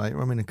 minutes later,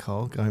 I'm in a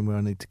car going where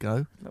I need to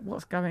go.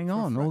 What's going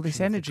on? All this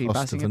energy Cost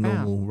buzzing of a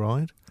about. normal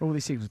ride. All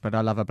these things, but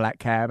I love a black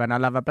cab and I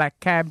love a black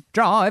cab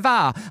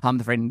driver. I'm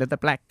the friend of the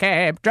black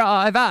cab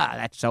driver.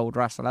 That's old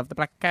Russ. I love the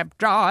black cab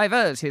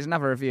drivers. Here's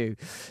another review.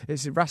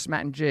 It's Russ,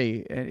 Matt and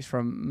G. And it's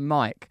from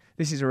Mike.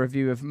 This is a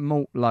review of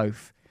Malt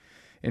Loaf.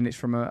 And it's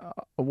from a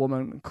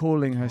woman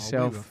calling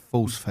herself... we were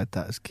force-fed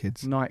that as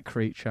kids. Night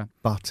Creature.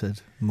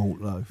 Buttered malt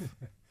loaf.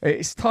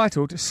 It's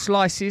titled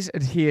Slices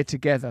Adhere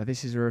Together.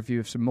 This is a review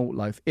of some malt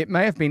loaf. It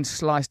may have been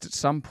sliced at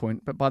some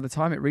point, but by the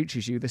time it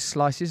reaches you, the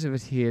slices have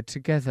adhered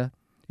together.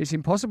 It's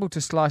impossible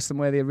to slice them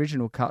where the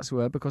original cuts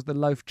were because the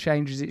loaf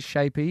changes its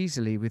shape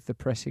easily with the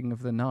pressing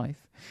of the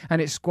knife, and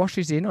it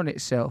squashes in on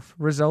itself,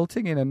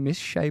 resulting in a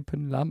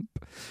misshapen lump.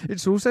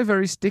 It's also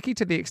very sticky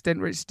to the extent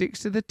where it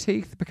sticks to the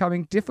teeth,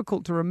 becoming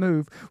difficult to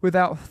remove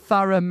without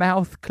thorough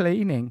mouth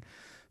cleaning.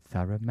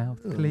 Thorough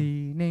mouth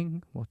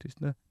cleaning. What is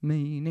the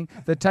meaning?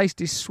 The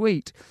taste is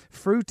sweet,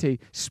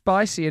 fruity,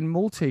 spicy and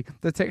malty.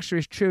 The texture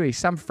is chewy.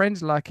 Some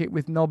friends like it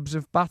with knobs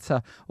of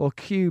butter or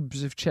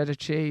cubes of cheddar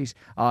cheese.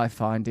 I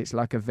find it's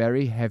like a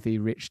very heavy,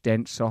 rich,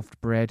 dense, soft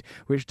bread,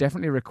 which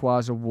definitely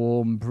requires a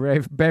warm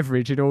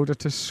beverage in order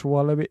to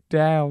swallow it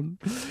down.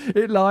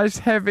 It lies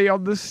heavy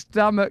on the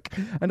stomach,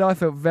 and I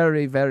felt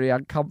very, very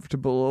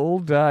uncomfortable all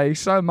day,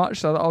 so much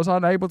so that I was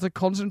unable to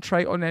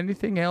concentrate on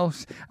anything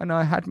else, and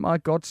I had my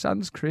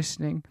godson's Christmas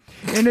christening.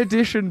 In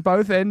addition,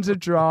 both ends are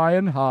dry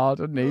and hard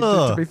and needed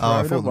to be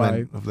I thrown thought away. they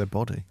meant of their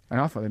body. And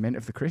I thought they meant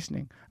of the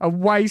christening. A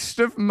waste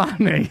of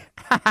money.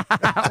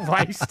 A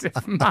waste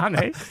of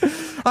money.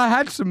 I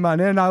had some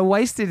money and I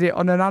wasted it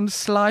on an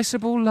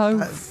unsliceable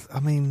loaf. I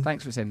mean,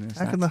 Thanks for sending us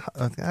how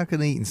that. how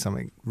can eating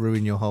something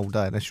ruin your whole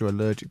day unless you're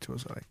allergic to it or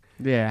something?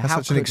 Yeah, That's how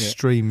such an could it?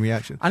 extreme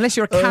reaction. Unless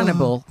you're a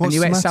cannibal and what's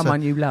you the ate matter?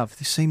 someone you love.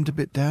 They seemed a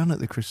bit down at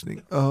the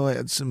christening. Oh, I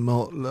had some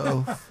malt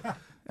loaf.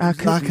 How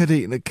It's like I'd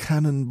eaten a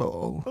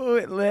cannonball. Oh,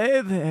 it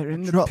lay there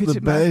in the Drop pit the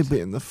of my- baby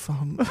in the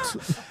font.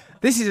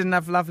 This is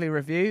another lovely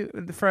review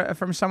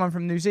from someone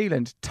from New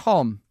Zealand.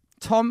 Tom,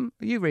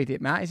 you read it,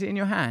 Matt. Is it in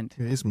your hand?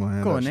 It is my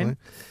hand, Go on actually.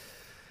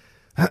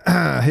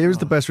 then. Here is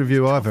the best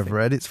review I've ever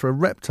read. It's for a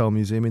reptile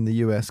museum in the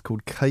US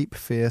called Cape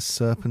Fear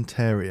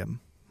Serpentarium.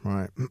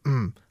 Right.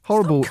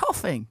 Horrible. Stop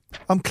coughing.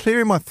 I'm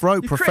clearing my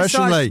throat You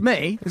professionally. criticised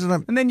me, Isn't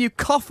it? and then you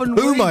cough and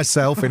Poo wheeze.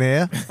 myself in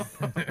here.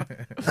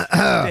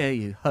 How dare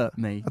you hurt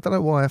me? I don't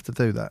know why I have to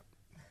do that.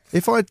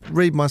 If I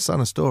read my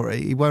son a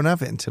story, he won't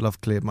have it until I've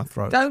cleared my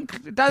throat. Don't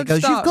He goes,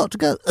 start. you've got to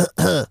go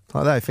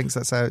like that. He thinks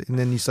that's how, and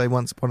then you say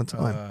once upon a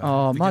time.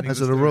 Oh, my,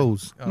 Those are the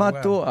rules. my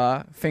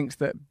daughter thinks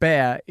that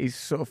bear is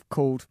sort of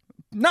called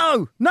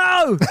no.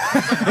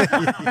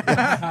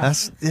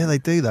 Yeah, they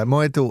do that.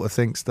 My daughter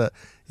thinks that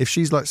if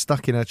she's like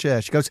stuck in her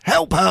chair, she goes,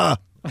 "Help her!"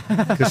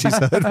 Because she's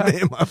heard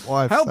me and my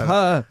wife Help say,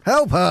 her.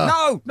 "Help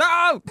her!"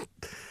 No.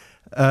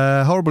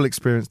 Horrible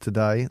experience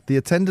today. The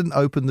attendant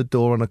opened the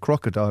door on a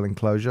crocodile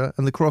enclosure,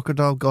 and the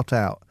crocodile got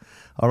out.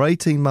 Our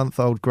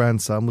 18-month-old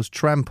grandson was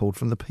trampled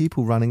from the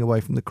people running away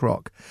from the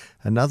croc.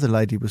 Another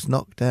lady was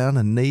knocked down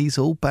and knees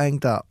all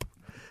banged up.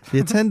 The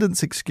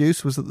attendant's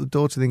excuse was that the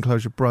door to the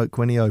enclosure broke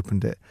when he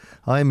opened it.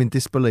 I am in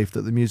disbelief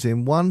that the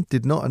museum, 1,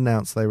 did not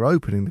announce they were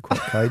opening the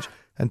croc cage,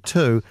 and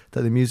 2,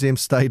 that the museum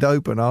stayed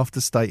open after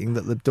stating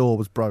that the door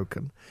was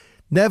broken.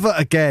 Never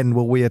again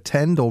will we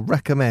attend or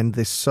recommend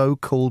this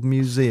so-called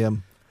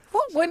museum.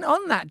 What went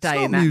on that day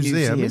It's in not that a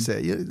museum, is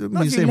it? A Not if you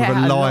museum let of a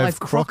out live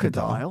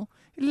crocodile.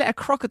 You let a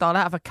crocodile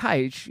out of a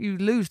cage, you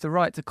lose the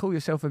right to call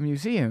yourself a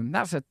museum.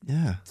 That's a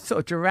Yeah, sort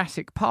of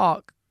Jurassic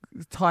Park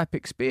type it's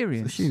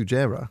experience. a huge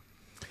error.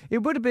 It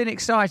would have been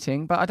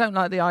exciting, but I don't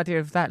like the idea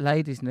of that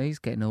lady's knees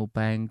getting all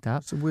banged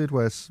up. It's a weird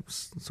way of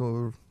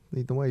sort of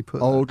the way you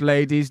put Old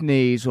lady's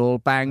knees all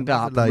banged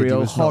Another up. lady Real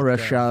was knocked horror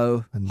down. show.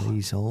 that. And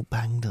these all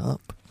banged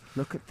up.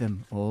 Look at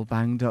them, all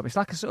banged up. It's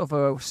like a sort of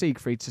a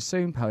Siegfried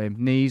Sassoon poem.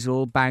 Knees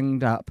all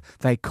banged up.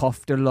 They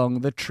coughed along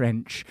the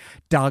trench.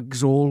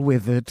 Dugs all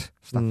withered.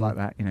 Stuff like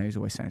that. You know, he's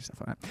always saying stuff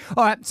like that.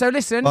 All right, so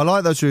listen. I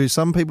like those reviews.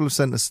 Some people have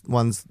sent us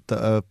ones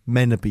that are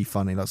meant to be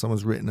funny, like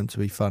someone's written them to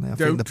be funny. I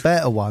think the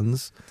better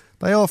ones,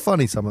 they are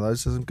funny, some of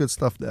those. There's some good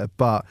stuff there.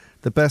 But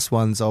the best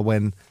ones are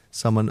when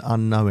someone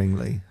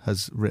unknowingly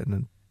has written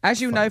them. As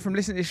you know from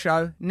listening to this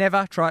show,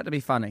 never try to be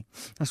funny.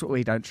 That's what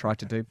we don't try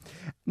to do.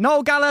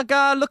 Noel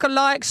Gallagher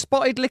look-alike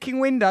spotted licking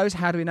windows.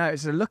 How do we know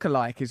it's a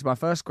look-alike is my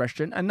first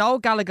question. A Noel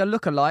Gallagher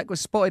look-alike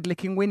was spotted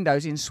licking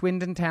windows in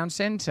Swindon Town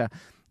Centre.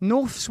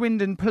 North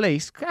Swindon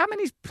Police. How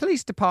many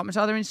police departments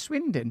are there in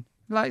Swindon?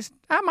 Like,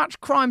 how much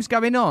crime's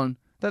going on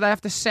that they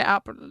have to set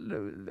up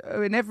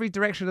in every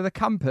direction of the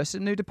compass a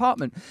new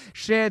department?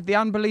 Shared the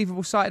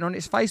unbelievable sighting on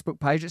its Facebook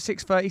page at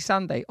 6:30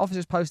 Sunday.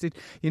 Officers posted,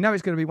 you know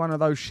it's going to be one of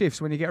those shifts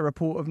when you get a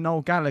report of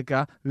Noel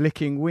Gallagher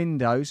licking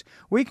windows.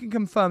 We can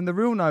confirm the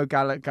real Noel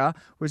Gallagher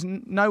was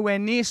nowhere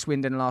near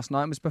Swindon last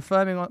night and was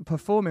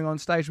performing on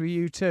stage with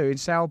U2 in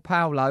Sao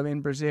Paulo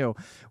in Brazil.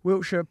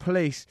 Wiltshire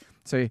Police.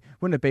 So he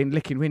wouldn't have been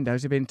licking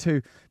windows, he'd been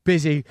too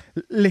busy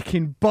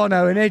licking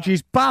Bono and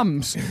Edge's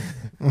bums.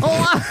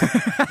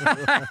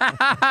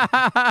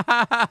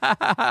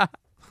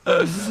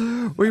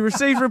 We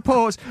received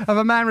reports of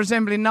a man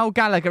resembling Noel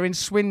Gallagher in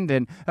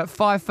Swindon at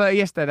 5:30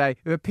 yesterday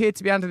who appeared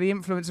to be under the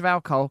influence of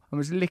alcohol and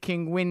was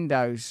licking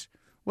windows.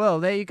 Well,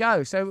 there you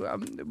go. So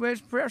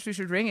perhaps we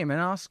should ring him and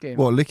ask him.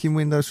 What, licking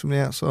windows from the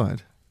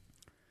outside?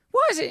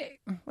 Why is it?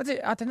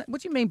 I don't know.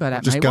 What do you mean by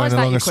that, Just mate? Why is going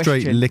that along your a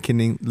street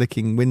question?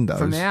 licking windows?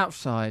 From the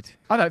outside.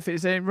 I don't think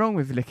there's anything wrong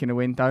with licking a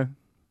window.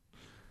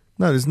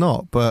 No, there's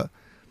not. But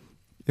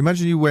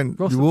imagine you're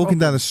What's the walking problem?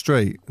 down the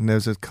street and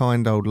there's a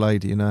kind old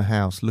lady in her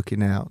house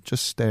looking out,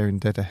 just staring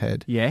dead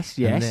ahead. Yes.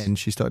 And then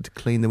she started to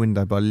clean the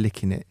window by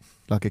licking it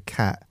like a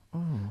cat.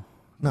 Oh.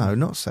 No,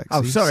 not sexy.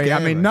 Oh, sorry. I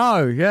Scary. mean,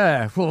 no.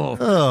 Yeah. Whoa.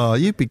 Oh,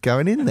 you'd be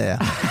going in there.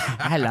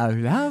 Hello,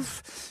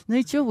 love.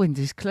 Need your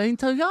windows cleaned,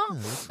 do ya?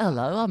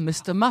 Hello, I'm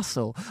Mr.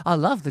 Muscle. I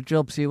love the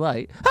jobs you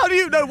hate. How do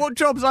you know what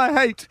jobs I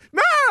hate?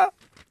 No.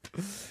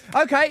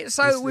 Okay,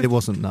 so It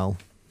wasn't Noel.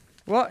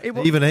 what? It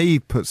was. Even he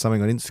put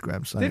something on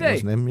Instagram saying Did it he?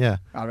 wasn't him. Yeah.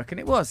 I reckon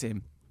it was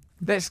him.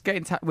 Let's get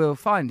in touch. We'll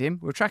find him.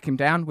 We'll track him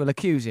down. We'll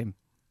accuse him.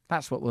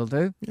 That's what we'll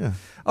do. Yeah.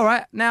 All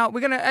right. Now, we're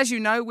going to, as you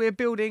know, we're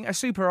building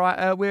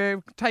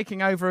we're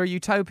taking over a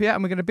utopia,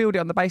 and we're going to build it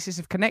on the basis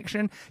of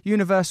connection,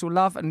 universal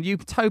love, and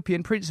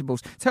utopian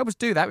principles. To help us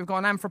do that, we've got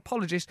an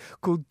anthropologist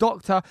called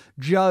Dr.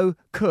 Jo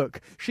Cook.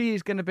 She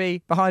is going to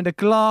be behind a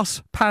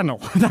glass panel.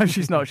 No,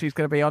 she's not. She's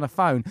going to be on a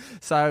phone.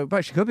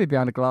 But she could be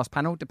behind a glass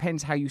panel.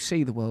 Depends how you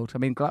see the world. I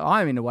mean,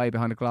 I'm in a way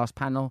behind a glass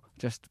panel.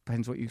 Just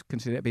depends what you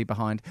consider to be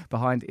behind.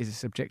 Behind is a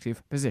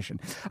subjective position.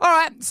 All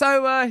right.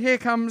 So here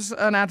comes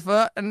an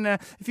advert, and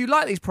if you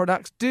like these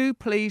products, do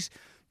please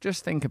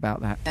just think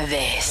about that.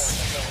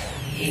 This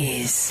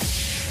is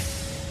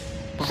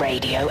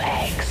Radio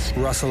X.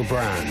 Russell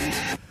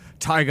Brand.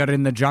 Tiger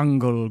in the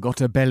jungle,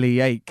 got a belly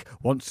ache,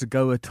 wants to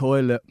go a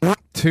toilet,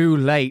 too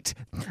late.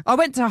 I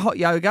went to hot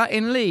yoga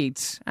in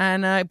Leeds,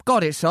 and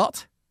God, it's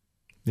hot.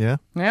 Yeah.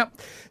 Yep.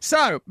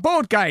 So,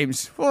 board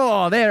games.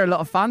 Oh, they're a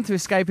lot of fun to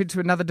escape into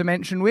another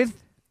dimension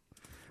with.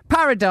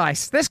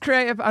 Paradise. Let's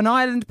create an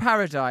island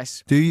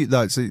paradise. Do you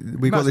like? So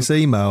we got this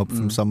email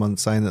from someone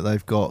saying that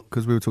they've got,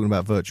 because we were talking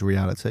about virtual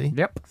reality.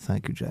 Yep.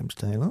 Thank you, James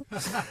Taylor.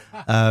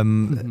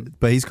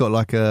 But he's got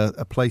like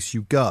a place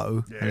you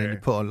go, and then you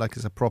put on like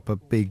it's a proper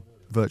big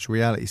virtual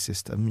reality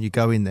system. You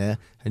go in there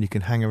and you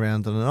can hang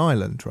around on an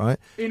island, right?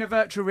 In a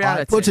virtual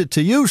reality. I put it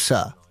to you,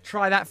 sir.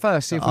 Try that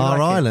first. See if we Our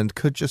like island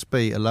could just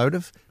be a load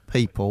of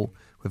people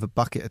with a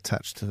bucket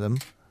attached to them,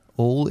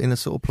 all in a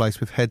sort of place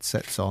with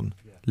headsets on.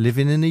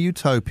 Living in a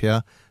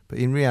utopia, but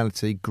in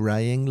reality,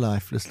 greying,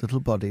 lifeless little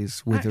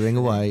bodies withering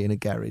away in a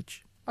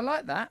garage. I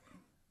like that.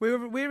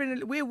 We're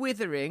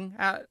withering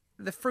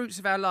the fruits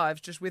of our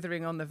lives, just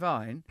withering on the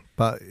vine.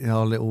 But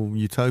our little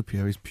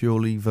utopia is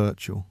purely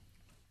virtual.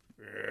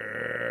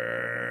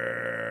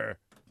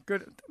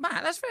 Good,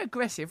 Matt. That's very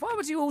aggressive. Why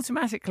would you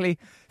automatically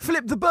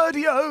flip the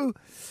birdie-o?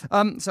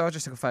 So I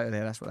just took a photo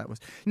there. That's what that was.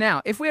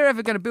 Now, if we're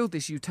ever going to build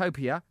this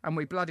utopia, and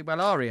we bloody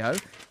well are,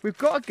 we've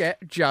got to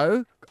get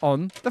Jo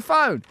on the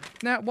phone.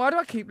 Now, why do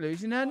I keep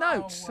losing her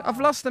notes? I've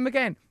lost them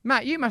again.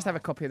 Matt, you must have a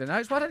copy of the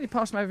notes. Why don't you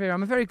pass them over here?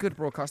 I'm a very good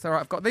broadcaster. All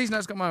right, I've got these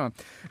notes, got my own.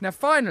 Now,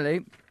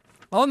 finally,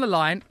 on the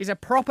line is a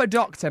proper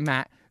doctor,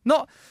 Matt.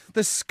 Not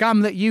the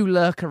scum that you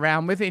lurk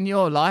around with in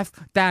your life,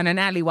 down an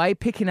alleyway,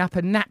 picking up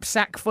a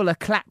knapsack full of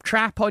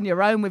claptrap on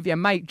your own with your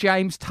mate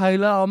James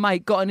Taylor. Oh,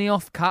 mate, got any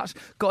offcuts?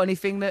 Got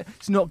anything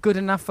that's not good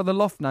enough for the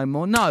loft no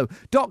more? No.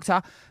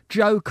 Dr.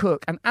 Jo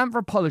Cook, an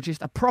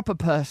anthropologist, a proper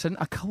person,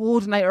 a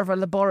coordinator of a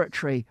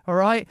laboratory, all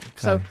right? Okay.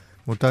 So,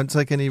 well, don't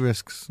take any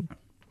risks.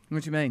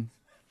 What do you mean?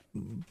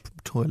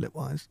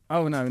 Toilet-wise.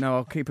 Oh, no,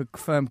 I'll keep a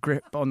firm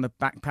grip on the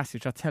back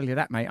passage. I tell you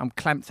that, mate. I'm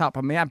clamped up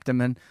on my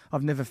abdomen.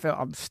 I've never felt...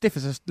 I'm stiff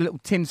as a little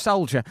tin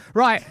soldier.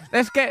 Right,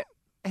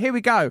 here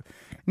we go.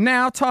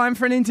 Now, time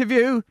for an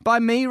interview by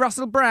me,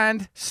 Russell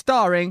Brand,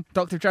 starring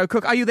Dr. Jo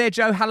Cook. Are you there,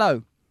 Jo?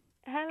 Hello.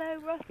 Hello,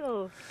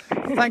 Russell.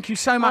 Thank you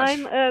so much.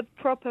 I'm a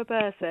proper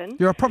person.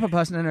 You're a proper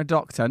person and a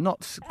doctor,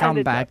 not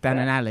scumbag down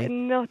an alley.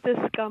 Not a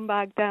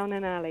scumbag down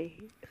an alley.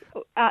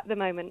 At the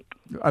moment.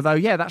 Although,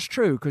 yeah, that's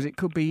true, because it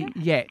could be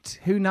yet.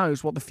 Who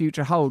knows what the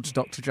future holds,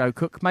 Dr. Jo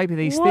Cook? Maybe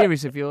these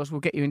theories of yours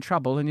will get you in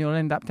trouble and you'll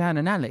end up down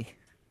an alley.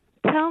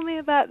 Tell me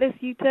about this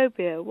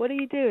utopia. What are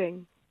you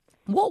doing?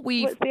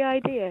 What's the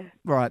idea?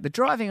 Right, the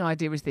driving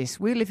idea is this.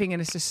 We're living in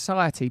a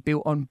society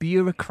built on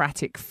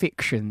bureaucratic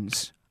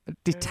fictions,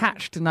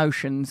 detached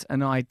notions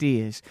and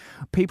ideas.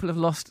 People have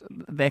lost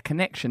their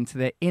connection to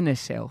their inner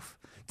self,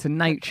 to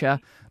nature,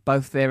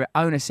 both their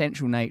own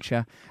essential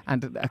nature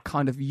and a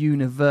kind of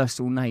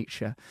universal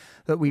nature,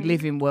 that we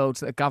live in worlds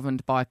that are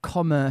governed by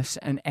commerce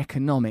and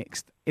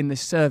economics in the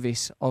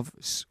service of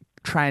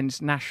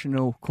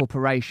transnational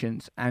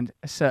corporations and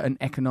certain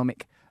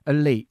economic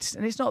elites.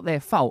 And it's not their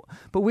fault,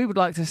 but we would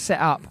like to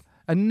set up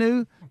a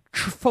new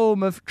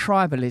form of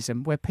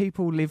tribalism where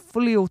people live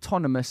fully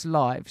autonomous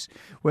lives,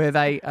 where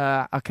they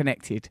are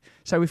connected.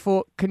 So we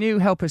thought, can you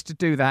help us to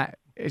do that?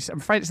 I'm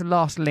afraid it's the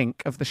last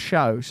link of the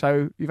show,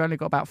 so you've only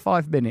got about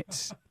 5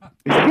 minutes.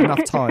 Is that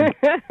enough time?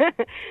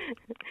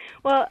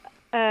 Well,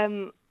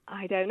 I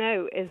don't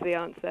know is the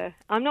answer.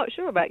 I'm not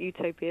sure about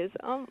utopias.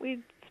 Aren't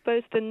we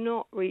supposed to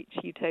not reach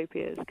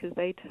utopias because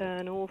they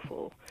turn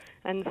awful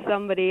and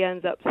somebody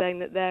ends up saying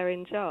that they're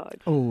in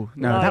charge? Oh,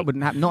 no, that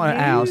wouldn't happen. Not at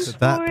ours. Could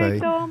that be?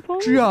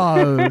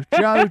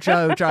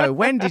 Jo,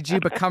 when did you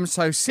become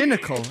so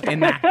cynical in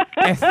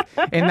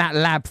that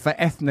lab for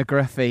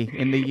ethnography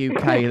in the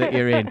UK that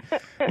you're in?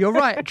 You're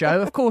right,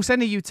 Jo. Of course,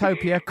 any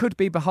utopia could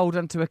be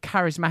beholden to a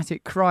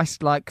charismatic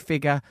Christ-like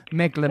figure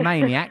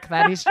megalomaniac.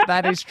 That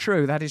is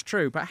true.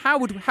 But how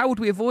would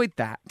we avoid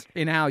that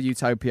in our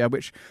utopia,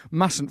 which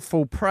mustn't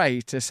fall prey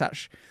to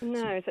such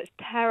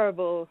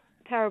terrible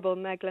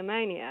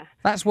megalomania?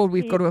 That's what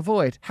we've got to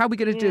avoid. How are we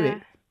going to do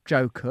it,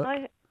 Jo Cook?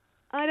 I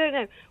don't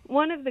know.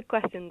 One of the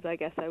questions I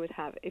guess I would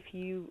have, if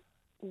you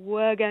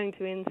were going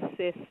to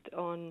insist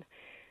on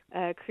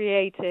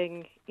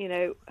creating,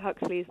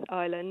 Huxley's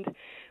Island,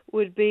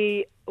 would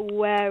be,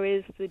 where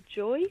is the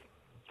joy?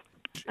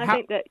 I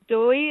think that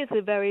joy is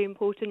a very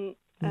important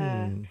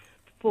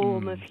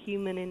form of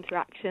human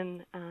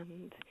interaction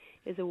and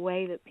is a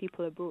way that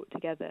people are brought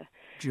together.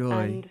 Joy.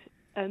 And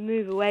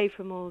move away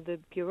from all the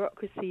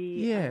bureaucracy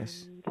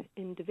Yes. and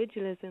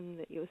individualism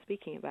that you're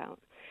speaking about.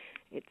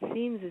 It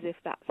seems as if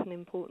that's an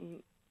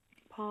important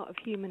part of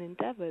human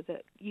endeavour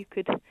that you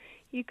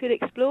could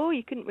explore.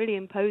 You couldn't really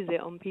impose it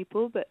on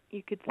people, but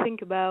you could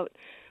think about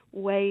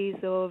ways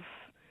of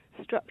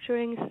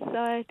structuring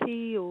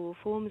society or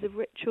forms of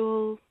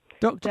ritual.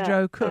 Dr.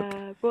 Joe Cook.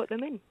 Brought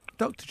them in.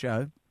 Dr.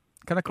 Joe.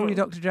 Can I call you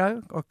Dr.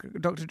 Joe? Or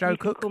Dr. Joe You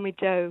can Cook? call me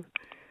Joe.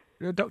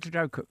 Dr.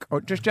 Joe Cook. Or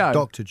just Joe?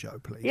 Dr. Joe,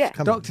 please. Yeah.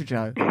 Come Dr. on.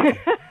 Joe.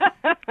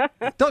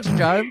 Dr.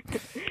 Joe.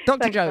 Dr.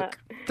 Thanks, Joe. Matt.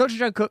 Dr.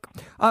 Joe Cook.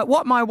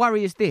 What my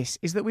worry is this,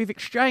 is that we've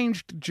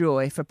exchanged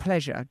joy for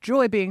pleasure.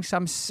 Joy being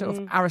some sort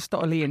of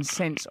Aristotelian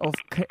sense of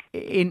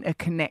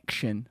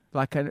interconnection,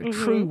 like a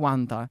true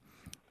wonder.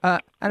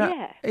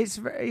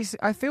 It's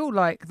I feel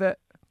like that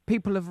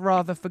people have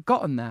rather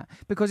forgotten that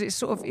because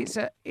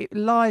it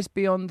lies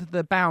beyond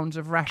the bounds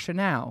of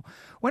rationale.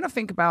 When I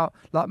think about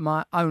like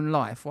my own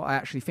life, what I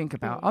actually think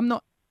about, I'm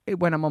not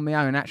when I'm on my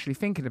own actually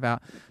thinking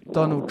about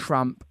Donald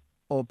Trump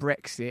or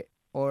Brexit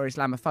or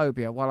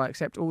Islamophobia. While I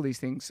accept all these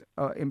things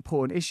are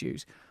important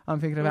issues, I'm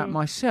thinking about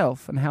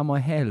myself and how my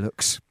hair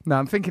looks. No,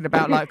 I'm thinking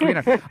about I'm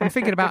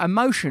thinking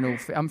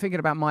about I'm thinking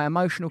about my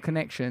emotional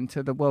connection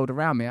to the world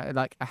around me,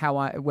 like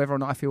whether or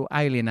not I feel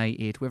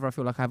alienated, whether I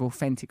feel like I have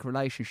authentic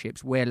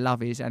relationships, where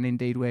love is, and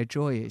indeed where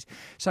joy is.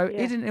 So,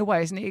 in a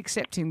way, isn't it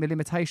accepting the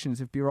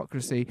limitations of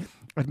bureaucracy,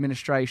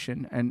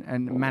 administration,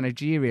 and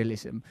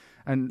managerialism,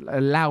 and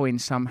allowing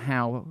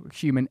somehow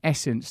human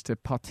essence to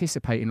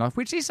participate in life,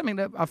 which is something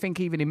that I think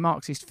even in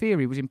Marxist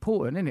theory was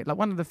important, isn't it? Like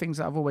one of the things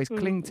that I've always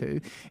clung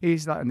to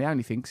is like, and the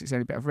only thing, 'cause it's the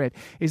only bit I've read,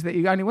 is that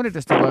you only wanted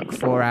us to work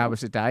 4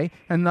 hours a day,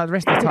 and like the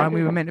rest of the time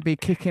we were meant to be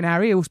kicking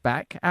our heels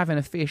back, having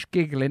a fish,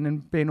 giggling,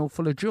 and being all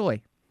full of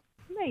joy.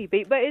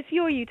 Maybe, but it's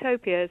your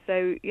utopia,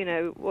 so,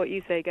 what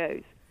you say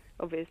goes,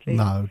 obviously.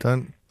 No,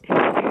 don't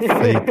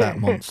feed that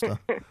monster.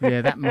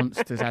 Yeah, that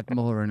monster's had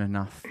more than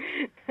enough.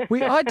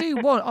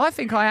 I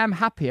think I am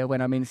happier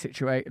when I'm in a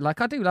situation,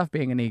 like I do love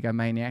being an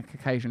egomaniac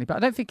occasionally, but I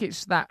don't think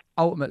it's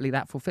ultimately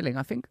that fulfilling.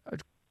 I think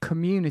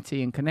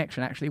community and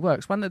connection actually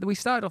works. One that we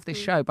started off this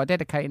show by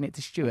dedicating it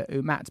to Stuart,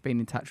 who Matt's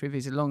been in touch with.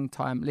 He's a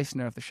long-time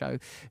listener of the show,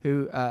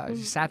 who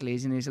sadly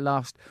is in his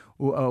last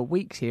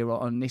weeks here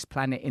on this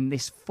planet in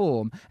this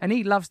form, and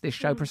he loves this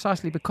show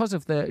precisely because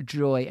of the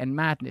joy and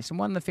madness. And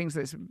one of the things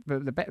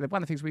one of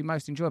the things we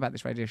most enjoy about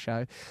this radio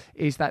show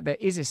is that there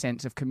is a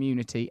sense of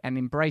community and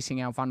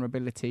embracing our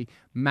vulnerability,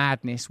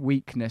 madness,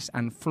 weakness,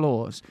 and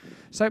flaws.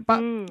 So,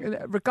 but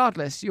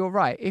regardless, you're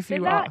right.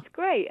 That's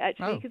great,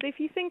 actually, because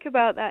if you think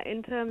about that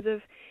in terms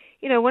of,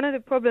 one of the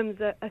problems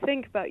that I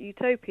think about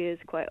utopias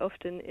quite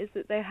often is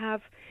that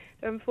they're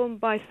informed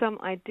by some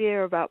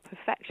idea about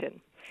perfection.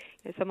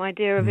 Some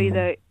idea of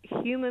either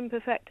human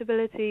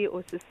perfectibility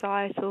or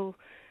societal,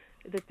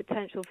 the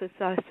potential for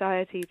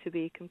society to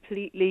be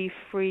completely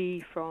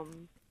free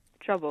from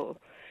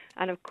trouble.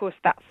 And of course,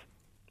 that's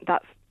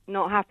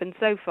not happened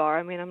so far.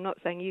 I mean, I'm not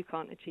saying you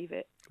can't achieve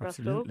it,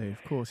 Russell. Absolutely,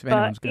 of course.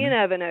 But you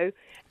never know.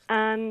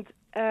 And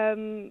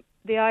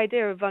the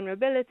idea of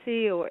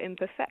vulnerability or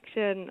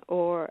imperfection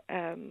or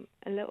a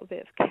little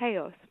bit of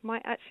chaos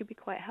might actually be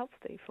quite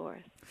healthy for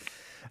us.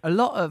 A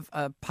lot of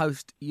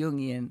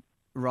post-Jungian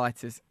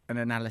writers and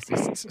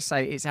analysts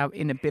say it's our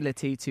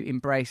inability to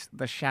embrace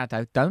the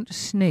shadow. Don't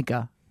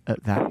snigger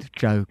at that,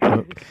 Joe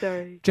Cook.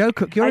 Sorry. Joe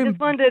Cook, I just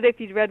wondered if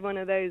you'd read one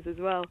of those as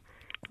well.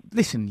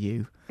 Listen,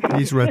 you.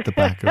 He's read the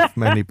back of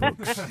many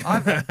books.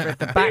 I've read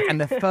the back and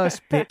the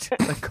first bit.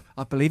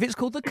 I believe it's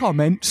called the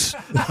comments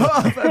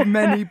of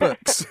many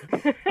books.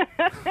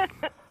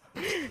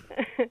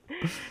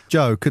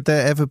 Joe, could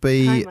there ever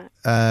be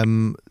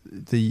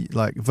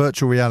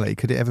virtual reality?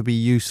 Could it ever be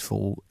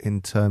useful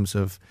in terms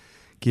of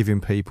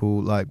giving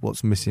people like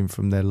what's missing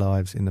from their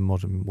lives in the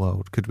modern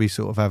world? Could we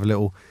sort of have a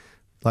little,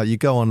 like you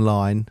go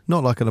online,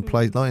 not like in a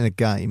place, like in a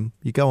game.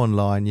 You go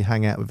online, you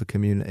hang out with the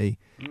community.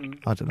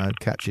 I don't know,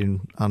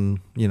 catching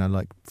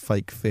like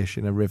fake fish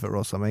in a river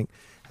or something,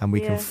 and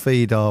we can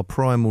feed our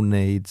primal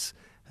needs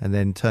and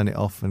then turn it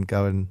off and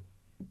go and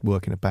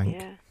work in a bank.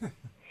 Yeah.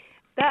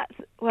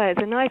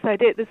 It's a nice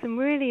idea. There's some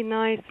really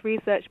nice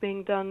research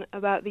being done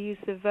about the use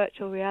of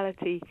virtual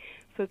reality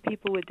for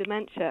people with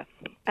dementia.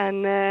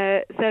 And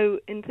so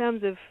in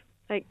terms of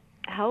like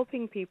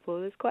helping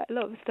people, there's quite a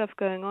lot of stuff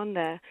going on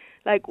there.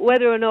 Like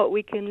whether or not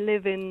we can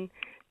live in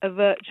a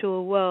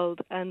virtual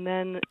world and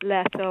then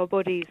let our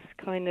bodies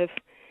kind of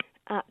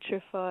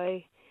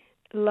atrophy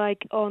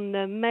like on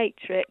the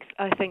Matrix,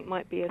 I think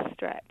might be a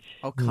stretch.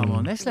 Oh, come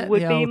on. Let's let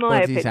Would the be old my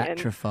bodies opinion.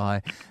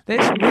 atrophy.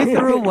 Let's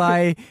wither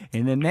away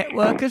in a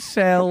network of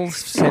cells,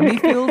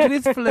 semi-filled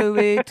with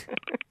fluid.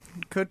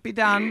 Could be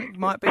done.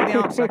 Might be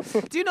the answer.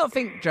 Do you not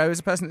think, Joe, as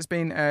a person that's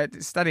been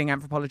studying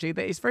anthropology,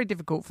 that it's very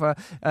difficult for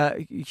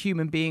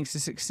human beings to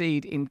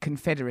succeed in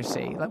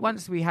confederacy? Like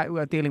once we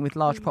are dealing with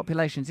large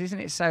populations, isn't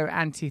it so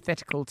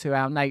antithetical to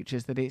our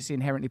natures that it's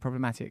inherently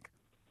problematic?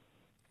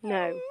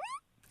 No.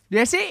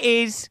 Yes, it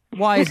is.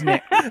 Why isn't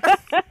it?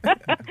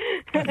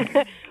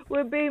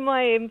 Would be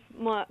my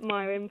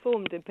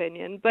informed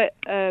opinion, but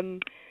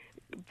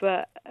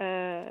but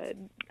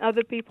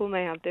other people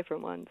may have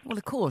different ones. Well,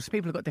 of course,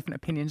 people have got different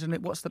opinions on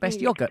it. What's the best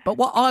yoghurt? But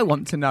what I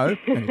want to know,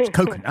 and it's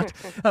coconut.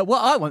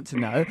 What I want to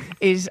know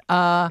is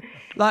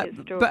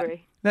It's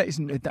strawberry. That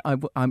isn't.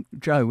 I'm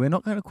Joe. We're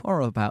not going to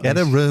quarrel about Get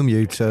this. a room,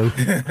 you two.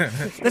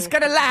 Let's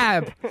get a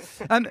lab.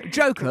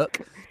 Joe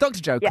Cook, Dr.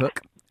 Joe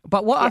Cook.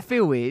 But what I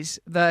feel is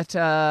that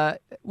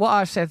what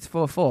I said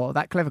before,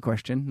 that clever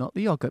question, not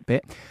the yoghurt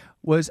bit,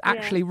 was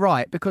actually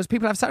right, because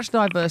people have such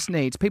diverse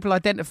needs. People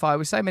identify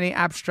with so many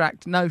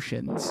abstract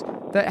notions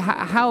that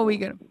how are we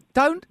going to...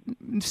 Don't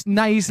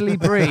nasally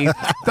breathe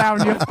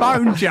down your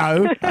phone,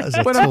 Joe.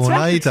 That was a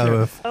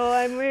tornado of... Oh,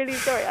 I'm really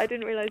sorry. I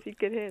didn't realise you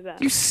could hear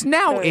that. You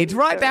snouted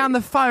right down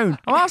the phone.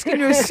 I'm asking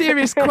you a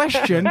serious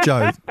question.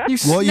 Joe, you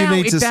what you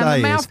need to down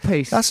say the is,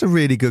 mouthpiece. that's a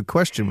really good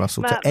question,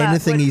 Russell, Matt, to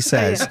anything what he did you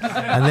say? says.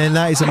 And then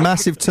that is a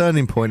massive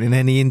turning point in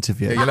any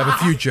interview. Yeah, you'll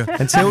have a future.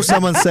 Until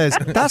someone says,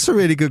 that's a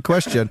really good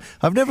question.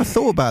 I've never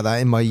thought about that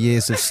in my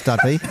years of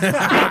study.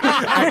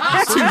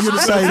 As soon as you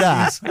say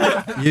that,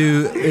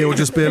 it will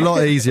just be a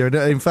lot easier. And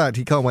in fact,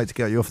 he can't wait to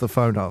get you off the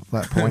phone at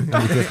that point.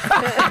 And you just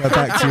go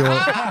back to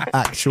your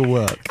actual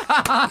work.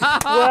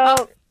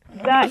 Well,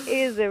 that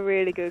is a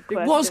really good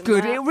question. It was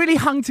good. Matt. It really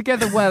hung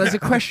together well as a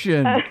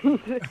question.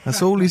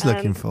 That's all he's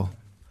looking for.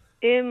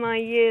 In my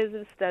years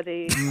of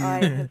study,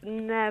 I have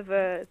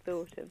never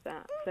thought of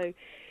that. So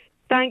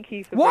thank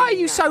you for Why are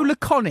bringing you that so up.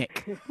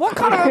 laconic? What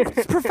kind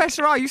of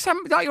professor are you? You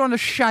sound like you're on a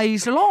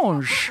chaise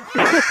lounge,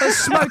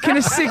 smoking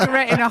a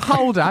cigarette in a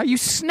holder. You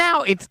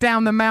snouted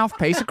down the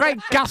mouthpiece, a great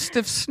gust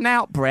of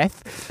snout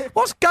breath.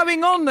 What's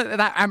going on at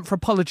that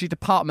anthropology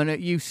department at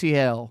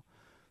UCL?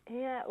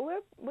 Yeah,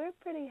 we're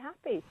pretty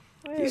happy.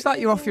 It's like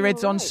you're off your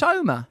heads on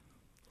Soma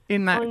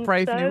in that On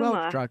Brave New World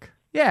Soma? drug.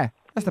 Yeah,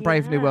 that's the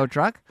Brave New World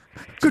drug.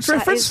 Good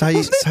reference.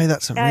 Say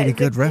that's a really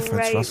good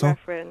reference, Russell.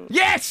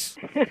 Yes!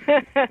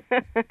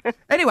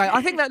 Anyway,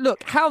 I think that,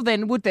 look, how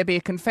then would there be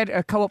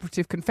a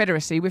cooperative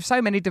confederacy with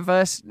so many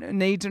diverse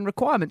needs and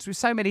requirements, with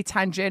so many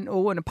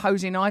tangential and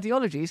opposing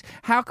ideologies?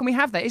 How can we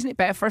have that? Isn't it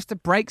better for us to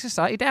break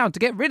society down, to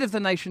get rid of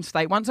the nation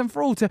state once and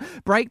for all, to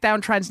break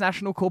down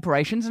transnational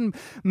corporations and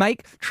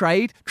make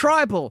trade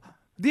tribal?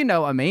 Do you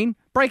know what I mean?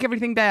 Break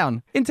everything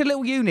down into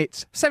little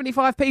units,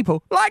 75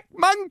 people, like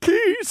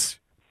monkeys.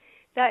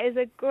 That is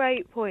a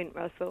great point,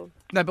 Russell.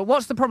 No, but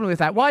what's the problem with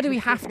that? Why do we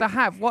have to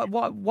have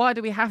why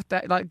do we have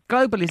to, like,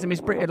 globalism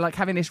is like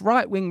having this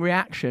right-wing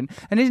reaction,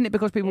 and isn't it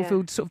because people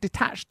feel sort of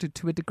detached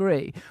to a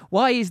degree?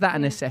 Why is that a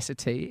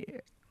necessity?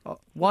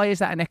 Why is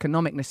that an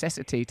economic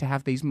necessity to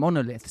have these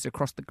monoliths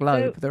across the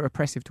globe that are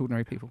oppressive to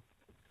ordinary people?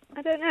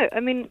 I don't know. I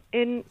mean,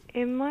 in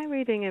my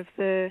reading of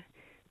the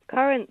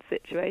current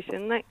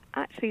situation, like,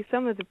 actually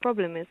some of the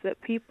problem is that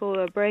people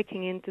are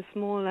breaking into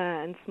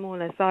smaller and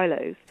smaller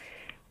silos,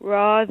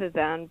 rather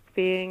than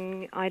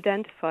being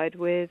identified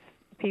with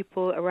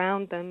people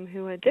around them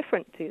who are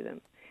different to them.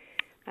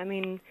 I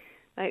mean,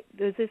 like,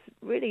 there's this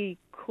really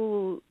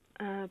cool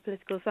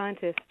political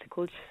scientist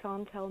called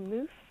Chantal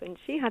Mouffe, and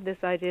she had this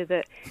idea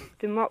that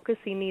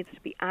democracy needs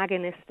to be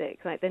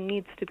agonistic, like there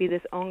needs to be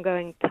this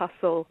ongoing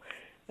tussle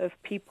of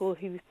people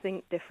who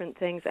think different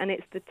things, and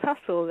it's the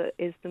tussle that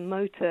is the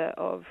motor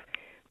of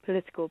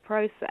political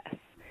process.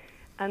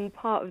 And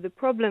part of the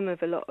problem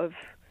of a lot of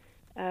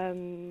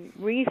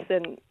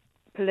recent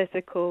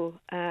political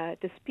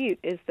dispute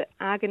is that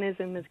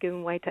agonism has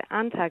given way to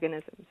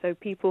antagonism. So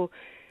people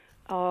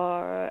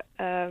are,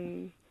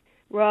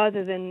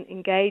 rather than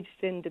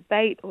engaged in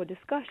debate or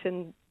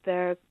discussion,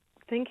 they're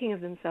thinking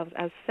of themselves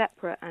as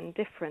separate and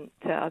different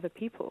to other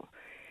people.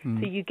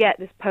 So you get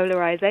this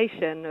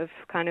polarization of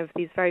kind of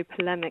these very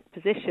polemic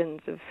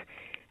positions of,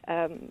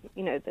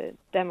 the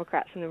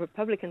Democrats and the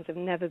Republicans have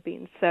never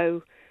been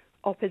so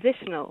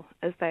oppositional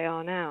as they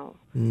are now.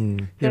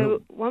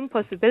 So one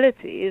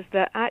possibility is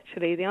that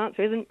actually the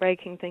answer isn't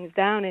breaking things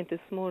down into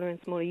smaller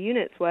and smaller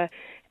units where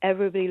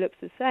everybody looks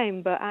the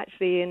same, but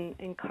actually in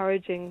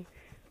encouraging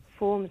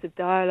forms of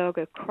dialogue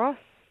across,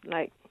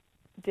 like,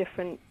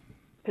 different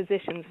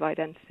positions of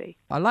identity.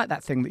 I like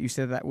that thing that you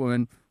said, that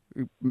woman,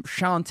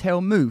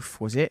 Chantal Mouffe,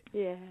 was it?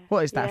 Yeah.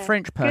 What is that, yeah.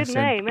 French person?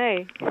 Good name,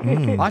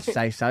 eh? I'd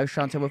say so,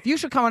 Chantal Mouffe. You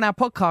should come on our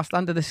podcast,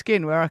 Under the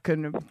Skin, where I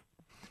can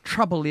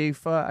trouble you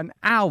for an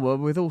hour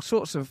with all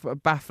sorts of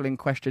baffling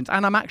questions.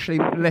 And I'm actually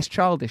less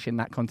childish in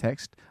that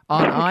context.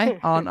 Aren't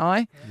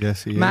I?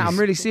 Yes, he is. Matt, I'm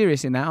really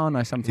serious in that, aren't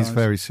I, sometimes? He's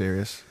very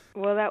serious.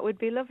 Well, that would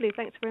be lovely.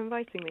 Thanks for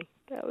inviting me.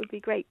 That would be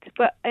great.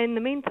 But in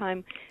the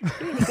meantime,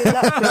 really good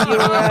luck with your...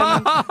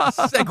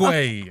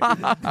 Segue.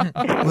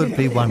 That would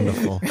be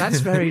wonderful. That's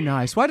very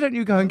nice. Why don't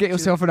you go and get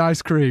yourself an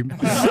ice cream?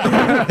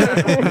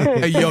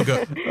 A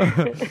yogurt.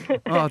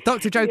 Oh,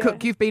 Dr. Joe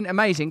Cook, you've been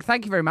amazing.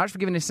 Thank you very much for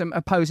giving us some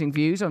opposing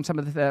views on some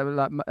of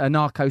the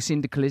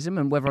anarcho-syndicalism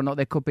and whether or not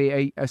there could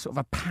be a sort of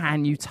a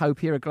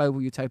pan-utopia, a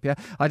global utopia.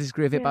 I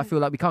disagree with it, but I feel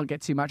like we can't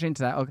get too much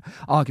into that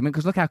argument,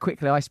 because look how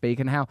quickly I speak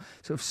and how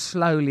sort of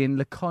slowly and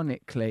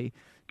laconically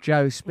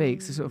Joe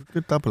speaks. A sort of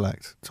good double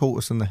act.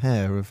 Tortoise and the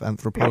hare of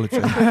anthropology.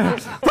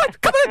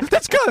 Right, come on,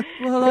 let's go.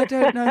 Well, I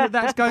don't know that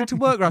that's going to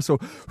work, Russell.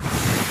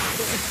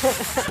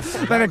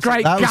 Then a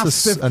great That gust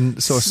was a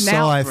of sort of snout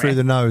sigh breath. through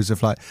the nose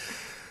of like,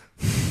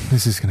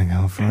 this is going to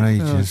go on for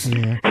ages.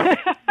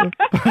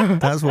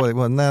 That's what it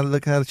was. Now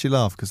look how she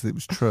laughed because it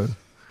was true.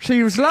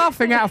 She was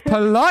laughing out of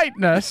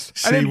politeness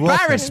and She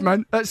wasn't.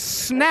 embarrassment at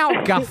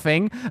snout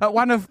guffing at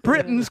one of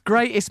Britain's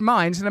greatest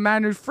minds and a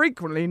man who's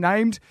frequently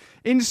named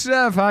in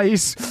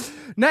surveys.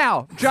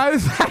 Now, Joe,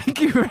 thank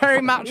you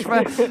very much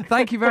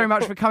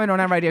for coming on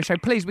our radio show.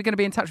 Please, we're going to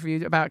be in touch with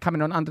you about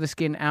coming on Under the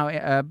Skin,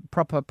 our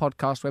proper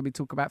podcast where we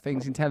talk about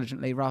things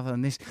intelligently rather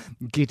than this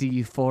giddy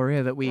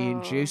euphoria that we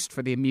induced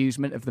for the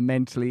amusement of the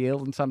mentally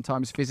ill and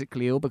sometimes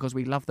physically ill, because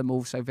we love them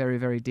all so very,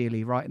 very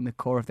dearly, right in the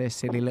core of their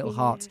silly little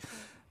hearts.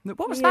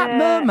 What was that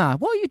murmur?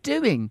 What are you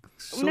doing?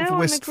 Sort of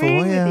wistful.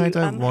 Yeah, I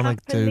don't want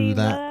to do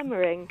that.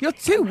 Murmuring. You're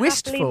too I'm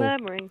wistful. Happily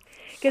murmuring.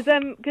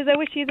 Because I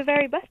wish you the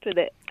very best with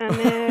it,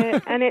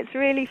 and it's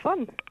really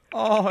fun.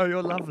 Oh,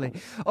 you're lovely.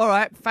 All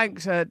right,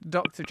 thanks,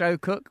 Dr. Joe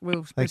Cook.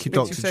 We'll Thank you, speak to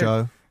Dr. soon.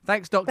 Joe.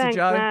 Thanks, Dr. Thanks,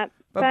 Joe. Matt.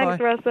 Bye-bye.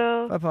 Thanks,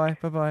 Russell. Bye-bye.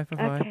 Bye-bye.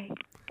 Bye-bye. Okay.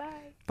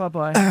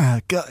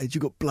 Bye-bye. Gutted,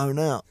 you got blown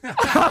out.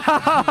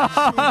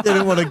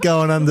 Didn't want to go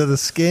on Under the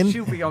Skin.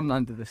 She'll be on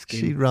Under the Skin.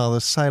 She'd rather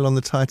sail on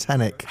the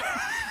Titanic.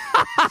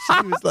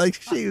 she was like,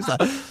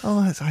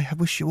 oh, I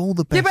wish you all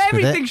the best. Yeah, but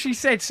with everything it. she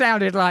said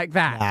sounded like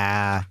that.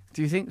 Nah.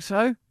 Do you think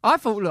so? I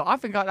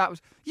think that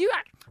was you.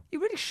 You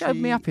really showed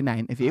me up in that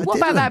interview. I What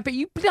about didn't. that? But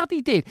you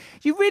bloody did.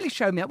 You really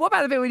showed me up. What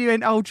about the bit when you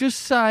went, "Oh, just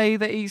say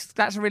that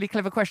that's a really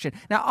clever question."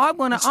 Now I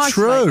want to It's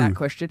isolate true. that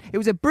question. It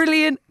was a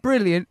brilliant,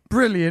 brilliant,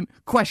 brilliant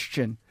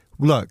question.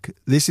 Look,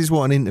 this is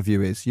what an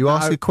interview is. You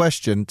ask No. a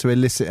question to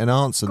elicit an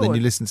answer, Go then on.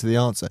 you listen to the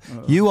answer.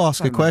 You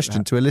ask a don't like question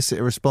that. to elicit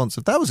a response.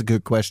 If that was a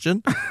good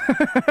question,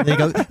 then you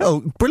go,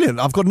 oh, brilliant,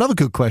 I've got another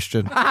good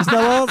question. There's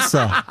no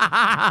answer.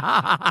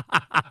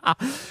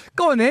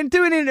 Go on then,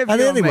 do an interview.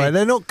 And on anyway, me.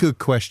 they're not good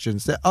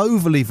questions. They're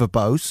overly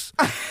verbose.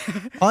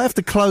 I have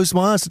to close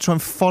my eyes to try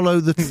and follow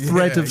the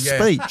thread of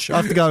speech. I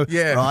have to go,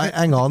 right,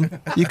 hang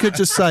on. You could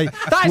just say...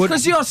 That's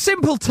because you're a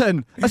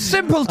simpleton. A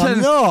simpleton.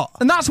 I'm not.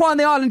 And that's why on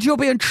the island you'll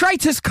be in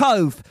Traitor's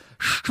Cove,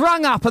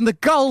 strung up, and the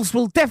gulls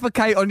will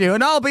defecate on you,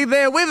 and I'll be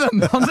there with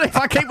them if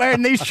I keep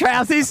wearing these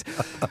trousers.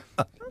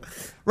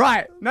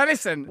 Right, now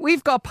listen,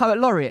 we've got a poet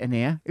laureate in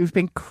here who's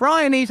been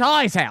crying his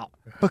eyes out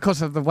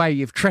because of the way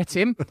you've treated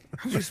him.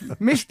 Just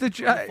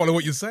Mr. Follow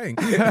what you're saying.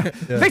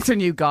 Listen,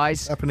 you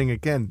guys. Happening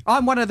again.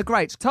 I'm one of the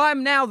greats.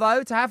 Time now,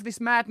 though, to have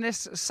this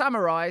madness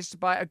summarised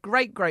by a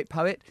great, great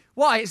poet.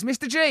 Why, it's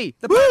Mr. G,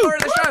 the poet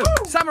laureate of the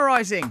show,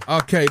 summarising.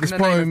 Okay, this In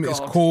the name poem of is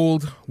God.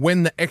 called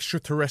When the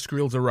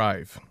Extraterrestrials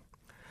Arrive.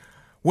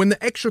 When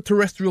the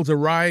extraterrestrials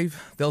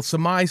arrive, they'll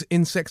surmise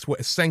insects were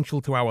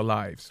essential to our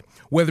lives.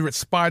 Whether it's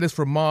spiders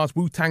from Mars,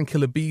 Wu-Tang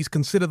killer bees,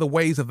 consider the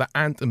ways of the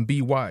ant and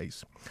be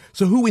wise.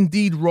 So who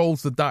indeed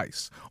rolls the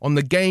dice on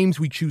the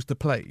games we choose to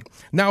play?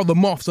 Now the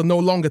moths are no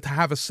longer to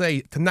have a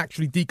say to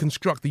naturally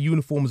deconstruct the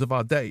uniforms of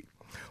our day.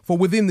 For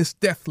within this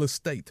deathless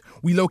state,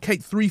 we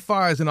locate three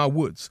fires in our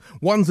woods,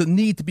 ones that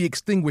need to be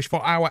extinguished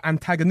for our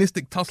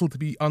antagonistic tussle to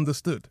be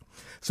understood.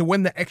 So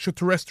when the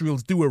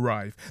extraterrestrials do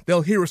arrive,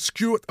 they'll hear of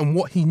Stuart and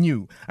what he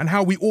knew, and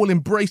how we all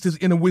embraced his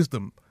inner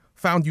wisdom,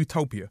 found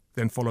utopia,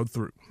 then followed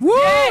through. Woo!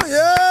 Yes!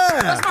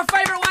 Yeah! That's my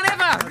favourite one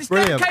ever. It's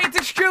brilliant. dedicated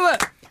to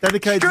Stuart.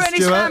 Dedicated Stuart to and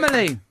his Stuart.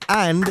 family.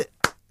 And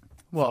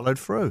followed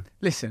through.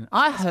 Listen,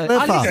 I heard.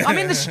 Clever. I'm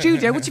in the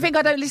studio. What do you think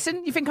I don't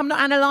listen? You think I'm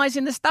not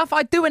analysing the stuff?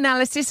 I do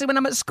analysis when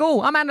I'm at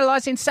school. I'm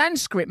analysing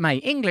Sanskrit,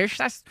 mate. English,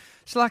 it's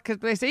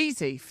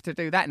easy to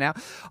do that now.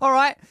 All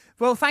right.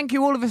 Well, thank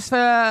you all of us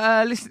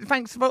for listening.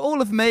 Thanks for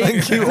all of me.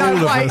 Thank you, all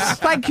of us.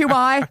 Thank you,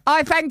 I.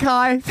 Thank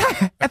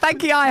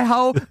you, I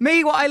ho.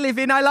 Me, what I live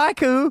in. I like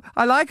who,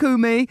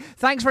 me.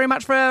 Thanks very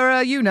much for,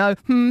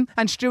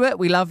 And Stuart,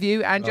 we love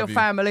you and your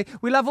family.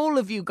 We love all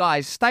of you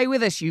guys. Stay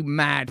with us, you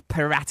mad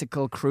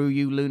piratical crew,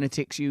 you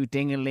lunatics, you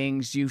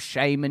dingalings, you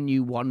shaman,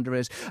 you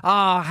wanderers.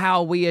 Ah,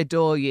 how we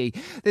adore ye.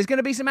 There's going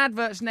to be some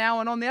adverts now,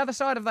 and on the other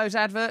side of those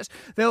adverts,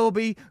 there will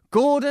be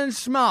Gordon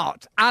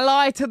Smart,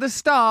 ally to the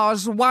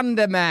stars,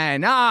 Wonder Man.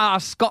 Ah,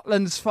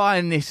 Scotland's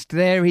finest.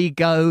 There he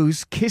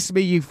goes. Kiss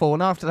me, you four.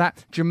 And after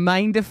that,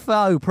 Jermaine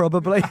Defoe,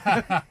 probably.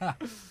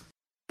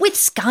 With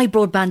Sky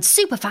Broadband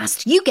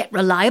Superfast, you get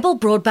reliable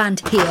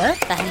broadband here.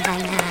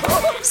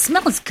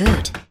 Smells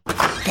good.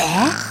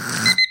 There.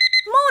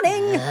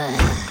 Morning.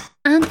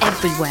 And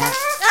everywhere.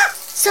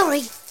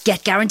 Sorry.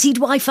 Get guaranteed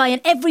Wi-Fi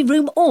in every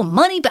room or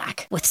money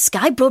back with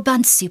Sky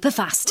Broadband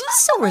Superfast.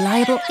 So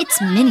reliable,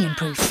 it's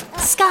minion-proof.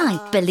 Sky.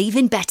 Believe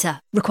in better.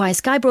 Requires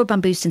Sky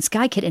Broadband Boost and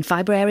Sky Kit in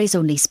fibre areas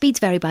only. Speeds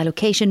vary by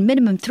location.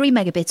 Minimum 3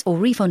 megabits or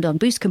refund on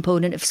Boost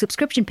component if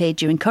subscription paid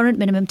during current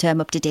minimum term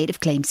up to date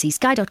of claim. See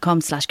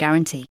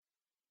sky.com/guarantee.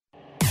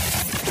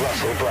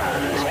 Russell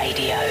Brand.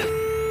 Radio.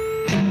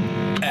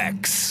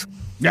 X.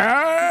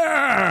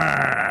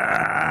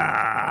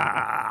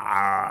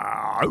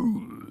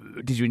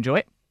 Did you enjoy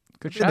it?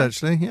 Good show. Good,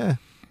 actually, yeah.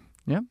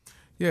 Yeah.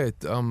 Yeah,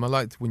 I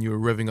liked when you were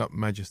revving up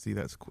Majesty.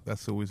 That's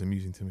always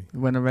amusing to me.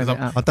 When I rev it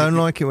up. I don't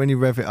like it when you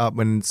rev it up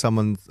when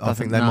someone, I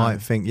think they know.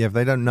 might think, if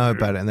they don't know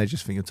about it and they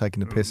just think you're taking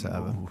the piss out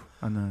of them.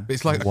 I know. But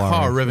it's like a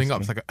car revving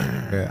up. It's like a...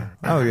 Yeah.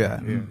 Oh, yeah.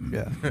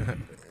 Yeah.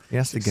 He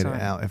has to get it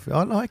out.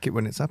 I like it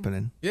when it's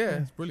happening.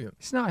 Yeah, it's brilliant.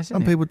 It's nice, isn't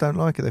Some it? people don't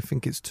like it. They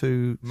think it's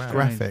too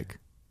graphic.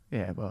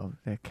 Yeah, well,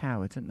 they're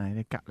cowards, aren't they?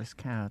 They're gutless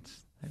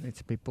cowards. They need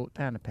to be brought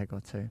down a peg or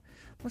two.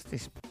 What's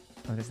this?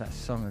 Oh, there's that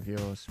song of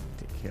yours.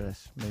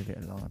 Ridiculous. Move it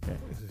along a bit.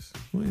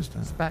 What is that?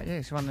 It's about you.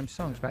 It's one of them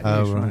songs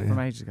about you from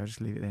ages ago. Just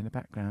leave it there in the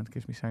background.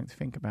 Gives me something to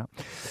think about.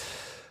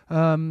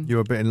 You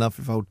were a bit in love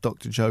with old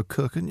Dr. Joe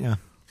Cook, weren't you?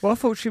 Well, I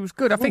thought she was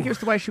good. I think it was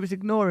the way she was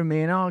ignoring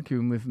me and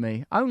arguing with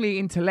me. Only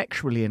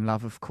intellectually in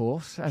love, of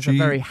course, as a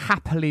very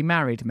happily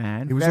married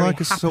man. It was very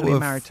like a happily sort of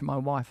married to my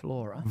wife,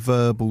 Laura.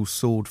 Verbal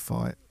sword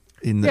fight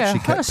in that she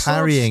her kept swords-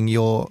 parrying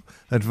your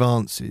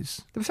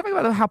advances. There was something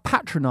about how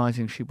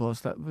patronising she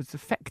was that was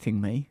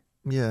affecting me.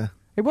 Yeah.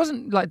 It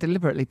wasn't like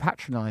deliberately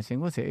patronising,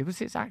 was it? It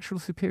was its actual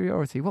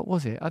superiority. What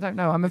was it? I don't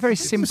know. I'm a very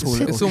simple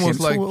little... It's almost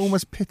like...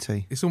 almost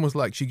pity. It's almost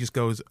like she just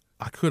goes,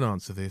 I could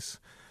answer this,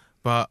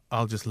 but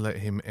I'll just let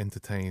him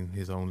entertain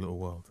his own little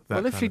world.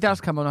 Well, if she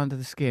does come on under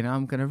the skin,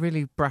 I'm going to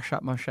really brush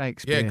up my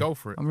Shakespeare. Yeah, go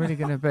for it. I'm really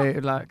going to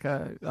be like,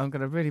 I'm going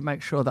to really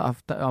make sure that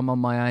I'm on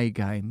my A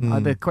game.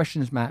 The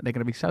questions, Matt, they're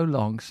going to be so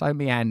long, so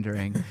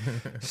meandering,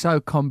 so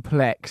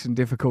complex and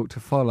difficult to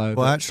follow.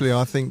 Well, actually,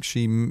 I think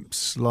she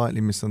slightly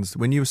misunderstood.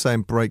 When you were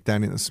saying break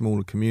down into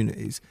smaller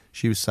communities,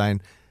 she was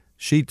saying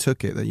she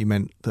took it that you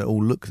meant that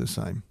all look the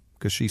same.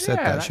 Because she said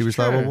that. She was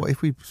like, well, what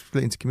if we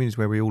split into communities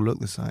where we all look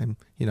the same?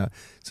 You know.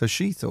 So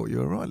she thought you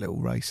were a right little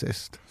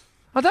racist.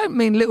 I don't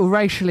mean little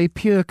racially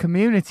pure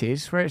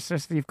communities where it's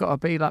just you've got to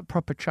be like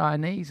proper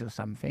Chinese or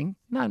something.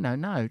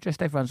 No.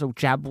 Just everyone's all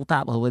jabbled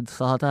up all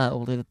inside out,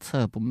 all in a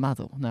terrible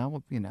muddle.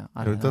 No, I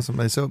don't know. It doesn't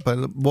make sense.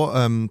 But what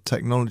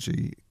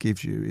technology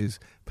gives you is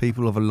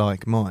people of a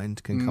like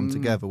mind can come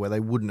together where they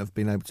wouldn't have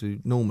been able to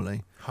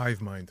normally. Hive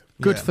mind.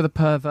 Good for the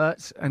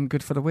perverts and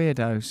good for the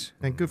weirdos.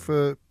 And good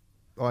for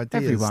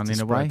ideas. Everyone, to in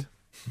a spread.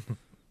 way.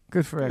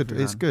 Good for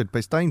everyone. It's good, but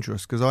it's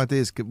dangerous because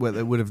ideas where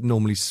they would have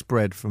normally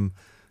spread from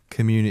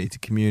community to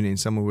community, and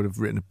someone would have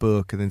written a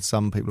book, and then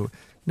some people.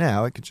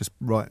 Now it could just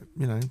write,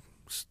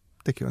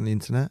 stick it on the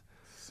internet.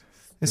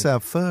 It's how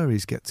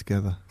furries get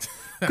together.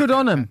 Good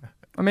on them.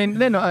 I mean,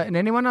 they're not hurting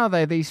anyone, are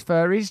they? These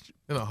furries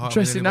They're not harming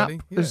dressing anybody.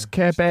 up as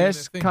Care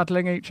Bears, thing.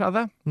 cuddling each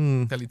other.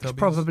 It's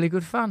probably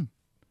good fun.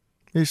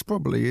 It's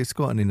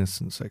got an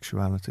innocent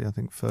sexuality, I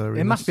think, furry.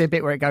 It must be a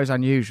bit where it goes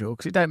unusual,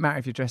 because it don't matter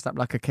if you're dressed up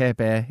like a Care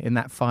Bear in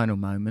that final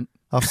moment.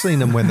 I've seen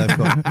them when they've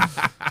got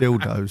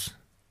dildos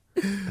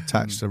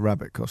attached to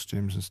rabbit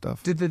costumes and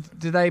stuff. Do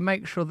they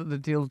make sure that the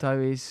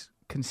dildo is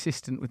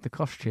consistent with the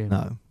costume?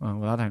 No. Oh,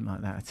 well, I don't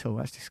like that at all.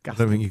 That's I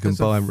disgusting. don't think you can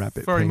buy a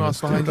rabbit furry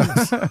penis. mask behind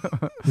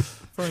you.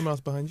 Furry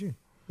mask behind you.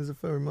 There's a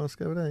furry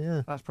mask over there,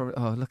 yeah. That's probably.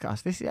 Oh, look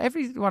at us!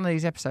 Every one of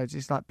these episodes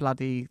is like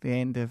bloody the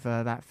end of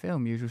that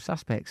film, Usual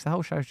Suspects. The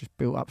whole show's just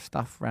built up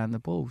stuff around the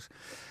balls.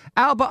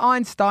 Albert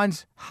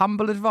Einstein's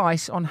humble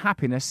advice on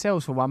happiness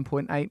sells for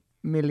 1.8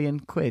 million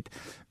quid.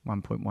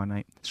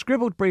 1.18.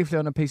 Scribbled briefly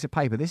on a piece of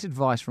paper, this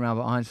advice from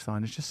Albert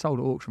Einstein is just sold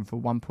at auction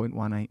for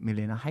 1.18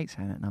 million. I hate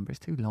saying that number; it's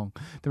too long.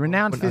 The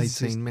renowned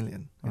physicist. 18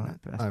 million. Right,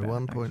 No,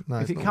 1. No,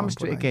 if it's it not comes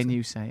to it again, 1.18.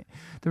 you say it.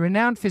 The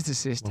renowned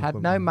physicist had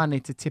no 1.1. money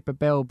to tip a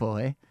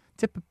bellboy.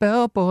 Tip a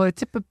bellboy,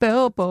 tip a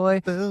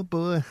bellboy.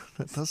 Bellboy.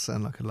 That does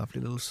sound like a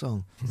lovely little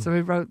song. So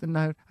he wrote the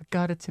note, I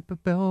gotta tip a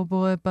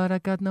bellboy, but I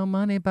got no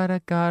money, but I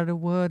got a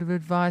word of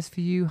advice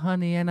for you,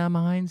 honey, and I'm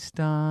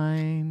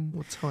Einstein.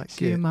 What tight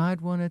So you git.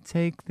 might want to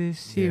take this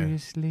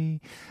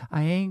seriously.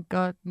 I ain't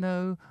got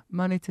no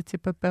money to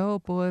tip a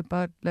bellboy,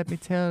 but let me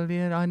tell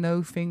you, I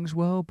know things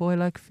well, boy,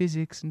 like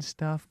physics and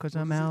stuff, because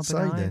I'm does it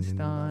Albert say then in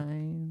the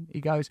Einstein. He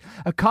goes,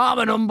 a calm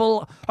and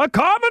humble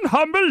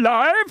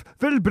life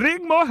will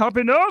bring more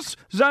happiness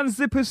than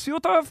the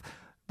pursuit of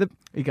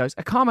he goes,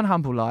 a calm and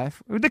humble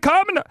life. A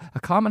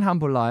calm and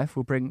humble life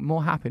will bring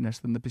more happiness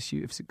than the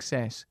pursuit of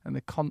success and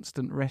the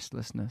constant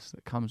restlessness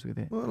that comes with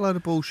it. What a load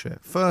of bullshit.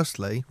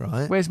 Firstly,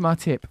 right? Where's my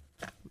tip?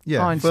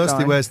 Yeah, Einstein.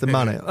 firstly, where's the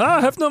money?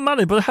 I have no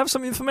money, but I have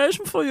some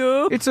information for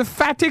you. It's a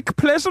phatic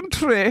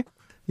pleasantry.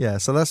 Yeah,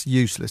 so that's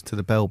useless to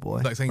the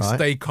bellboy. Like saying, right?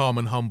 stay calm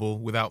and humble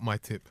without my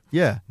tip.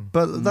 Yeah,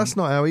 but that's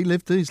not how he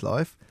lived his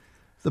life.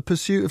 The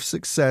pursuit of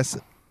success,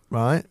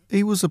 right?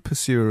 He was a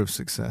pursuer of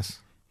success.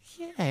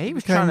 Yeah, he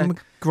was Became trying the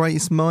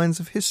greatest minds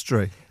of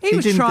history. He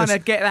was didn't trying just- to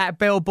get that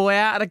bellboy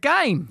out of the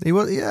game. He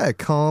was,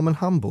 calm and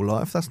humble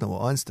life. That's not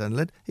what Einstein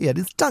led. He had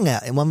his tongue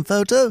out in one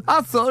photo.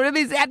 I saw him,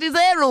 he had his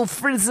hair all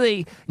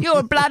frizzy. You're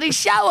a bloody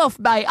show-off,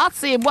 mate. I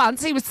see him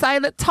once. He was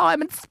saying that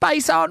time and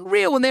space aren't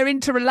real and they're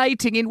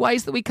interrelating in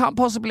ways that we can't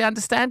possibly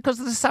understand because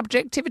of the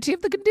subjectivity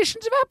of the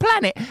conditions of our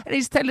planet. And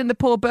he's telling the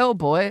poor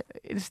bellboy,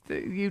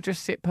 you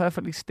just sit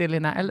perfectly still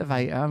in that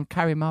elevator and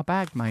carry my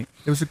bag, mate.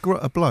 It was a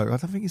bloke. I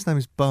don't think his name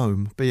is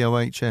Bohm.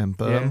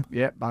 Bohm.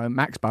 Yeah, Bohm.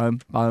 Max Bohm.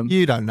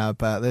 You don't know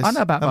about this. I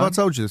know about Have bone. I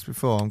told you this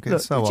before? I'm getting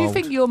Look, so old. do you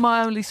think you're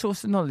my only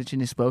source of knowledge in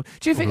this world?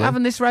 Do you think Probably.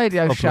 having this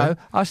radio Probably. show,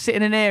 I sit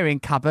in an airing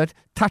cupboard,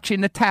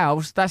 touching the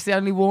towels, that's the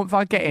only warmth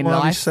I get in Why have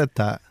you life? said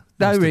that?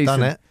 No Must have reason.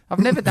 done it. I've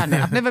never done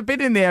it. I've never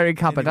been in the airing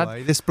cupboard.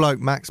 Anyway, this bloke,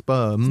 Max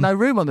Bohm. There's no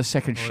room on the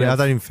second Yeah, I shelf.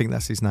 don't even think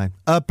that's his name.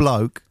 A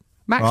bloke.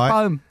 Max right?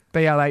 Bohm,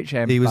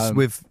 B-O-H-M. He was Bohm.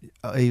 with.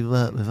 He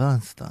worked with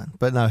Einstein,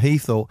 but no, he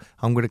thought,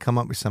 I'm going to come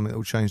up with something that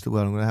will change the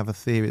world. I'm going to have a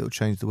theory that will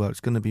change the world.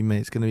 It's going to be me.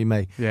 It's going to be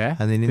me. Yeah.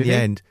 And then in Did the he?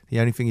 end, the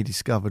only thing he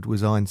discovered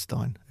was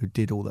Einstein, who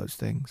did all those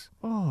things.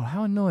 Oh,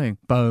 how annoying.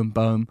 Boom,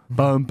 boom,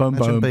 boom, boom,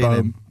 Imagine boom, being boom,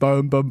 him.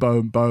 boom, boom,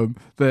 boom, boom.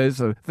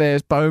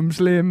 There's Bohm's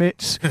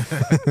limits.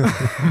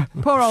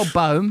 Poor old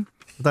Bohm.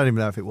 I don't even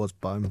know if it was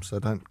Bohm, so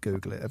don't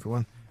Google it,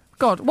 everyone.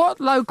 God, what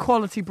low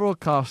quality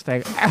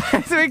broadcasting.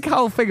 Doing a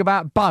whole thing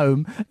about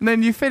Bohm, and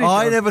then you finish.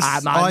 I with, never.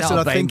 "Ah, might I not said I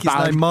have think been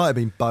his name Bohm." might have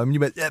been Bohm. You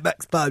went, yeah,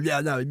 Max Bohm. Yeah,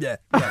 no, yeah.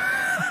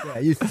 Yeah,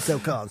 he used to sell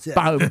cars. Yeah.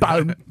 Boom,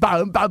 boom,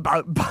 boom, boom,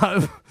 boom,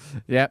 boom.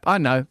 Yep, I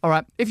know. All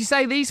right. If you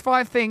say these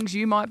 5 things,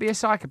 you might be a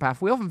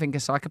psychopath. We often think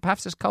of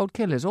psychopaths as cold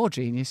killers or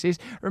geniuses,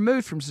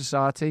 removed from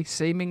society,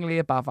 seemingly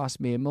above us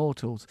mere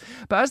mortals.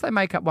 But as they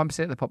make up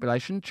 1% of the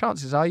population,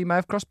 chances are you may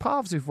have crossed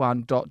paths with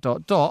one ...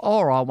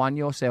 or are one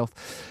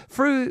yourself.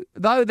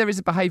 Though there is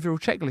a behavioural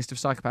checklist of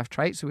psychopath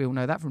traits, we all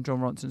know that from John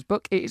Ronson's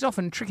book, it is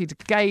often tricky to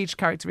gauge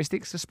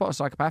characteristics to spot a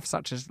psychopath,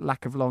 such as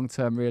lack of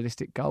long-term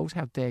realistic goals,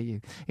 how dare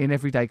you, in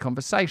everyday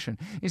conversation.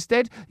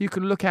 Instead, you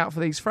can look out for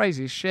these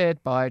phrases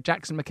shared by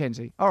Jackson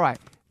Mackenzie. All right,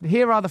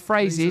 here are the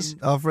phrases.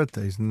 I've read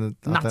these and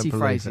I Nutty don't believe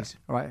phrases. it.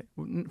 All right,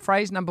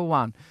 phrase number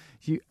 1.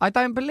 I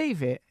don't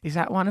believe it. Is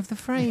that one of the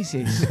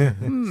phrases?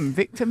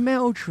 Victor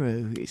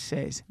Meldrew, it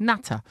says.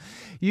 Nutter.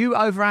 You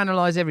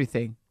overanalyze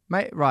everything.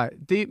 Mate, right.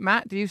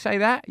 Matt, do you say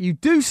that? You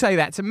do say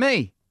that to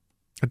me.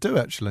 I do,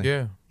 actually.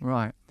 Yeah.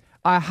 Right.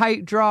 I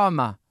hate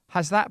drama.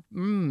 Has that...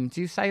 do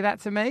you say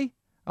that to me?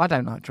 I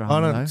don't like drama, I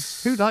don't-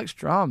 though. Who likes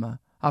drama?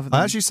 Other than...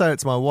 I actually say it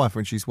to my wife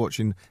when she's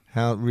watching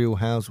Real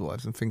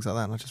Housewives and things like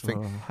that, and I just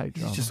think, I hate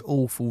drama. it's just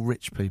awful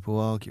rich people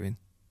arguing.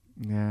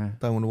 Yeah.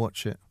 Don't want to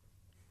watch it.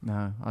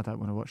 No, I don't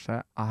want to watch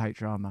that. I hate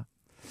drama.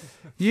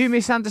 You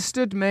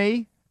misunderstood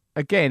me.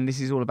 Again,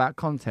 this is all about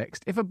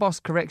context. If a boss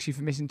corrects you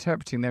for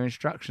misinterpreting their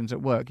instructions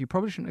at work, you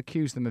probably shouldn't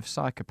accuse them of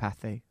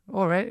psychopathy.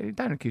 Or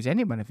don't accuse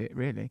anyone of it,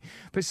 really.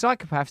 But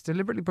psychopaths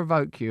deliberately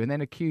provoke you and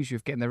then accuse you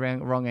of getting the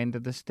wrong end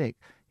of the stick.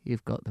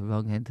 You've got the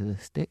wrong end of the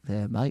stick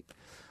there, mate.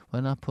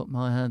 When I put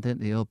my hand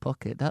into your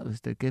pocket, that was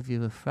to give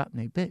you a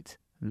thrapney bit.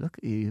 Look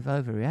at you, you've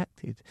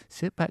overreacted.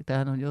 Sit back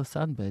down on your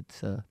sunbed,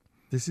 sir.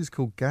 This is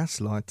called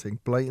gaslighting,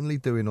 blatantly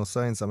doing or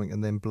saying something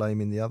and then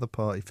blaming the other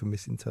party for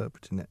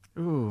misinterpreting it.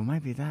 Ooh,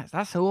 maybe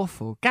that's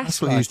awful. Gaslighting.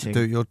 That's what you used to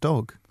do to your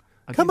dog.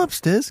 Come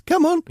upstairs,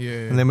 come on.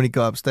 Yeah. And then when he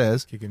got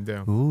upstairs, Kick him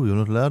down. ooh, you're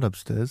not allowed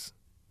upstairs.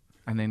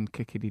 And then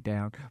kickity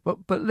down.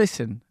 But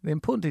listen, the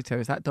important detail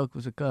is that dog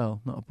was a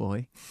girl, not a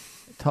boy.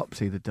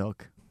 Topsy the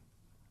dog.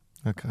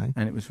 Okay.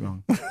 And it was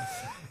wrong.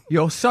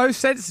 You're so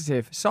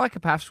sensitive.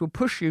 Psychopaths will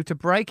push you to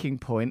breaking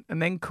point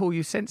and then call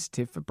you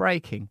sensitive for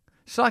breaking.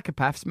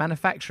 Psychopaths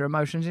manufacture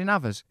emotions in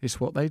others. It's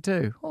what they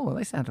do. Oh,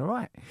 they sound all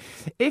right.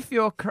 If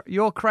you're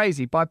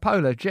crazy,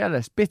 bipolar,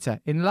 jealous, bitter,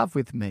 in love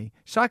with me,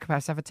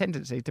 psychopaths have a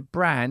tendency to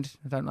brand,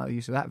 I don't like the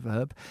use of that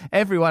verb,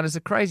 everyone as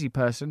a crazy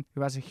person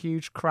who has a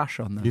huge crush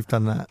on them. You've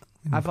done that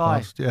in Have the I?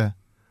 past, yeah.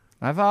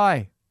 Have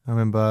I? I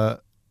remember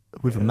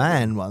with a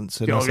man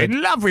once. And I You're said,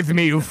 in love with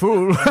me, you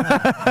fool.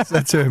 I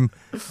said to him,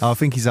 I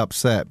think he's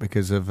upset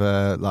because of,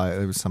 there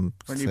was some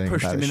When thing you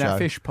pushed about him the in show. that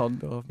fish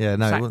pond or Yeah,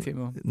 no, sacked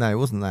him. Or... No, it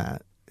wasn't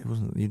that. It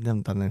wasn't. You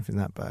haven't done anything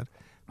that bad.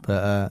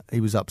 But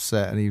he was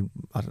upset and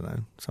I don't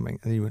know, something.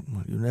 And he went,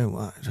 well, you know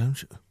why, don't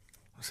you?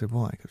 I said,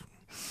 why? Because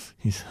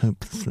he's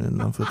hopelessly in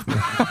love with me.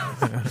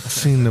 I've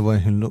seen the way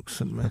he looks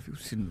at me. You've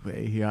seen the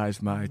way he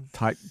eyes my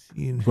tight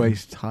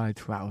waist-high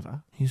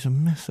trouser. He's a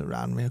mess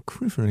around me, a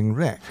quivering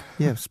wreck.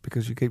 Yes,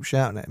 because you keep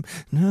shouting at him.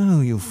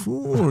 No, you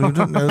fool, you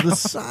don't know the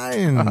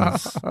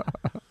signs.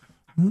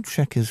 You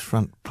check his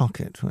front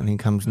pocket when he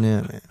comes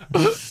near me.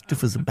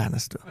 Stiff as a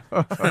banister.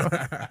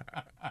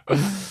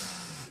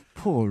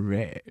 Poor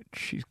wretch.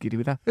 She's giddy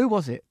with her. Who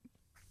was it?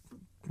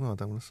 Well, I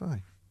don't want to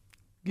say.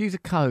 Use a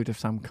code of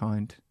some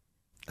kind.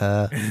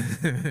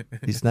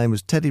 His name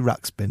was Teddy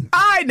Ruxpin.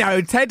 I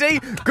know, Teddy.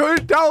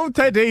 Good old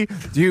Teddy.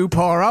 You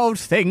poor old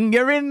thing,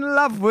 you're in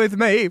love with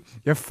me.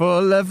 You're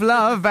full of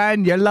love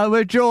and you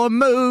lowered your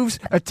moves.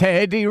 A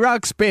Teddy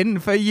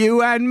Ruxpin for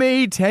you and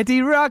me.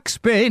 Teddy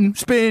Ruxpin.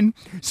 Spin,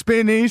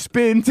 spinny,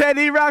 spin.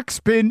 Teddy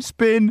Ruxpin.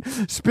 Spin,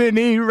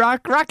 spinny,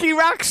 rocky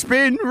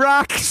Ruxpin.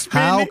 Rock, spin.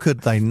 How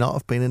could they not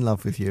have been in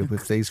love with you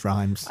with these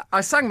rhymes?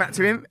 I sang that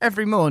to him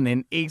every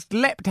morning. He's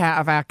leapt out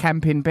of our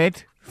camping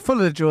bed, full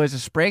of the joys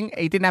of spring.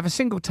 He didn't have a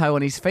single toe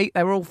on his feet.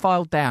 They were all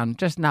filed down,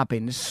 just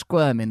nubbing, just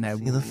squirming there.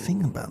 See, the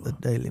thing about the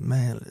Daily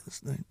Mail is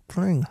they're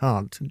trying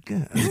hard to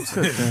get.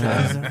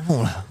 They're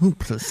all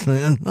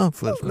hopelessly in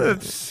love with me.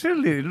 That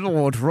silly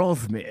Lord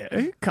Rothmere.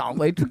 He can't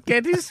wait to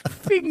get his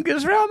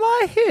fingers round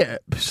my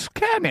hips,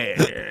 can he?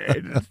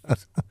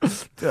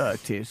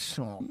 Dirty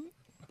song.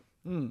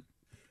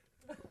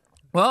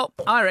 Well,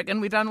 I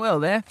reckon we've done well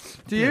there.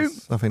 Do you?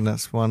 Yes, I think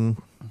that's one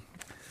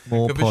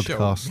more Heck of a show.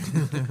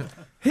 podcast.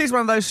 Here's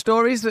one of those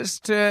stories that's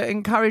to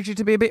encourage you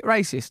to be a bit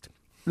racist.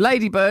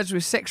 Ladybirds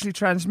with sexually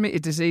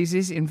transmitted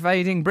diseases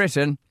invading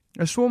Britain.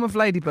 A swarm of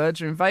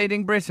ladybirds are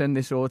invading Britain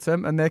this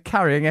autumn and they're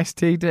carrying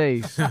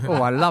STDs.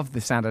 Oh, I love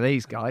the sound of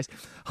these guys.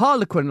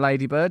 Harlequin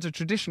ladybirds are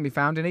traditionally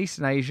found in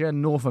Eastern Asia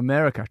and North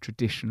America,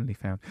 traditionally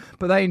found.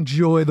 But they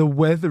enjoy the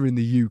weather in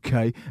the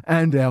UK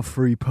and our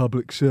free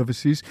public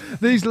services.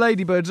 These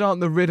ladybirds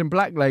aren't the red and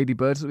black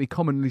ladybirds that we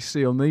commonly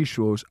see on these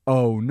shores.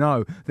 Oh,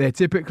 no. They're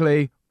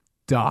typically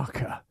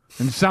darker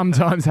and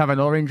sometimes have an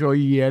orange or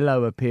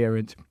yellow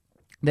appearance.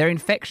 Their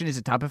infection is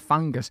a type of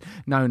fungus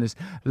known as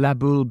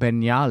Labule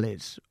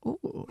benialis.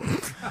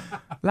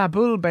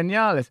 Labule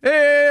benialis.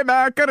 Hey,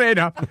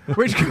 Macarena!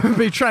 Which can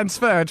be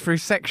transferred through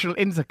sexual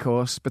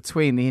intercourse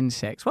between the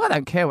insects. Well, I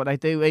don't care what they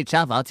do to each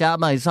other. Do you know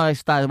what I mean? So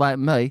stay away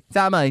from me. Do you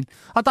know what I mean?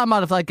 I don't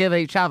mind if they give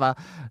each other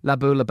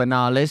Labula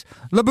benialis.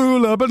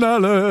 Labula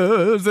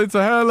benialis. It's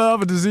a hell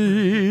of a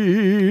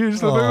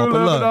disease.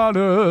 Labula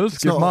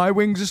benialis. Give my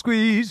wings a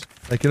squeeze.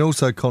 They can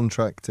also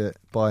contract it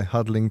by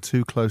huddling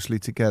too closely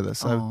together.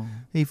 So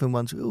even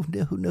ones, oh,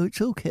 no,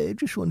 it's okay, I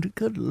just want to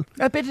cuddle.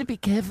 I better be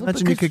careful.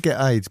 Imagine you could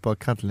get AIDS by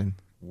cuddling.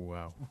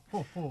 Wow.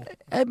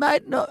 I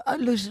might not.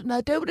 Listen,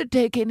 I don't want to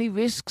take any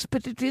risks,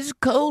 but it is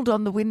cold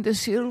on the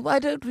windowsill. Why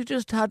don't we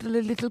just huddle a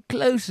little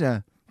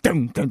closer?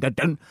 Dun, dun, dun,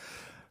 dun.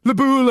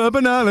 Labula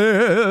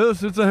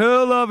benialis. It's a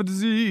hell of a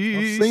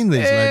disease. I've seen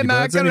these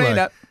ladybirds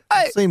anyway.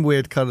 I've seen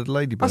weird coloured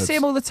ladybirds. I see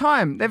them all the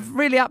time. They've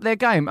really upped their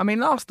game. I mean,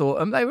 last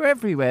autumn, they were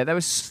everywhere. They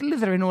were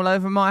slithering all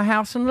over my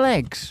house and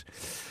legs.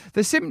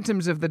 The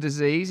symptoms of the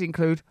disease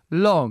include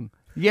long,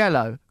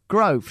 yellow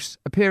growths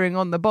appearing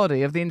on the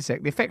body of the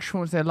insect. The infection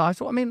was their life.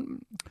 Well, I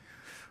mean,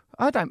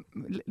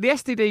 the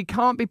STD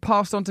can't be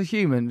passed on to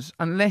humans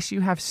unless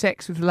you have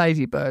sex with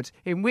ladybirds,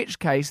 in which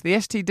case the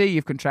STD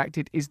you've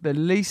contracted is the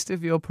least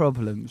of your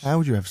problems. How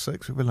would you have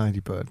sex with a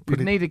ladybird?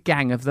 You'd need a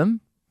gang of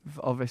them,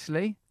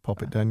 obviously.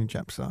 Pop it down your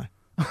jap's eye.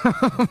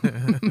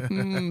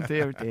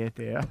 Dear, dear,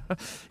 dear.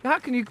 How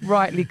can you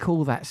rightly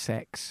call that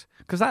sex?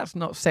 Because that's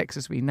not sex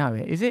as we know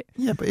it, is it?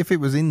 Yeah, but if it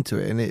was into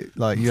it and it,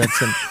 like, you had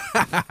some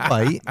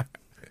wait.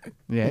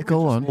 Yeah,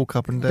 go on. Walk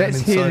up and down.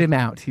 Let's hear him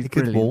out. He's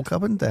brilliant. Could walk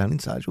up and down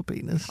inside your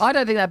penis. I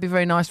don't think that'd be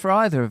very nice for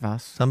either of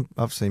us.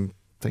 I've seen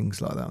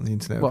things like that on the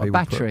internet. What, where a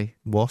people battery?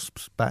 put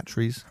wasps,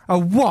 batteries. A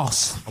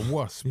wasp? A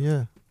wasp?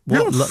 Yeah.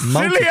 You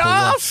silly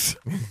ass!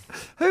 Wasps.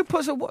 Who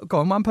puts a... Go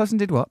on, one person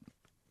did what?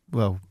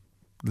 Well,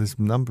 there's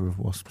a number of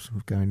wasps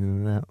going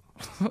in and out.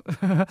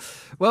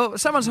 Well,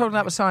 someone's holding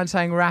up a sign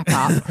saying wrap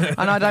up,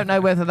 and I don't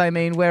know whether they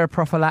mean wear a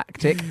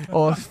prophylactic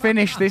or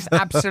finish this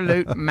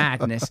absolute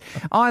madness.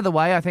 Either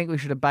way, I think we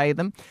should obey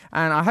them,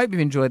 and I hope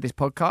you've enjoyed this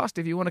podcast.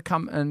 If you want to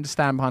come and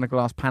stand behind a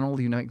glass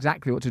panel, you know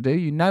exactly what to do.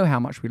 You know how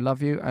much we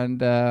love you,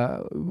 and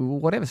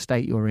whatever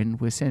state you're in,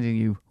 we're sending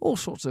you all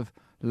sorts of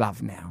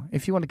love now.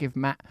 If you want to give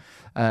Matt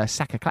a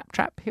sack of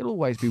claptrap, he'll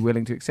always be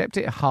willing to accept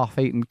it. A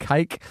half-eaten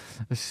cake,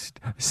 a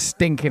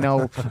stinking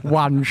old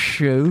one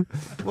shoe.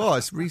 Well,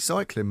 it's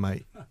recycling,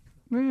 mate.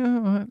 Yeah, all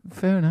right,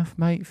 fair enough,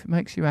 mate. If it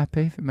makes you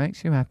happy, if it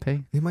makes you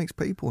happy. It makes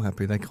people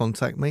happy. They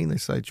contact me and they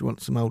say, do you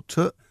want some old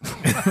toot? Do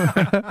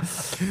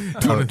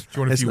you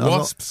want a few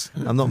wasps?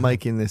 I'm not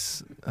making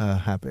this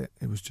habit.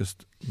 It was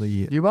just the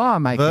You are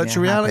making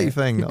virtual reality habit.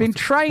 thing. You've been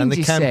trained, and the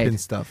you camping said.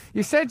 stuff.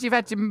 You said you've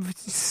had your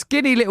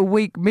skinny little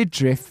weak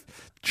midriff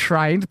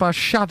trained by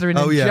shuddering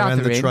and Oh, yeah, juddering.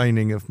 and the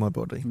training of my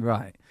body.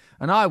 Right.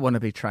 And I want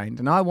to be trained.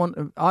 And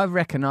I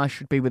reckon I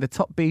should be with the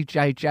top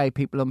BJJ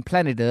people on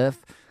planet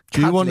Earth. Do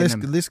you want this?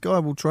 Them. This guy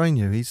will train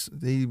you.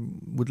 He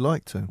would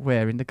like to.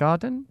 Where, in the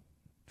garden?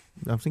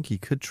 I think he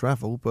could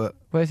travel, but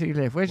Where does he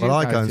live? Where's well, you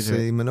I go go and to do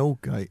see it? him in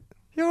Aldgate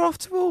You're off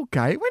to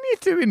Aldgate? When are you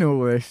doing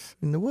all this?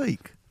 in the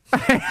week. In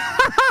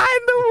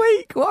the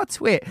week? What a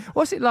twit.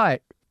 What's it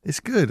like? It's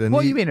good. And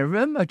What are you in, a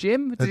room, a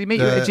gym? Did he meet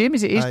you at a gym?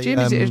 Is it his gym?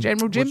 Is it a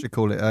general gym? What do you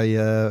call it?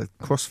 A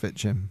CrossFit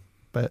gym.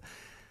 But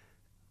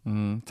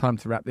Time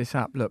to wrap this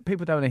up. Look,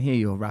 people don't want to hear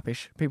your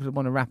rubbish. People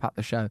want to wrap up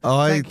the show.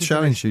 I Thank you for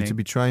challenge you to listening.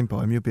 be trained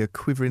by him. You'll be a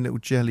quivering little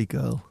jelly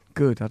girl.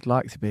 Good. I'd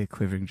like to be a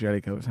quivering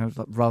jelly girl. It sounds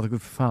like rather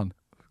good fun.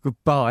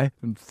 Goodbye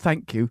and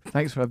thank you.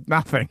 Thanks for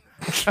nothing.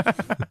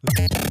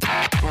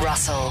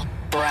 Russell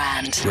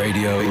Brand.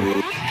 Radio